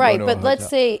plane. And right, going to but let's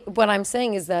say what I'm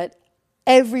saying is that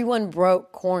everyone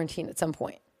broke quarantine at some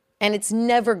point, and it's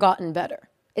never gotten better.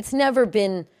 It's never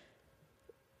been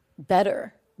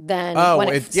better than when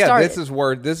it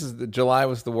started. July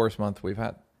was the worst month we've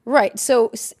had. Right,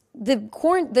 so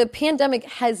the pandemic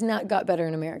has not got better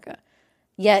in America,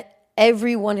 yet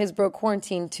everyone has broke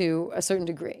quarantine to a certain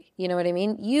degree. You know what I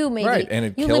mean? And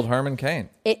it killed Herman Cain.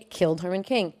 It killed Herman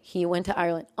Cain. He went to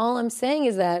Ireland. All I'm saying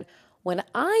is that when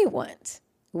I went,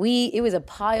 it was a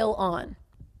pile on.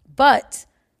 But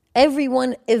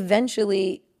everyone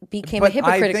eventually became a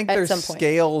hypocrite I think at there's some point.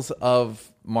 Scales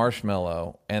of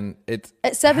marshmallow, and it's...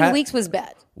 At 7 weeks was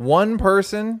bad.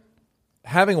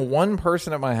 Having one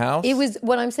person at my house...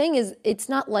 What I'm saying is, it's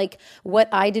not like what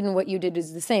I did and what you did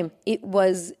is the same. It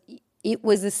was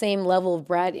the same level of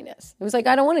brattiness. It was like,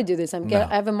 I don't want to do this. I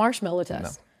have a marshmallow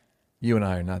test. No. You and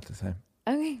I are not the same.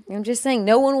 Okay, I'm just saying,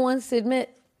 no one wants to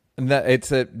admit. That it's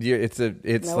like the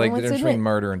difference between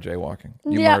murder and jaywalking.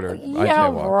 You murdered. I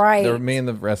jaywalked. Right. Me and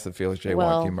the rest of the field jaywalked.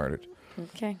 Well, you murdered.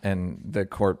 Okay. And the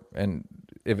court, and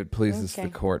if it pleases the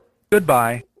court.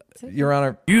 Goodbye. Your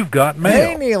Honor. You've got mail.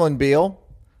 Hey, Neil and Beal.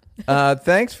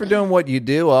 Thanks for doing what you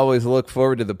do. Always look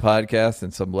forward to the podcast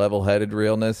and some level-headed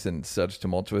realness in such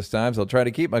tumultuous times. I'll try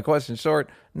to keep my question short.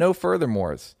 No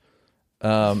furthermores.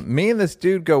 Me and this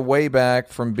dude go way back,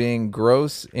 from being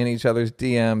gross in each other's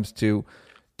DMs to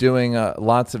doing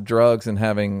lots of drugs and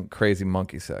having crazy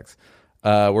monkey sex.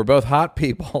 We're both hot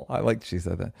people. I like she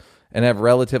said that. And have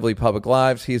relatively public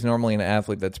lives. He's normally an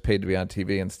athlete that's paid to be on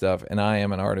TV and stuff, and I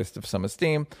am an artist of some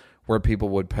esteem where people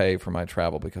would pay for my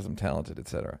travel because I'm talented,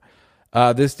 etc.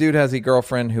 This dude has a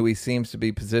girlfriend who he seems to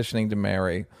be positioning to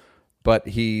marry, but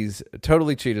he's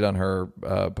totally cheated on her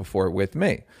before with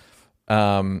me.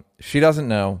 She doesn't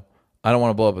know. I don't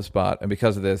want to blow up a spot, and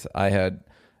because of this, I had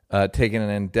taken an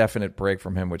indefinite break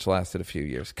from him, which lasted a few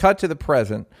years. Cut to the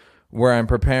present, where I'm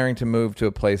preparing to move to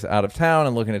a place out of town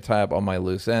and looking to tie up all my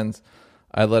loose ends.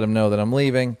 I let him know that I'm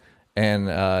leaving and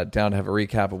down to have a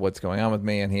recap of what's going on with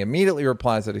me, and he immediately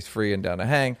replies that he's free and down to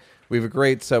hang. We have a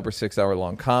great sober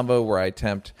 6-hour-long convo where I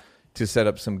attempt to set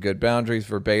up some good boundaries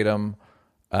verbatim,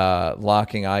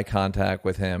 locking eye contact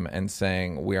with him and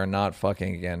saying we are not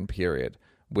fucking again, period.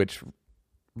 Which,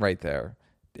 right there,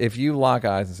 if you lock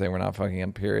eyes and say we're not fucking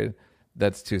again, period,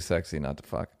 that's too sexy not to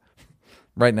fuck.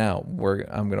 Right now,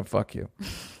 I'm going to fuck you.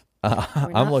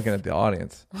 I'm looking at the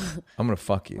audience. I'm going to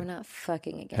fuck you. We're not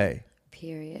fucking again. Hey.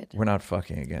 Period. We're not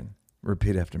fucking again.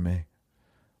 Repeat after me.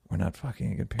 We're not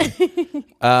fucking again, period.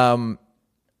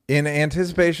 In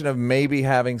anticipation of maybe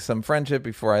having some friendship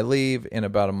before I leave in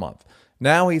about a month.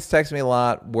 Now he's texting me a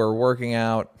lot. We're working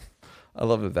out. I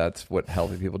love that that's what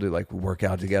healthy people do. Like, we work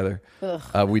out together.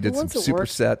 We did some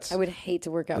supersets. I would hate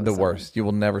to work out The with worst. You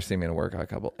will never see me in a workout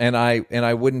couple. And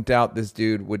I wouldn't doubt this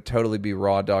dude would totally be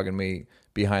raw dogging me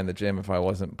behind the gym if I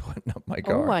wasn't putting up my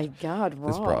guard. Oh my God, raw.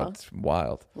 This broad's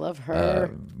wild. Love her.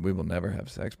 We will never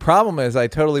have sex. Problem is, I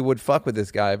totally would fuck with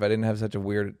this guy if I didn't have such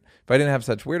weird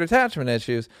attachment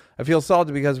issues. I feel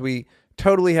salty because we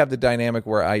totally have the dynamic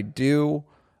where I do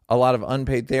a lot of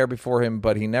unpaid therapy for him,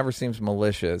 but he never seems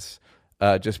malicious,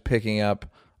 just picking up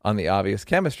on the obvious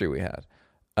chemistry we had.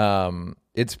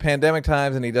 It's pandemic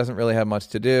times and he doesn't really have much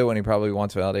to do, and he probably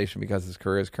wants validation because his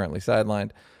career is currently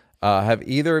sidelined. Have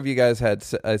either of you guys had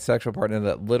a sexual partner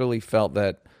that literally felt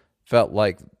like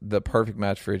the perfect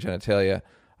match for your genitalia?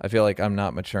 I feel like I'm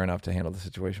not mature enough to handle the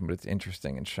situation, but it's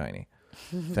interesting and shiny.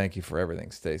 Thank you for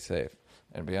everything. Stay safe.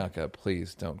 And Bianca,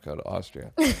 please don't go to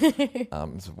Austria.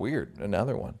 It's weird.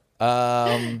 Another one.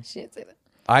 She didn't say that.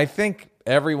 I think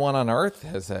everyone on Earth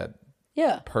has had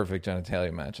Yeah. perfect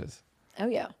genitalia matches. Oh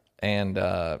yeah. And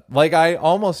I'm not going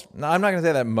to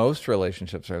say that most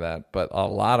relationships are that, but a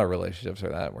lot of relationships are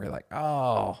that, where you're like,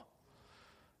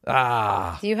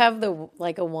 Do you have a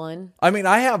one? I mean,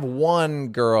 I have one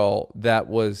girl that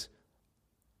was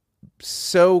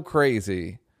so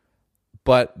crazy,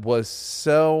 but was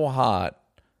so hot,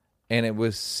 and it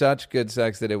was such good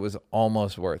sex that it was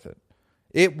almost worth it.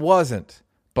 It wasn't,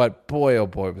 but boy, oh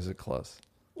boy, was it close.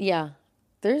 Yeah.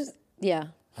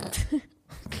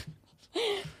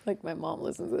 Like my mom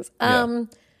listens to this.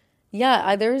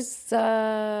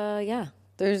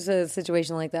 There's a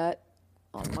situation like that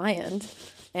on my end.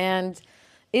 And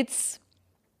it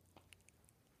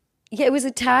was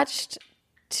attached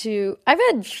to, I've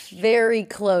had very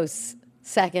close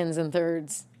seconds and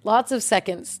thirds, lots of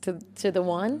seconds to the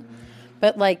one,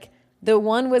 but like the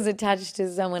one was attached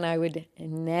to someone I wouldn't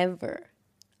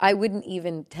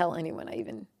even tell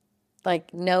anyone.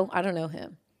 No, I don't know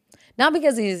him. Not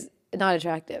because he's not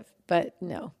attractive, but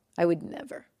no, I would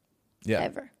never,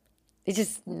 ever. It's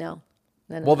just, no.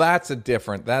 Well, that's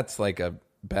like a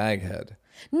baghead.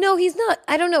 No, he's not.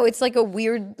 I don't know. It's like a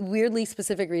weirdly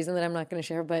specific reason that I'm not going to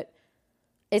share, but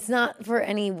it's not for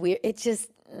any weird. It's just,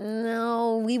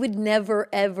 no, we would never,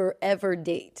 ever, ever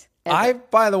date. Ever.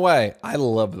 By the way, I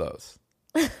love those.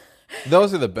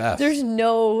 Those are the best. There's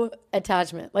no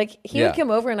attachment. Like, he would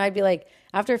come over and I'd be like,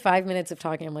 after 5 minutes of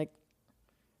talking, I'm like,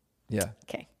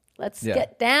 okay, let's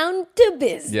get down to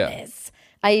business.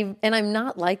 Yeah. I'm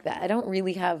not like that. I don't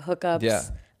really have hookups. Yeah.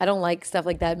 I don't like stuff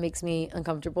like that. It makes me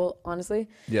uncomfortable, honestly.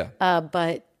 Yeah.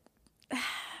 But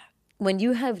when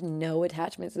you have no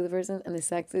attachment to the person and the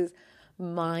sex is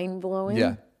mind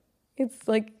blowing, it's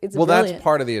like, it's brilliant. That's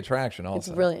part of the attraction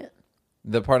also. It's brilliant.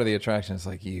 The part of the attraction is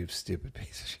like, you stupid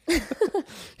piece of shit.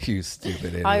 You stupid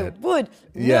idiot. I would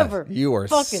never you are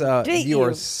fucking so date you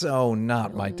are so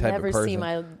not my type of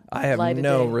person. I have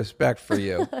no respect for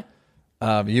you.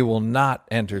 You will not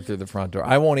enter through the front door.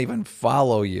 I won't even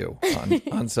follow you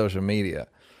on social media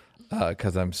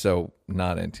because I'm so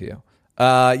not into you.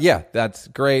 That's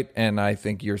great, and I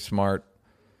think you're smart.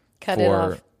 Cut it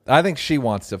off. I think she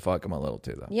wants to fuck him a little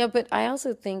too, though. Yeah, but I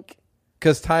also think,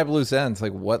 because tie up loose ends.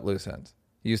 Like, what loose ends?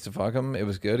 You used to fuck him. It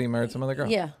was good. He married some other girl.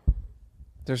 Yeah.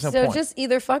 There's no point. So just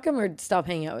either fuck him or stop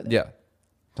hanging out with him. Yeah.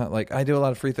 Not like, I do a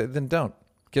lot of free things. Then don't.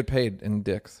 Get paid in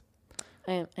dicks.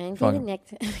 I'm getting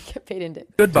next. Get paid in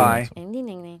dicks. Goodbye.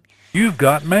 You've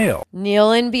got mail.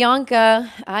 Neil and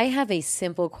Bianca, I have a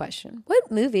simple question. What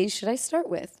movies should I start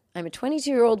with? I'm a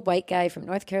 22-year-old white guy from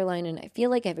North Carolina, and I feel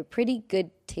like I have pretty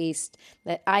good taste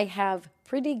in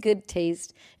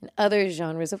other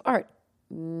genres of art,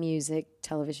 music,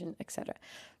 television, etc.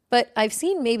 But I've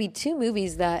seen maybe 2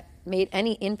 movies that made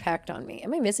any impact on me.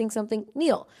 Am I missing something?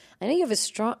 Neil, I know you have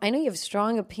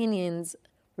strong opinions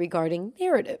regarding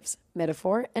narratives,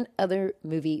 metaphor, and other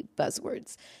movie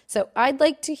buzzwords. So I'd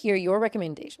like to hear your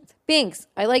recommendations. Binks,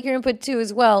 I like your input too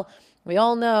as well. We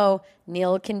all know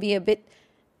Neil can be a bit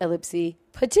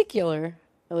particular,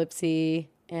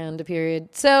 and a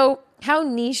period. So how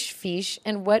niche fiche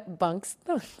and what bunks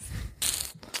those?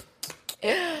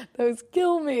 Those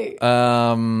kill me.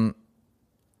 I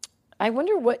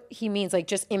wonder what he means, like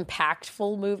just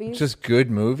impactful movies? Just good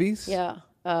movies? Yeah.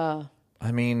 I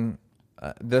mean,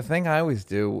 the thing I always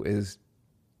do is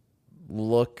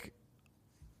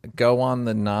go on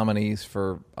the nominees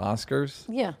for Oscars.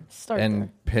 Yeah, start and there.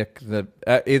 Pick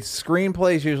it's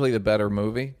screenplay is usually the better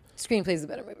movie. Screenplay is the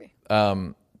better movie.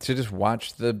 To just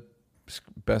watch the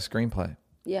best screenplay.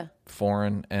 Yeah.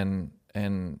 Foreign and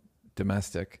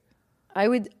domestic. I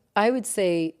would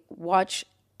say watch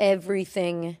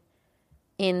everything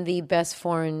in the best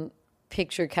foreign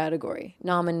picture category,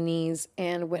 nominees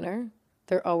and winner.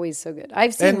 They're always so good.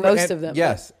 I've seen most of them.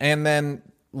 Yes, and then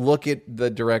look at the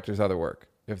director's other work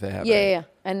if they have. Yeah.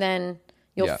 And then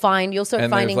you'll start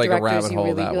finding there's directors a rabbit you hole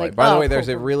really that you're way. like. By the way, cool, there's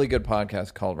a cool. really good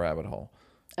podcast called Rabbit Hole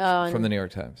from the New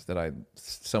York Times that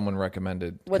someone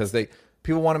recommended because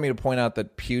people wanted me to point out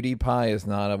that PewDiePie is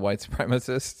not a white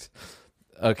supremacist.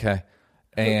 Okay.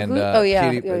 And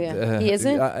he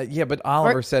isn't. Yeah, but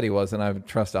Oliver said he was, and I would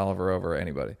trust Oliver over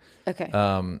anybody. Okay.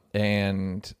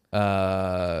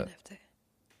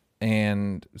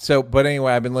 And so, but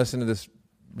anyway, I've been listening to this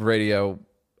radio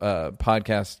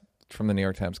podcast from the New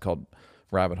York Times called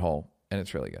Rabbit Hole, and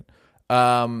it's really good.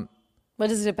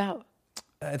 What is it about?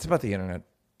 It's about the internet.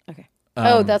 Okay.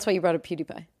 That's why you brought up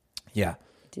PewDiePie. Yeah.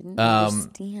 Didn't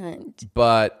understand.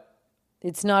 But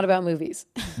it's not about movies.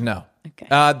 No.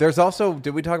 Okay. There's also,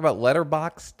 did we talk about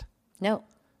Letterboxd? No.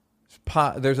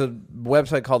 There's a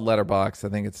website called Letterboxd. I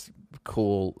think it's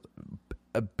cool.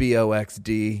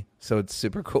 BOXD. So it's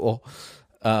super cool.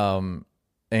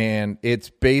 And it's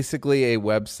basically a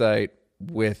website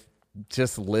with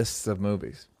just lists of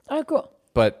movies. Oh, cool.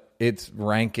 But it's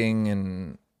ranking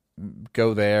and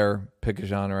go there, pick a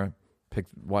genre,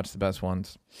 watch the best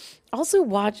ones. Also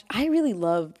I really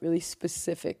love really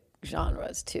specific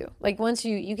genres too. Like once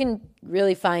you can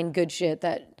really find good shit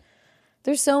that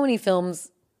there's so many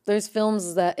films. There's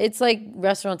films that it's like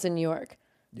restaurants in New York.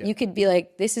 Yeah. You could be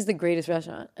like, this is the greatest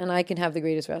restaurant and I can have the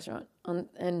greatest restaurant. And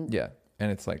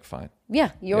it's like fine.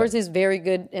 Yeah. Yours is very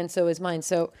good and so is mine.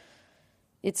 So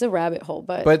it's a rabbit hole,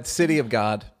 but City of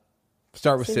God.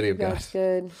 Start with City of God. God's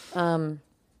good.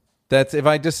 That's if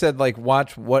I just said like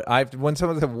watch when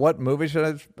someone said what movie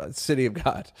should I City of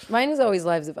God. Mine is always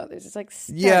Lives of Others. It's like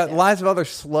Lives of Others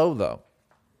slow though.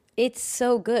 It's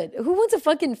so good. Who wants a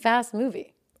fucking fast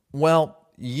movie? Well,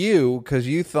 because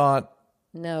you thought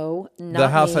no, not the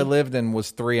house me. I lived in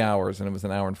was 3 hours and it was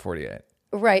an hour and 48.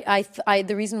 Right.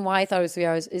 The reason why I thought it was 3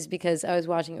 hours is because I was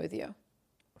watching it with you.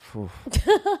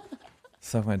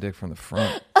 Suck my dick from the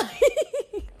front.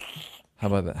 How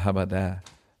about that?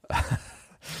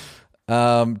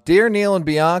 Dear Neil and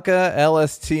Bianca,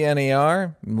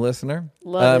 LSTNER, listener.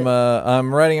 Love it.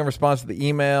 I'm writing in response to the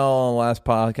email on the last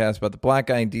podcast about the black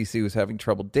guy in DC who's having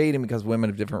trouble dating because women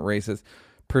of different races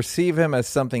perceive him as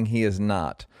something he is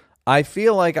not. I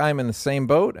feel like I'm in the same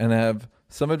boat and have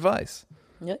some advice.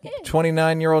 Okay.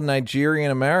 29-year-old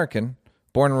Nigerian American,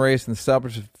 born and raised in the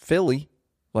suburbs of Philly,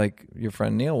 like your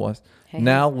friend Neil was,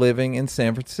 now living in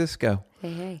San Francisco.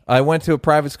 Hey. I went to a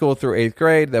private school through 8th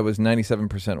grade that was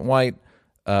 97% white.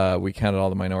 We counted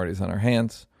all the minorities on our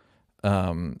hands.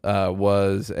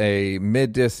 Was a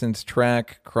mid-distance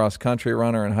track cross-country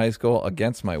runner in high school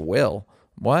against my will.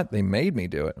 What? They made me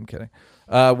do it. I'm kidding.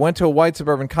 Went to a white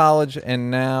suburban college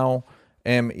and now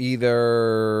living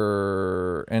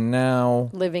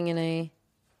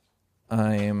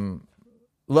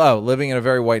in a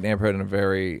very white neighborhood in a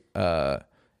very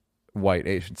white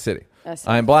Asian city.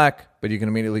 I'm black, but you can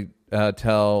immediately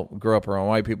grew up around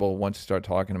white people once you start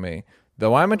talking to me.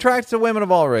 Though I'm attracted to women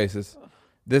of all races,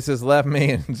 this has left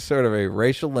me in sort of a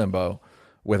racial limbo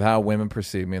with how women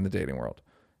perceive me in the dating world.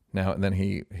 Now, and then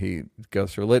he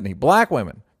goes through a litany. Black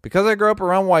women, because I grew up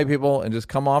around white people and just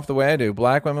come off the way I do,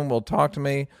 black women will talk to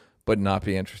me but not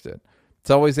be interested. It's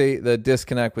always the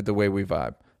disconnect with the way we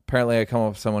vibe. Apparently, I come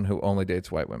up with someone who only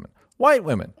dates white women. White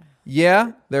women.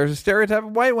 Yeah, there's a stereotype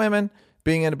of white women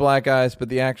being into black guys, but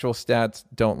the actual stats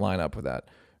don't line up with that.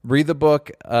 Read the book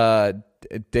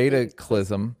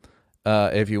Dataclysm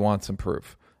if you want some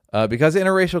proof. Because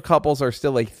interracial couples are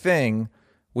still a thing,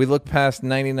 we look past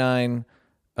 99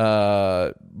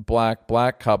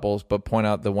 black couples, but point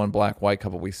out the one black-white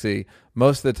couple we see.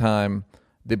 Most of the time,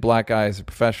 the black guy is a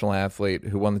professional athlete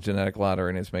who won the genetic lottery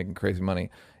and is making crazy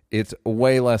money. It's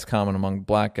way less common among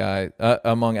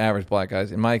among average black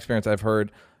guys. In my experience, I've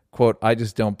heard, quote, I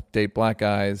just don't date black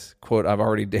guys, quote, I've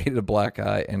already dated a black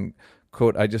guy, and,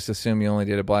 quote, I just assume you only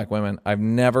dated black women. I've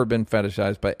never been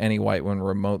fetishized by any white woman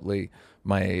remotely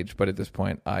my age, but at this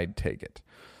point, I'd take it.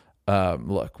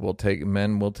 Look, we'll take it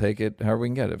however we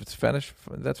can get it. If it's fetish,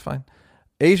 that's fine.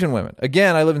 Asian women.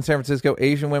 Again, I live in San Francisco.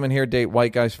 Asian women here date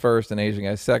white guys first and Asian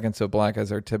guys second, so black guys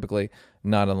are typically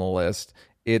not on the list.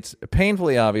 It's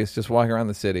painfully obvious just walking around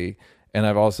the city, and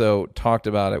I've also talked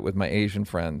about it with my Asian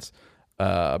friends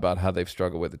about how they've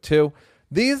struggled with it too.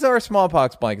 These are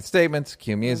smallpox blanket statements.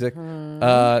 Cue music.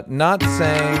 Not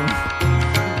saying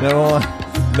no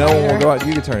one will go out.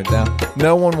 You can turn it down.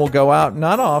 No one will go out.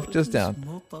 Not off, just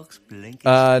down.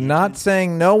 Not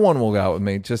saying no one will go out with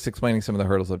me. Just explaining some of the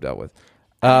hurdles I've dealt with.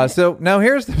 So now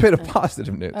here's the bit of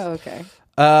positive news. Oh, okay.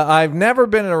 I've never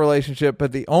been in a relationship,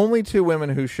 but the only two women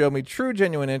who showed me true,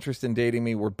 genuine interest in dating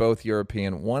me were both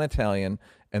European, one Italian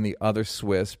and the other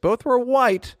Swiss. Both were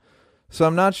white, so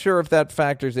I'm not sure if that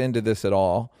factors into this at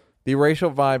all. The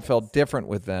racial vibe felt different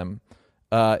with them.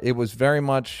 It was very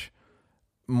much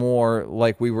more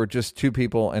like we were just two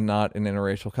people and not an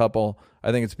interracial couple.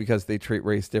 I think it's because they treat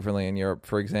race differently in Europe.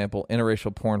 For example,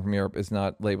 interracial porn from Europe is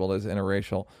not labeled as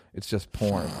interracial. It's just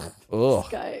porn. Ugh.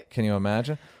 Can you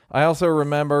imagine? I also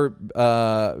remember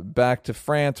back to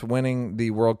France winning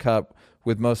the World Cup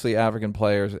with mostly African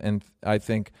players, and I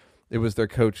think it was their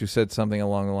coach who said something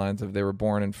along the lines of they were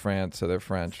born in France, so they're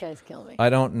French. This guy's killing me. I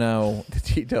don't know the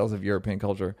details of European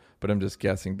culture, but I'm just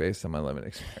guessing based on my limited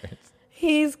experience.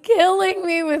 He's killing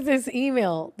me with this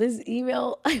email.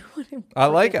 I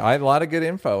like it. I have a lot of good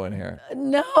info in here.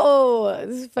 No,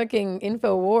 this is fucking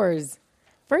Info Wars.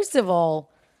 First of all,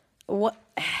 what?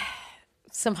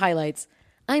 Some highlights.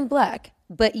 I'm black,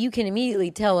 but you can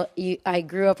immediately tell I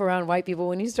grew up around white people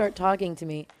when you start talking to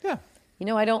me. Yeah. You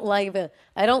know, I don't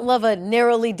love a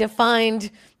narrowly defined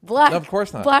black. Of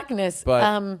course not. Blackness.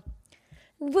 But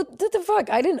what the fuck?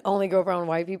 I didn't only grow up around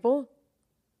white people.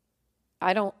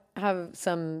 I don't have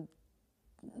some,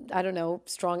 I don't know,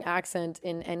 strong accent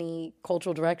in any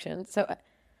cultural direction. So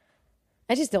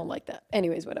I just don't like that.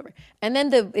 Anyways, whatever. And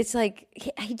then it's like,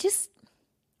 I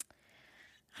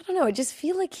don't know. I just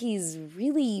feel like he's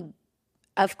really,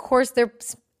 of course, they're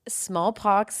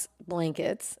smallpox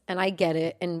blankets, and I get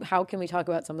it. And how can we talk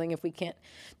about something if we can't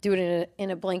do it in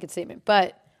a blanket statement?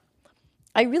 But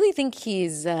I really think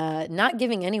he's not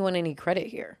giving anyone any credit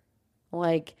here.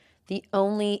 Like, the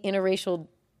only interracial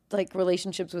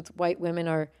relationships with white women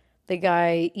are the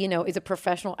guy, is a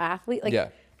professional athlete. Like, yeah.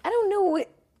 I don't know what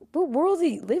world is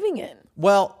he living in.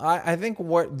 Well, I think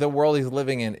what the world he's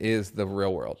living in is the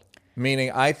real world.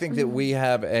 Meaning, I think that we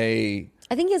have I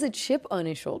think he has a chip on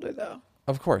his shoulder, though.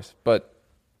 Of course, but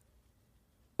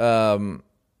I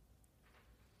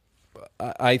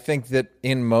think that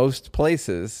in most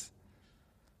places,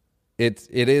 it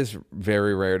is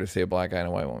very rare to see a black guy and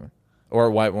a white woman, or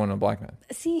a white woman and a black man.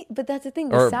 See, but that's the thing.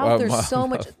 The South, there's so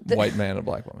much white man and a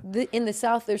black woman. In the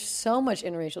South, there's so much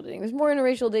interracial dating. There's more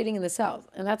interracial dating in the South,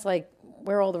 and that's like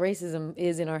where all the racism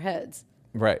is in our heads.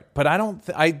 Right, but I don't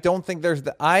think there's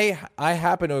I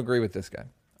happen to agree with this guy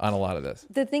on a lot of this.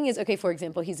 The thing is, okay, for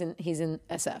example, he's in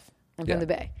SF. I'm from the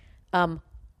Bay.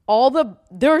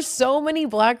 There are so many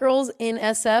black girls in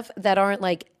SF that aren't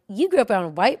like, you grew up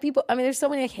around white people. I mean, there's so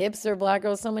many hipster black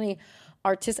girls, so many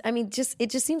artists. I mean, it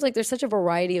just seems like there's such a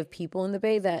variety of people in the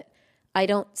Bay that I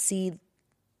don't see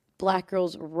black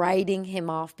girls writing him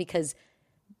off because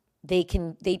they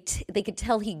could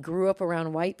tell he grew up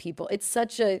around white people. It's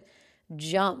such a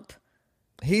jump.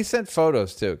 He sent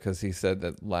photos too, because he said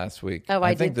that last week. Oh,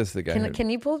 I think this is the guy. Can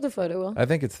you pull up the photo, Will? I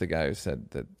think it's the guy who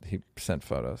said that he sent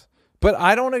photos. But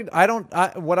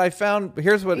what I found,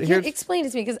 explain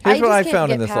it to me, because here's what I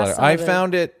found in this letter. I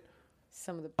found it.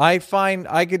 I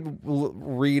could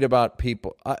read about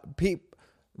people.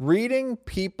 Reading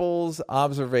people's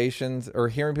observations or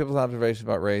hearing people's observations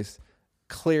about race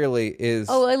clearly is.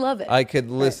 Oh, I love it. I could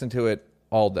listen to it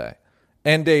all day,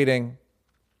 and dating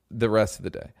the rest of the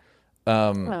day.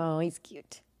 Oh, he's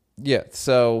cute. Yeah.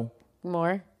 So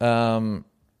more. Yeah,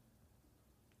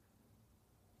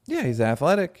 he's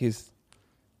athletic. He's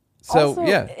also,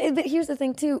 yeah. But here's the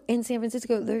thing too. In San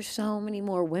Francisco, there's so many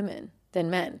more women than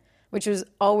men, which was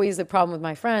always the problem with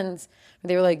my friends.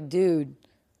 They were like, "Dude,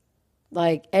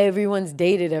 like everyone's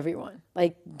dated everyone.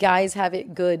 Like guys have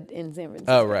it good in San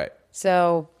Francisco." Oh, right.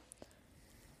 So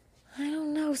I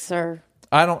don't know, sir.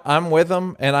 I'm with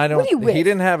him, and I don't. What are you with? He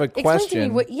didn't have a Explain question. to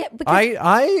me what,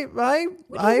 I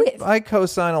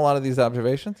co-sign a lot of these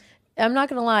observations. I'm not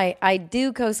gonna lie. I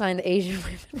do co-sign the Asian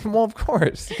women. Well, of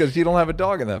course, because you don't have a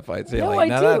dog in that fight. So no, I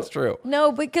do. That's true.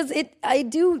 No, because I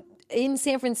do in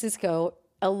San Francisco.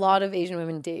 A lot of Asian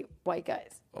women date white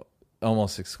guys.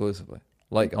 Almost exclusively,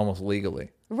 like almost legally.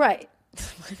 Right.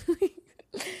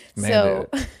 So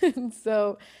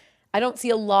I don't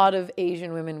see a lot of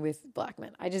Asian women with black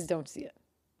men. I just don't see it.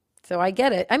 So I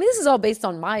get it. I mean, this is all based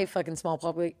on my fucking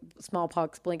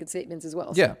smallpox blanket statements as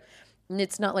well. So. Yeah. And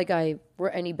it's not like we're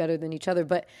any better than each other,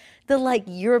 but the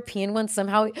European ones,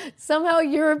 somehow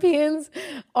Europeans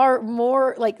are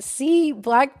more see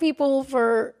black people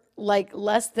for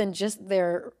less than just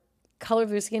their color of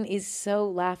their skin is so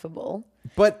laughable.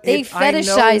 But they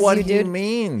fetishize what you, dude. He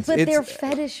means. But they're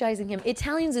fetishizing him.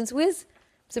 Italians and Swiss.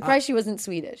 Surprised she wasn't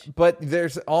Swedish. But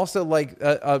there's also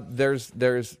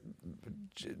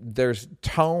there's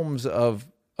tomes of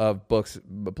of books,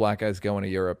 black guys going to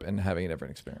Europe and having a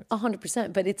different experience.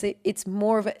 100%. But it's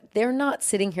more of a, they're not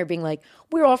sitting here being like,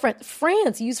 we're all friends.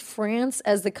 France, use France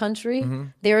as the country. Mm-hmm.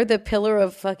 They're the pillar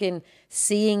of fucking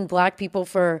seeing black people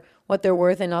for what they're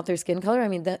worth and not their skin color. I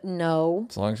mean, no.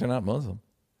 As long as you're not Muslim.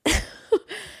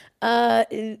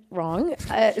 Wrong.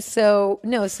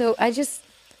 So I just,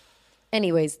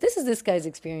 anyways, this is this guy's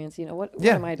experience. You know, what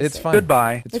am I to it's say? fine.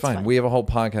 Goodbye. It's fine. We have a whole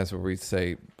podcast where we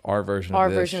say our version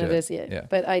of this shit. Yeah.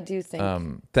 But I do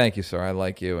think. Thank you, sir. I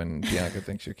like you, and Bianca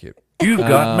thinks you're cute. You've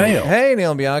got mail. Hey,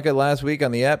 Neil and Bianca. Last week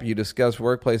on the app, you discussed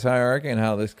workplace hierarchy and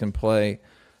how this can play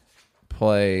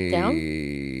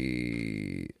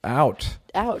out.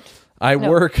 I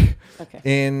work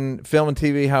in film and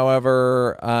TV.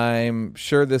 However, I'm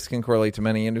sure this can correlate to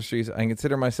many industries. I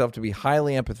consider myself to be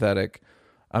highly empathetic.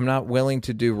 I'm not willing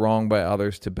to do wrong by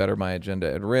others to better my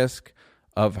agenda at risk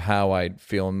of how I'd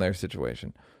feel in their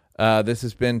situation. This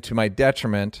has been to my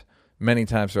detriment many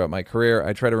times throughout my career.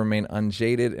 I try to remain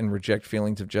unjaded and reject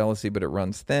feelings of jealousy, but it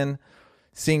runs thin.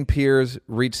 Seeing peers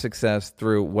reach success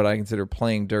through what I consider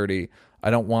playing dirty,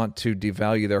 I don't want to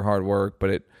devalue their hard work,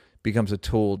 but it becomes a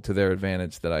tool to their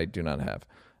advantage that I do not have.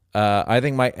 I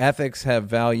think my ethics have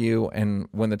value, and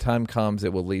when the time comes,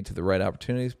 it will lead to the right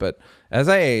opportunities. But as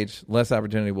I age, less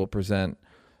opportunity will present,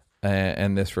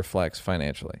 and this reflects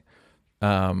financially.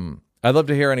 I'd love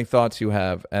to hear any thoughts you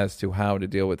have as to how to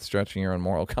deal with stretching your own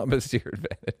moral compass to your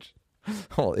advantage.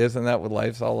 Well, isn't that what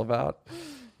life's all about?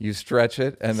 You stretch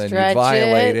it, and then you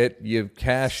violate it. You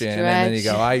cash in, and then you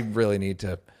go, I really need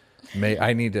to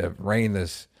rein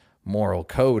this moral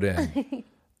code in.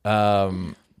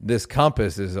 This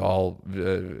compass is all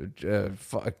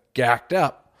gacked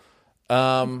up.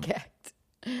 I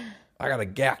got a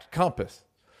gacked compass.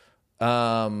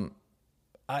 Yeah,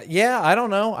 I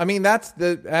don't know. I mean,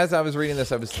 as I was reading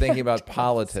this, I was thinking about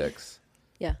politics.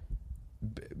 Yeah.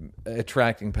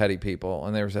 Attracting petty people.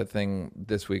 And there was that thing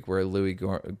this week where Louis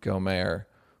Gohmert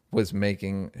was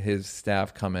making his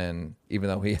staff come in even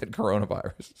though he had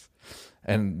coronavirus.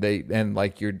 And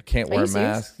you can't wear a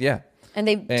mask. Yeah. And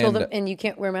they told them, and you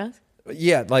can't wear masks?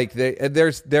 Yeah, like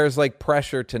there's like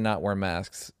pressure to not wear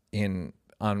masks in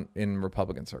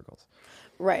Republican circles.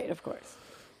 Right, of course.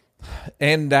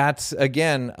 And that's,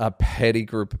 again, a petty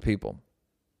group of people.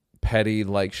 Petty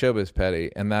like showbiz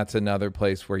petty. And that's another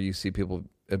place where you see people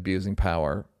abusing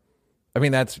power. I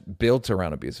mean, that's built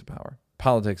around abuse of power.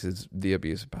 Politics is the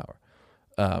abuse of power.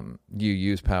 You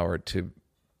use power to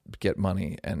get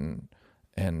money and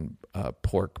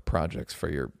pork projects for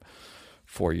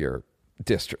your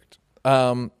district.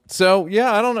 So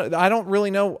yeah, I don't know. I don't really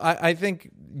know. I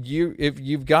think if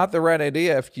you've got the right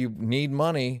idea, if you need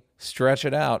money, stretch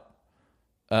it out.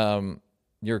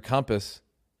 Your compass.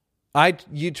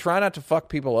 You try not to fuck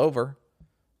people over,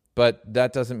 but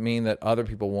that doesn't mean that other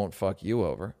people won't fuck you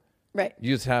over. Right.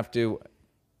 You just have to.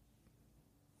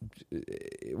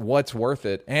 What's worth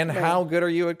it, and how good are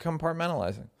you at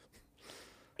compartmentalizing?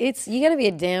 You got to be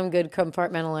a damn good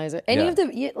compartmentalizer, and you have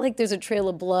to there's a trail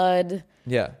of blood.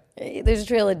 Yeah. There's a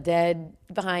trail of dead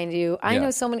behind you. I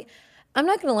know so many. I'm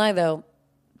not going to lie though.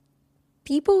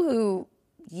 People who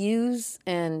use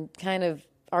and kind of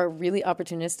are really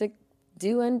opportunistic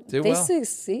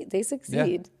succeed. They succeed.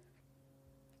 Yeah.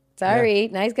 Sorry,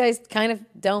 nice guys kind of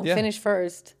don't finish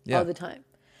first all the time.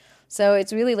 So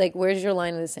it's really like, where's your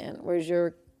line in the sand? Where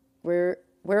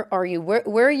are you?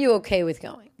 Where are you okay with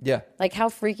going? Yeah. Like, how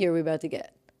freaky are we about to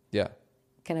get? Yeah.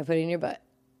 Can I put it in your butt?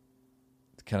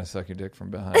 Kind of suck your dick from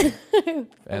behind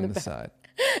and the side.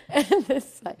 And the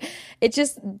side. It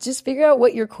just figure out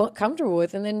what you're comfortable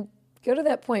with, and then go to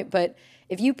that point. But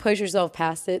if you push yourself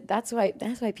past it, that's why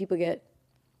people get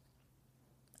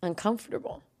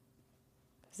uncomfortable.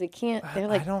 Because they can't. They're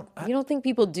like, you don't think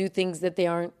people do things that they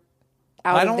aren't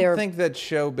out of their. I don't think that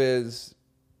showbiz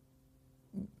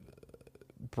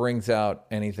brings out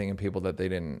anything in people that they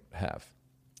didn't have.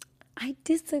 I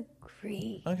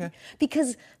disagree. Okay.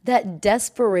 Because that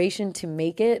desperation to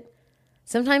make it,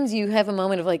 sometimes you have a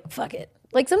moment of like, fuck it.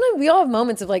 Like sometimes we all have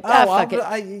moments of like, fuck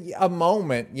it. A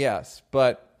moment, yes.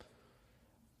 But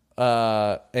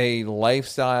a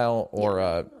lifestyle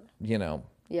or Yeah.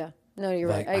 No, you're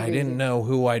like, right. I didn't know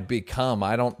who I'd become.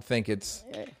 I don't think it's...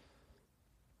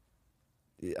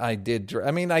 I did. I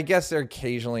mean, I guess they're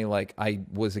occasionally like I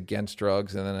was against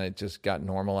drugs and then it just got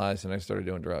normalized and I started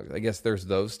doing drugs. I guess there's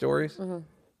those stories.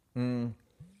 Mm-hmm.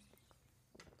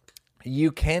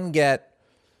 You can get,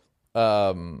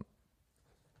 you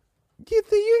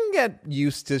can get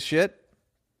used to shit.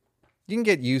 You can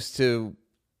get used to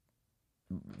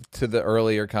the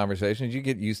earlier conversations. You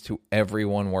get used to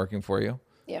everyone working for you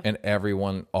and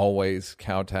everyone always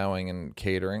kowtowing and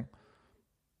catering.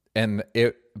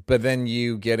 But then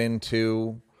you get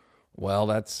into, well,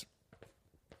 that's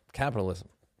capitalism.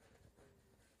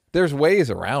 There's ways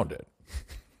around it.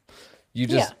 You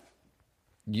just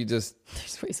There's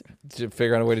ways around.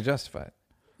 figure out a way to justify it.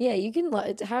 Yeah, you can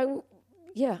lie.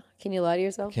 Can you lie to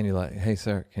yourself? Can you lie? Hey,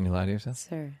 sir, can you lie to yourself?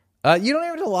 Sir. You don't even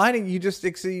have to lie to you. Just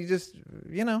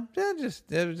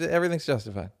everything's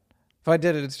justified. If I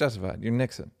did it, it's justified. You're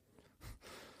Nixon.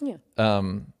 Yeah.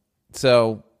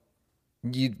 So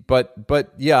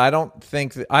but yeah, I don't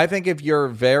think I think if you're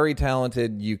very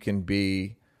talented, you can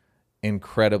be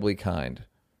incredibly kind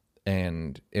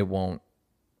and it won't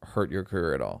hurt your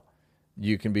career at all.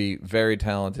 You can be very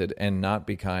talented and not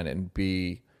be kind and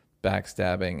be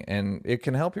backstabbing, and it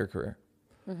can help your career.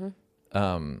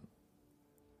 Mm-hmm.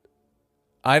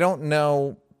 I don't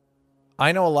know.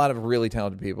 I know a lot of really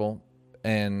talented people,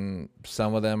 and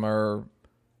some of them are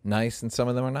nice and some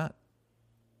of them are not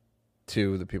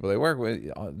to the people they work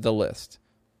with. The list,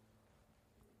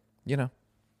 I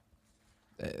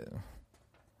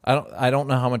don't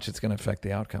know how much it's going to affect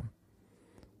the outcome,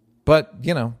 but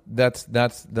that's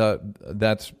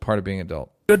part of being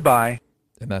adult. Goodbye.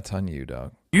 And that's on you,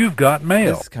 dog. You've got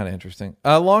mail. This is kind of interesting.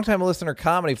 A longtime listener,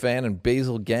 comedy fan, and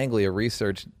basal ganglia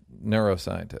research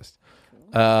neuroscientist.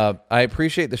 I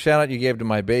appreciate the shout out you gave to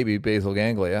my baby, basal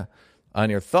ganglia, on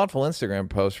your thoughtful Instagram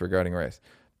post regarding race.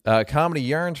 Comedy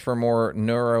yearns for more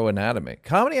neuroanatomy.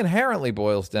 Comedy inherently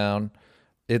boils down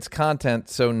its content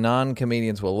so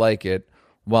non-comedians will like it,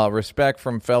 while respect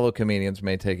from fellow comedians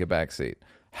may take a backseat.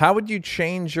 How would you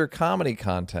change your comedy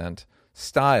content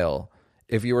style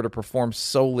if you were to perform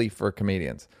solely for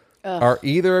comedians? Are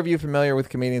either of you familiar with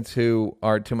comedians who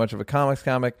are too much of a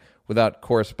comic without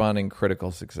corresponding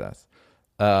critical success?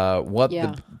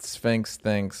 The Sphinx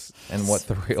thinks and what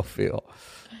the real feel.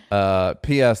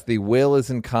 P.S. The Will is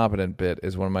incompetent bit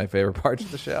is one of my favorite parts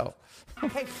of the show.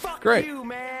 Hey, fuck Great. you,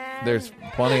 man. There's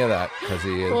plenty of that because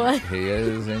he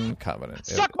is incompetent.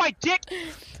 Suck my dick.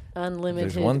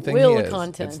 Unlimited There's one thing will he is.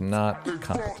 content. It's not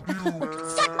competent.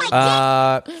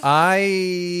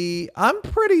 I'm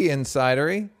pretty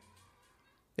insidery.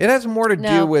 It has more to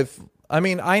do with. I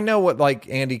mean, I know what like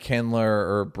Andy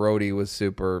Kindler or Brody was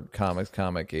super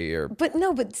comic-y But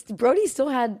Brody still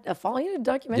had a following in a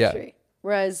documentary. Yeah.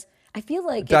 Whereas I feel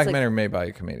like documentary made by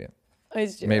a comedian.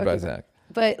 Made by Zach.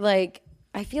 But like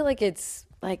I feel like it's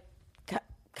like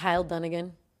Kyle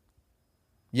Dunnigan.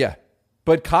 Yeah.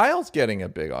 But Kyle's getting a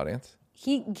big audience.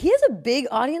 He has a big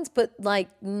audience, but like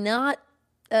not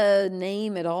a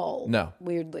name at all. No.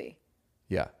 Weirdly.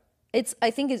 Yeah.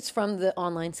 I think it's from the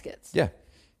online skits. Yeah.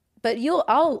 But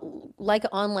I'll like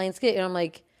an online skit and I'm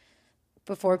like,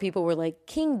 before people were like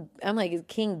King, I'm like, is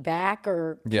King back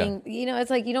or King?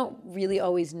 It's like you don't really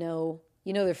always know.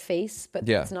 You know their face, but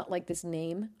it's not like this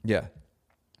name. Yeah.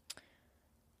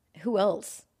 Who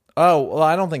else? Oh, well,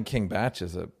 I don't think King Batch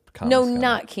is a comic. No,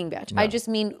 not King Batch. No. I just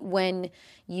mean when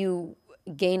you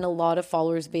gain a lot of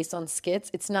followers based on skits,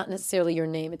 it's not necessarily your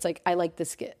name. It's like, I like the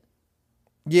skit.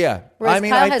 Yeah. Whereas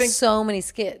Kyle has so many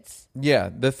skits. Yeah.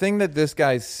 The thing that this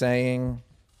guy's saying,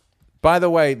 by the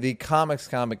way, the comic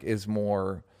is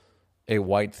more a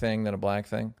white thing than a black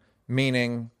thing,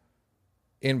 meaning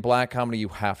in black comedy, you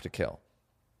have to kill.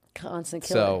 Constant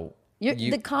killer. So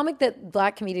the comic that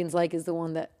black comedians like is the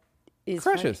one that is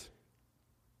crushes. Funny.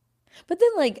 But then,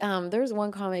 like, there's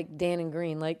one comic, Dan and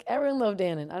Green. Like, everyone loved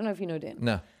Dan. I don't know if you know Dan.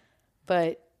 No.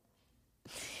 But,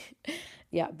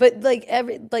 yeah. But,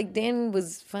 like, Dan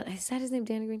was fun. Is that his name,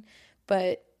 Dan and Green?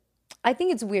 But I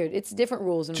think it's weird. It's different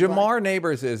rules. Jamar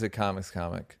Neighbors is a comic.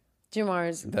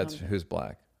 Jamar's who's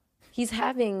black. He's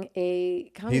having a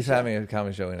comedy show. Having a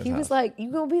comedy show in his house. He was like, you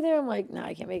gonna be there? I'm like, no,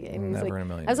 I can't make it. And he was Never like, in a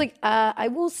million I was like, I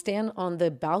will stand on the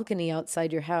balcony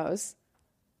outside your house.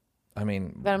 I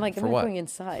mean, but I'm like, I'm not what? going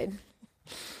inside.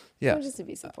 Yeah. Just to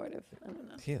be supportive. I don't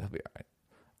know. Yeah, that'll be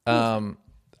all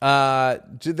right.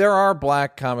 There are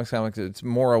black comics. It's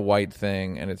more a white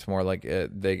thing, and it's more like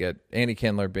they get Andy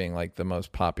Kindler being like the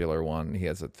most popular one. He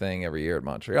has a thing every year at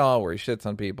Montreal where he shits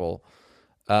on people.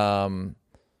 I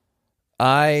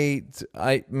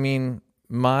mean,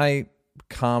 my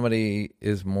comedy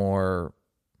is more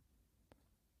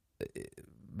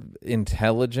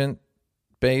intelligent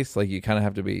based. Like, you kind of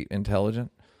have to be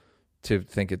intelligent to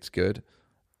think it's good.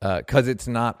 Because it's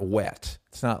not wet.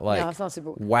 It's not like it's not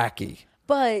super wacky.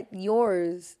 But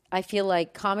yours, I feel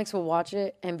like comics will watch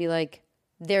it and be like,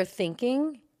 they're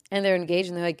thinking and they're engaged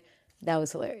and they're like, that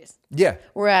was hilarious. Yeah.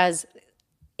 Whereas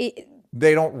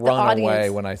they don't run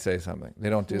away when I say something. They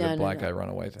don't do the black guy run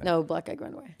away thing. No, black guy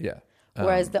run away. Yeah.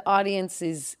 Whereas the audience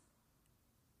is,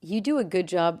 you do a good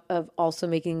job of also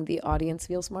making the audience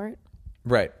feel smart.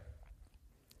 Right.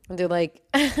 And they're like,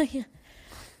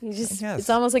 you just, Yes. it's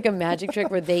almost like a magic trick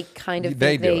where they kind of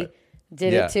They think do they it.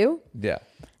 did Yeah. it too. Yeah.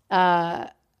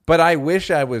 But I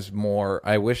wish I was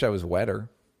wetter.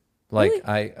 Like Really?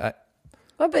 I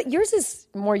Well, but yours is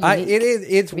more unique. it is.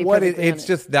 It's to be what it. perfectly It's honest.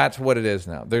 just that's what it is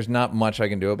now. There's not much I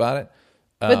can do about it.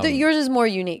 But yours is more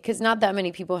unique because not that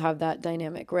many people have that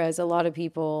dynamic. Whereas a lot of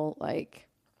people like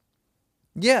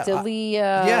Yeah.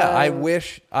 Dalia. I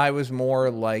wish I was more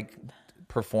like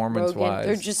performance Rogan, wise.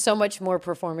 they're just so much more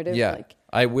performative. yeah. Like,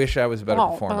 I wish I was a better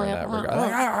Oh, performer in that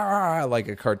regard. Like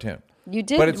a cartoon. you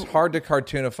did, But it's hard to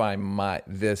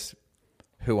cartoonify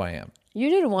who I am. You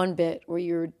did one bit where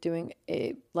you were doing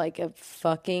a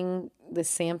fucking the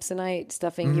Samsonite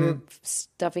stuffing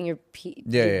your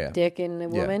dick in a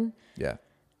woman, Yeah.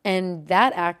 and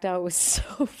that act out was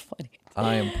so funny.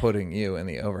 I am putting you in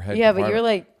the overhead. Yeah, but compartment. you're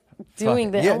like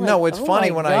doing that. Yeah, I'm no, like, it's oh funny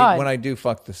my when God. I do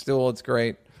fuck the stool. It's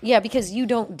great. Yeah, because you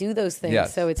don't do those things,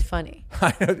 Yes. so it's funny.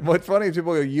 What's funny is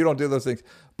people go, you don't do those things,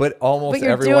 but almost But you're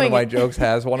every one of doing my it. jokes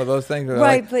has one of those things. They're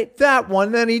Right, like, but- that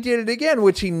one, then he did it again,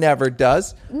 which he never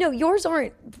does. No, yours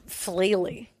aren't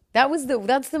flaily.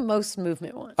 That's the most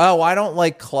movement one. Oh, I don't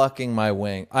like clucking my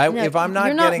wing. No, If I'm not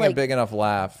you're not getting a like- big enough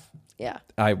laugh, Yeah.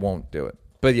 I won't do it.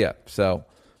 But yeah, so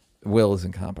Will is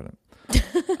incompetent.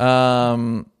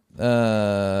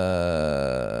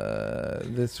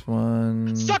 This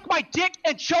one. Suck my dick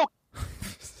and choke.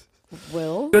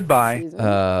 Will. Goodbye.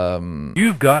 Excuse me.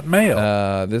 You've got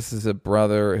mail. This is a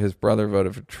brother. His brother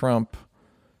voted for Trump.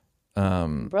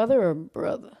 Brother or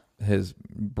brother? His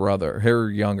brother, her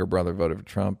younger brother, voted for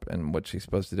Trump, and what she's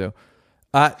supposed to do.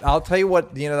 I'll tell you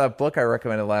what. That book I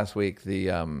recommended last week, the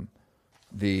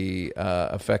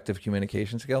effective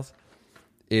communication skills,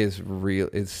 is real.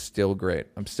 It's still great.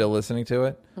 I'm still listening to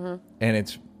it,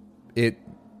 and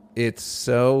it's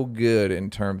so good in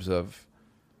terms of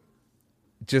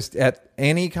just at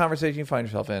any conversation you find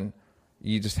yourself in,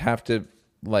 you just have to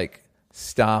like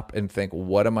stop and think,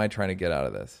 what am I trying to get out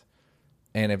of this?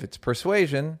 And if it's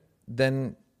persuasion,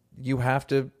 then you have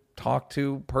to talk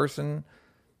to person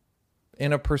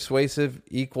in a persuasive,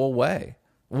 equal way.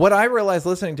 What I realized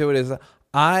listening to it is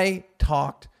I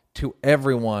talked to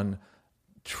everyone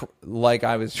like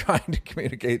I was trying to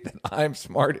communicate that I'm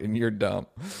smart and you're dumb.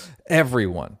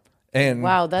 Everyone. And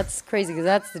Wow, that's crazy because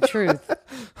that's the truth.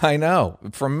 I know,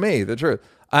 from me, the truth.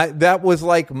 That was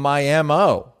like my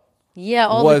MO. Yeah,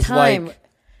 all was the time. like,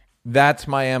 that's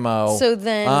my MO. So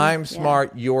then- I'm yeah.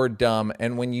 smart, you're dumb.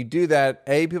 And when you do that,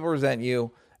 A, people resent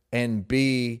you, and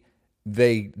B,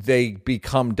 they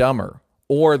become dumber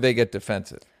or they get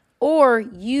defensive. Or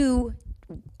you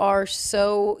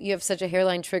have such a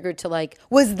hairline triggered to like,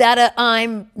 was that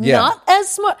I'm Yeah. not as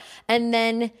smart? And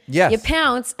then Yes. you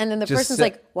pounce, and then the Just person's say-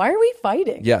 like, why are we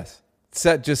fighting? Yes.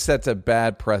 Just sets a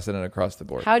bad precedent across the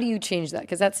board. How do you change that?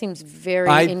 Because that seems very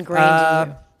I- ingrained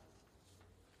in you.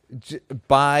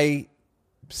 By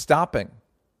stopping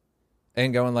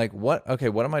and going like, what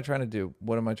am I trying to do?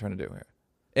 What am I trying to do here?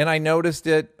 And I've noticed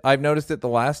it the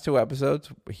last 2 episodes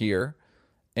here,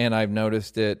 and I've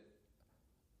noticed it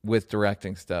with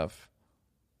directing stuff,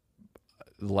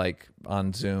 like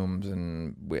on Zooms,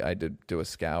 and I did do a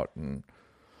scout, and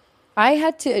I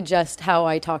had to adjust how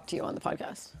I talk to you on the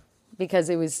podcast because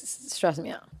it was stressing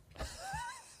me out.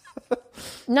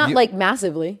 Not like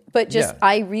massively, but just Yeah.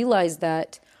 I realized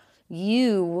that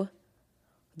the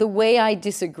way I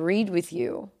disagreed with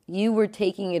you, you were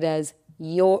taking it as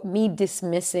me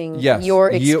dismissing yes, your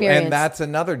experience. and that's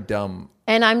another dumb.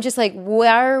 And I'm just like, why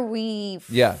are we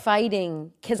Yeah.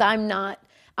 fighting? Because I'm not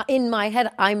in my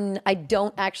head. I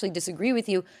don't actually disagree with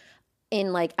you.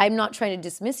 I'm not trying to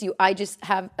dismiss you. I just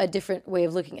have a different way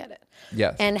of looking at it.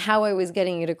 Yes. And how I was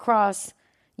getting it across,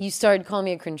 you started calling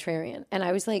me a contrarian, and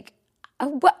I was like,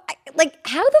 what? Like,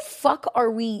 how the fuck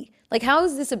are we? Like, how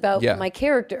is this about Yeah. my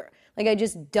character? Like, I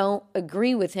just don't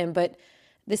agree with him, but.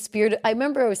 The spirit. I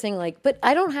remember I was saying like, but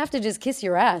I don't have to just kiss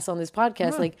your ass on this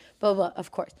podcast, like blah blah. Of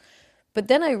course, but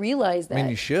then I realized that. I mean,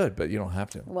 you should, but you don't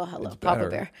have to. Well, hello, It's Papa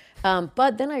better. Bear.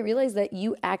 But then I realized that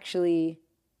you actually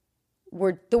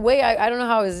were the way I don't know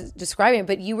how I was describing it,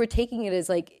 but you were taking it as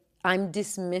like I'm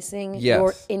dismissing Yes.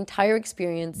 your entire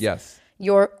experience. Yes.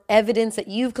 Your evidence that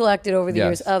you've collected over the Yes.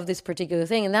 years of this particular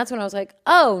thing, and that's when I was like,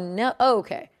 oh no,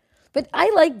 okay. But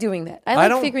I like doing that. I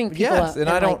like figuring people out. And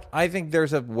I think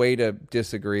there's a way to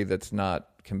disagree that's not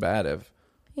combative.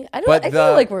 Yeah, I But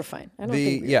feel like we're fine. I don't the-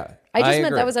 think we're yeah, I just I meant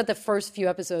agree. that was at the first few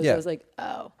episodes. Yeah. I was like,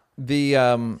 oh, The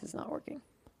this is not working.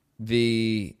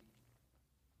 the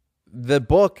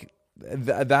book,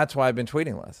 that's why I've been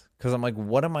tweeting less, because I'm like,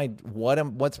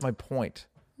 what's my point?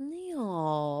 Yeah,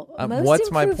 Neil,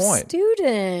 what's my improved point?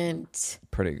 Student.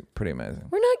 Pretty amazing.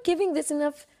 We're not giving this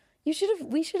enough. We should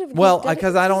have. Well,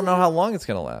 because I don't know how long it's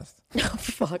going to last. Oh,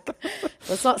 fuck.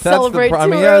 Let's not That's celebrate too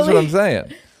early. that's what I'm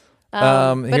saying.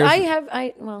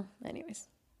 But well, anyways.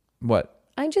 What?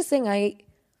 I'm just saying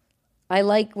I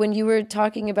like when you were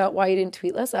talking about why you didn't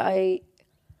tweet less. I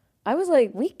was like,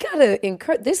 we gotta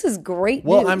encourage. This is great news.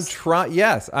 Well, I'm trying.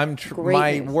 Yes, Great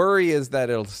my news. worry is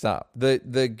that it'll stop. The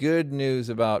good news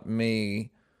about me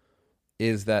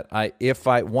is that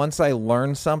once I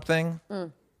learn something,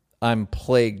 I'm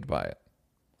plagued by it.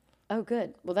 Oh,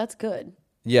 good. Well, that's good.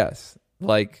 Yes,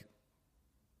 like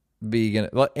vegan,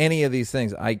 any of these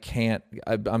things. I can't.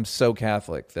 I'm so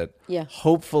Catholic that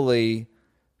hopefully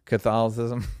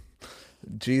Catholicism,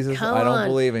 Jesus, Come I don't on.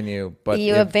 believe in you, but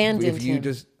You abandoned if you him.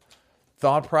 just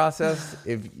thought process,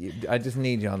 I just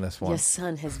need you on this one. Your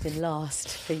son has been lost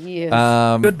for years.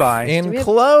 Goodbye. In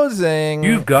closing,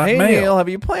 You've got hey mail. Neil, have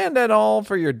you planned at all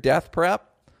for your death prep,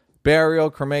 burial,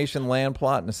 cremation, land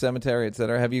plot in a cemetery,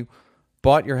 etc.? Have you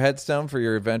bought your headstone for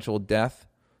your eventual death?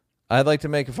 I'd like to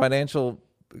make a financial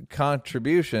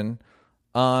contribution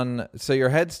so your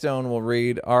headstone will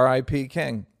read R.I.P.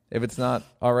 King if it's not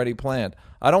already planned.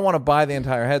 I don't want to buy the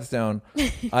entire headstone.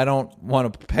 I don't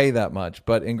want to pay that much,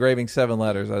 but engraving 7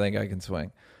 letters, I think I can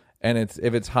swing. And if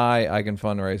it's high, I can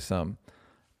fundraise some.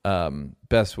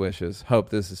 Best wishes. Hope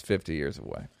this is 50 years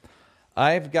away.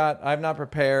 I've not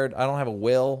prepared. I don't have a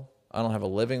will. I don't have a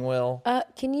living will.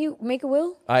 Can you make a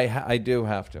will? I do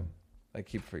have to. I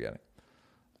keep forgetting.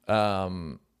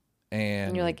 And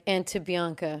you're like, and to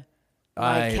Bianca,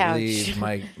 my couch. leave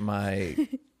my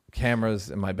cameras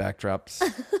and my backdrops,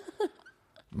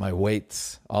 my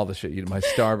weights, all the shit. My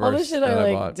Starburst. All the shit that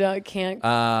I bought. can't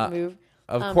move.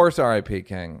 Of course, R.I.P.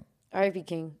 King. R.I.P.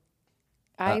 King.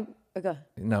 Okay.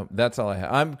 No, that's all I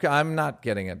have. I'm not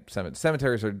getting a cemetery.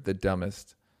 Cemeteries are the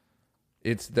dumbest.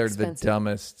 They're Expensive. the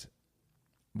dumbest,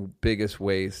 biggest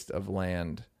waste of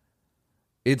land.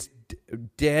 It's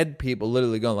dead people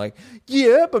literally going like,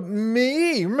 yeah, but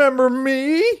me, remember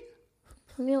me?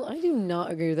 Neil, I do not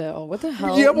agree with that at all. What the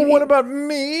hell? Yeah, but what about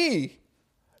me?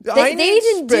 They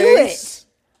didn't do it.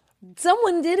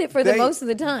 Someone did it for the most of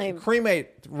the time.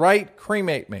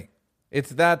 Cremate me. It's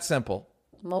that simple.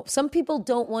 Some people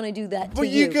don't want to do that But to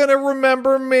you. you're going to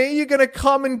remember me? You're going to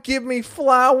come and give me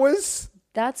flowers?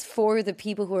 That's for the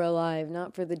people who are alive,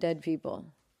 not for the dead people.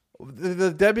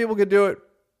 The dead people could do it.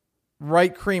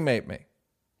 Cremate me.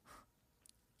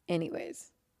 Anyways,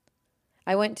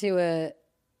 I went to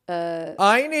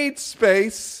I need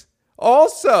space.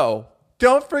 Also,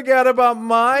 don't forget about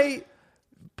my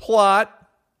plot,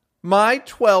 my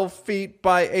 12 feet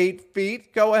by 8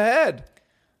 feet. Go ahead.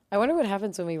 I wonder what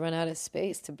happens when we run out of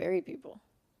space to bury people.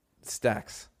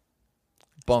 Stacks.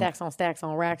 Bunk. Stacks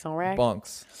on racks on racks.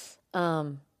 Bunks.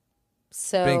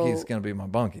 So Binky's going to be my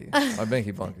bunkie. My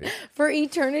Binky bunkie. for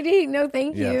eternity? No,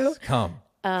 thank Yes, you. come.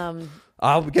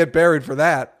 I'll get buried for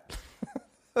that.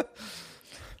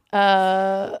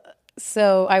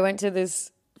 So I went to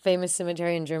this famous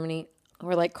cemetery in Germany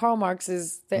where like Karl Marx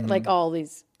is there, like all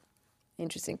these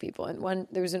interesting people. And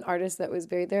there was an artist that was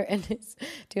buried there and his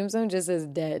tombstone just says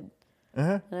dead.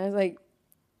 And I was like,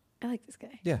 I like this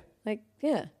guy. Yeah. Like,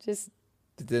 yeah, this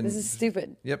is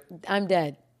stupid. Yep. I'm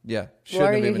dead. Yeah. Why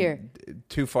are have you even here?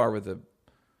 Too far with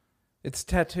it's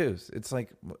tattoos. It's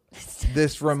like,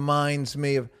 this reminds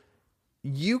me of,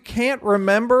 you can't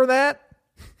remember that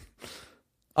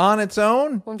on its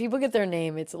own? When people get their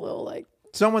name, it's a little like.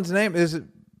 Someone's name is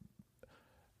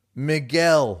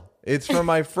Miguel. It's for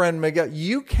my friend Miguel.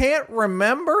 You can't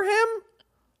remember him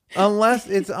unless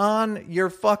it's on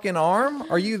your fucking arm?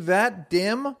 Are you that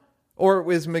dim?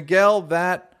 Or is Miguel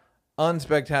that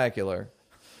unspectacular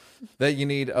that you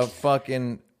need a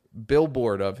fucking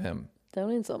billboard of him?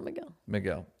 Don't insult Miguel.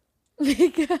 Miguel.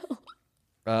 Miguel.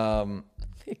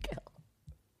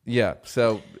 Yeah,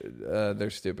 so they're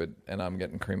stupid, and I'm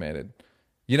getting cremated.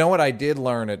 You know what I did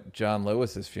learn at John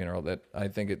Lewis's funeral that I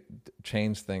think it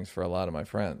changed things for a lot of my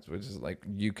friends, which is like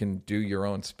you can do your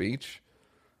own speech.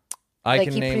 I Like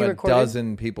can he name a pre-recorded?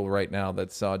 dozen people right now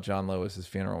that saw John Lewis's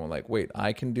funeral and were like, wait,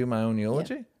 I can do my own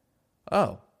eulogy?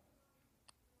 Oh.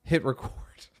 Hit record.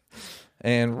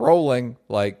 And rolling,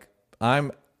 like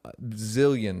I'm a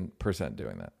zillion%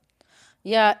 doing that.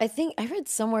 Yeah, I think I read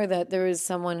somewhere that there was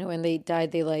someone who, when they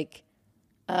died, they like,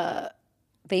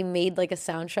 they made like a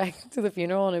soundtrack to the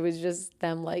funeral, and it was just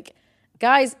them like,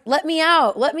 guys, let me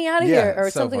out of here, or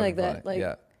so something like fucking that. funny.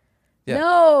 Like, Yeah.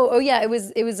 no, oh yeah, it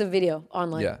was a video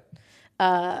online. Yeah.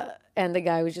 And the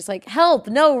guy was just like, help,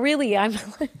 no, really, I'm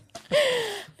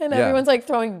and everyone's like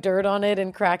throwing dirt on it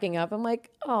and cracking up. I'm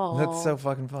like, oh, That's so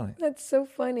fucking funny. That's so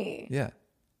funny. Yeah.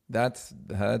 That's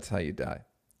how you die.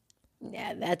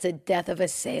 Yeah, that's a death of a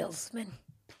salesman.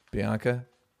 Bianca,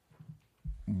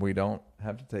 we don't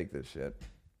have to take this shit.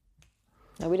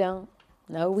 No, we don't.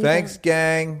 No, we Thanks, don't.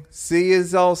 gang. See you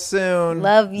all soon.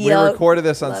 Love you. We recorded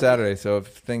this on Saturday, so if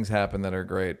things happen that are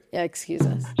great. Yeah, excuse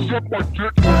us.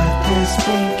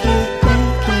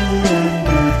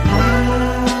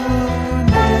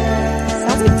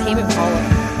 Sounds like Tame Impala.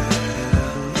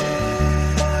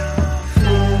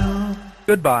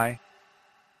 Goodbye.